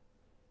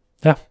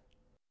 Yeah.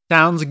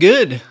 Sounds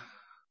good.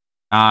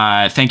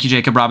 Thank you,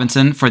 Jacob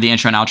Robinson, for the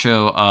intro and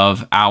outro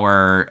of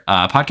our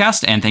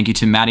podcast. And thank you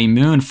to Maddie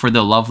Moon for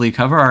the lovely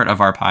cover art of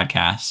our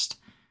podcast.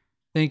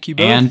 Thank you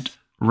both. And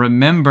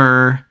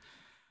remember,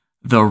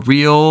 the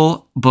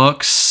real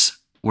books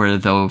were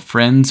the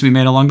friends we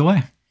made along the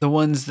way. The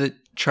ones that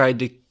tried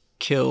to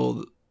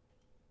kill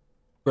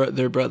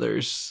their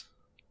brothers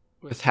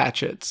with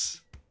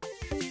hatchets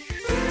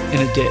in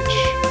a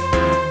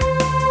ditch.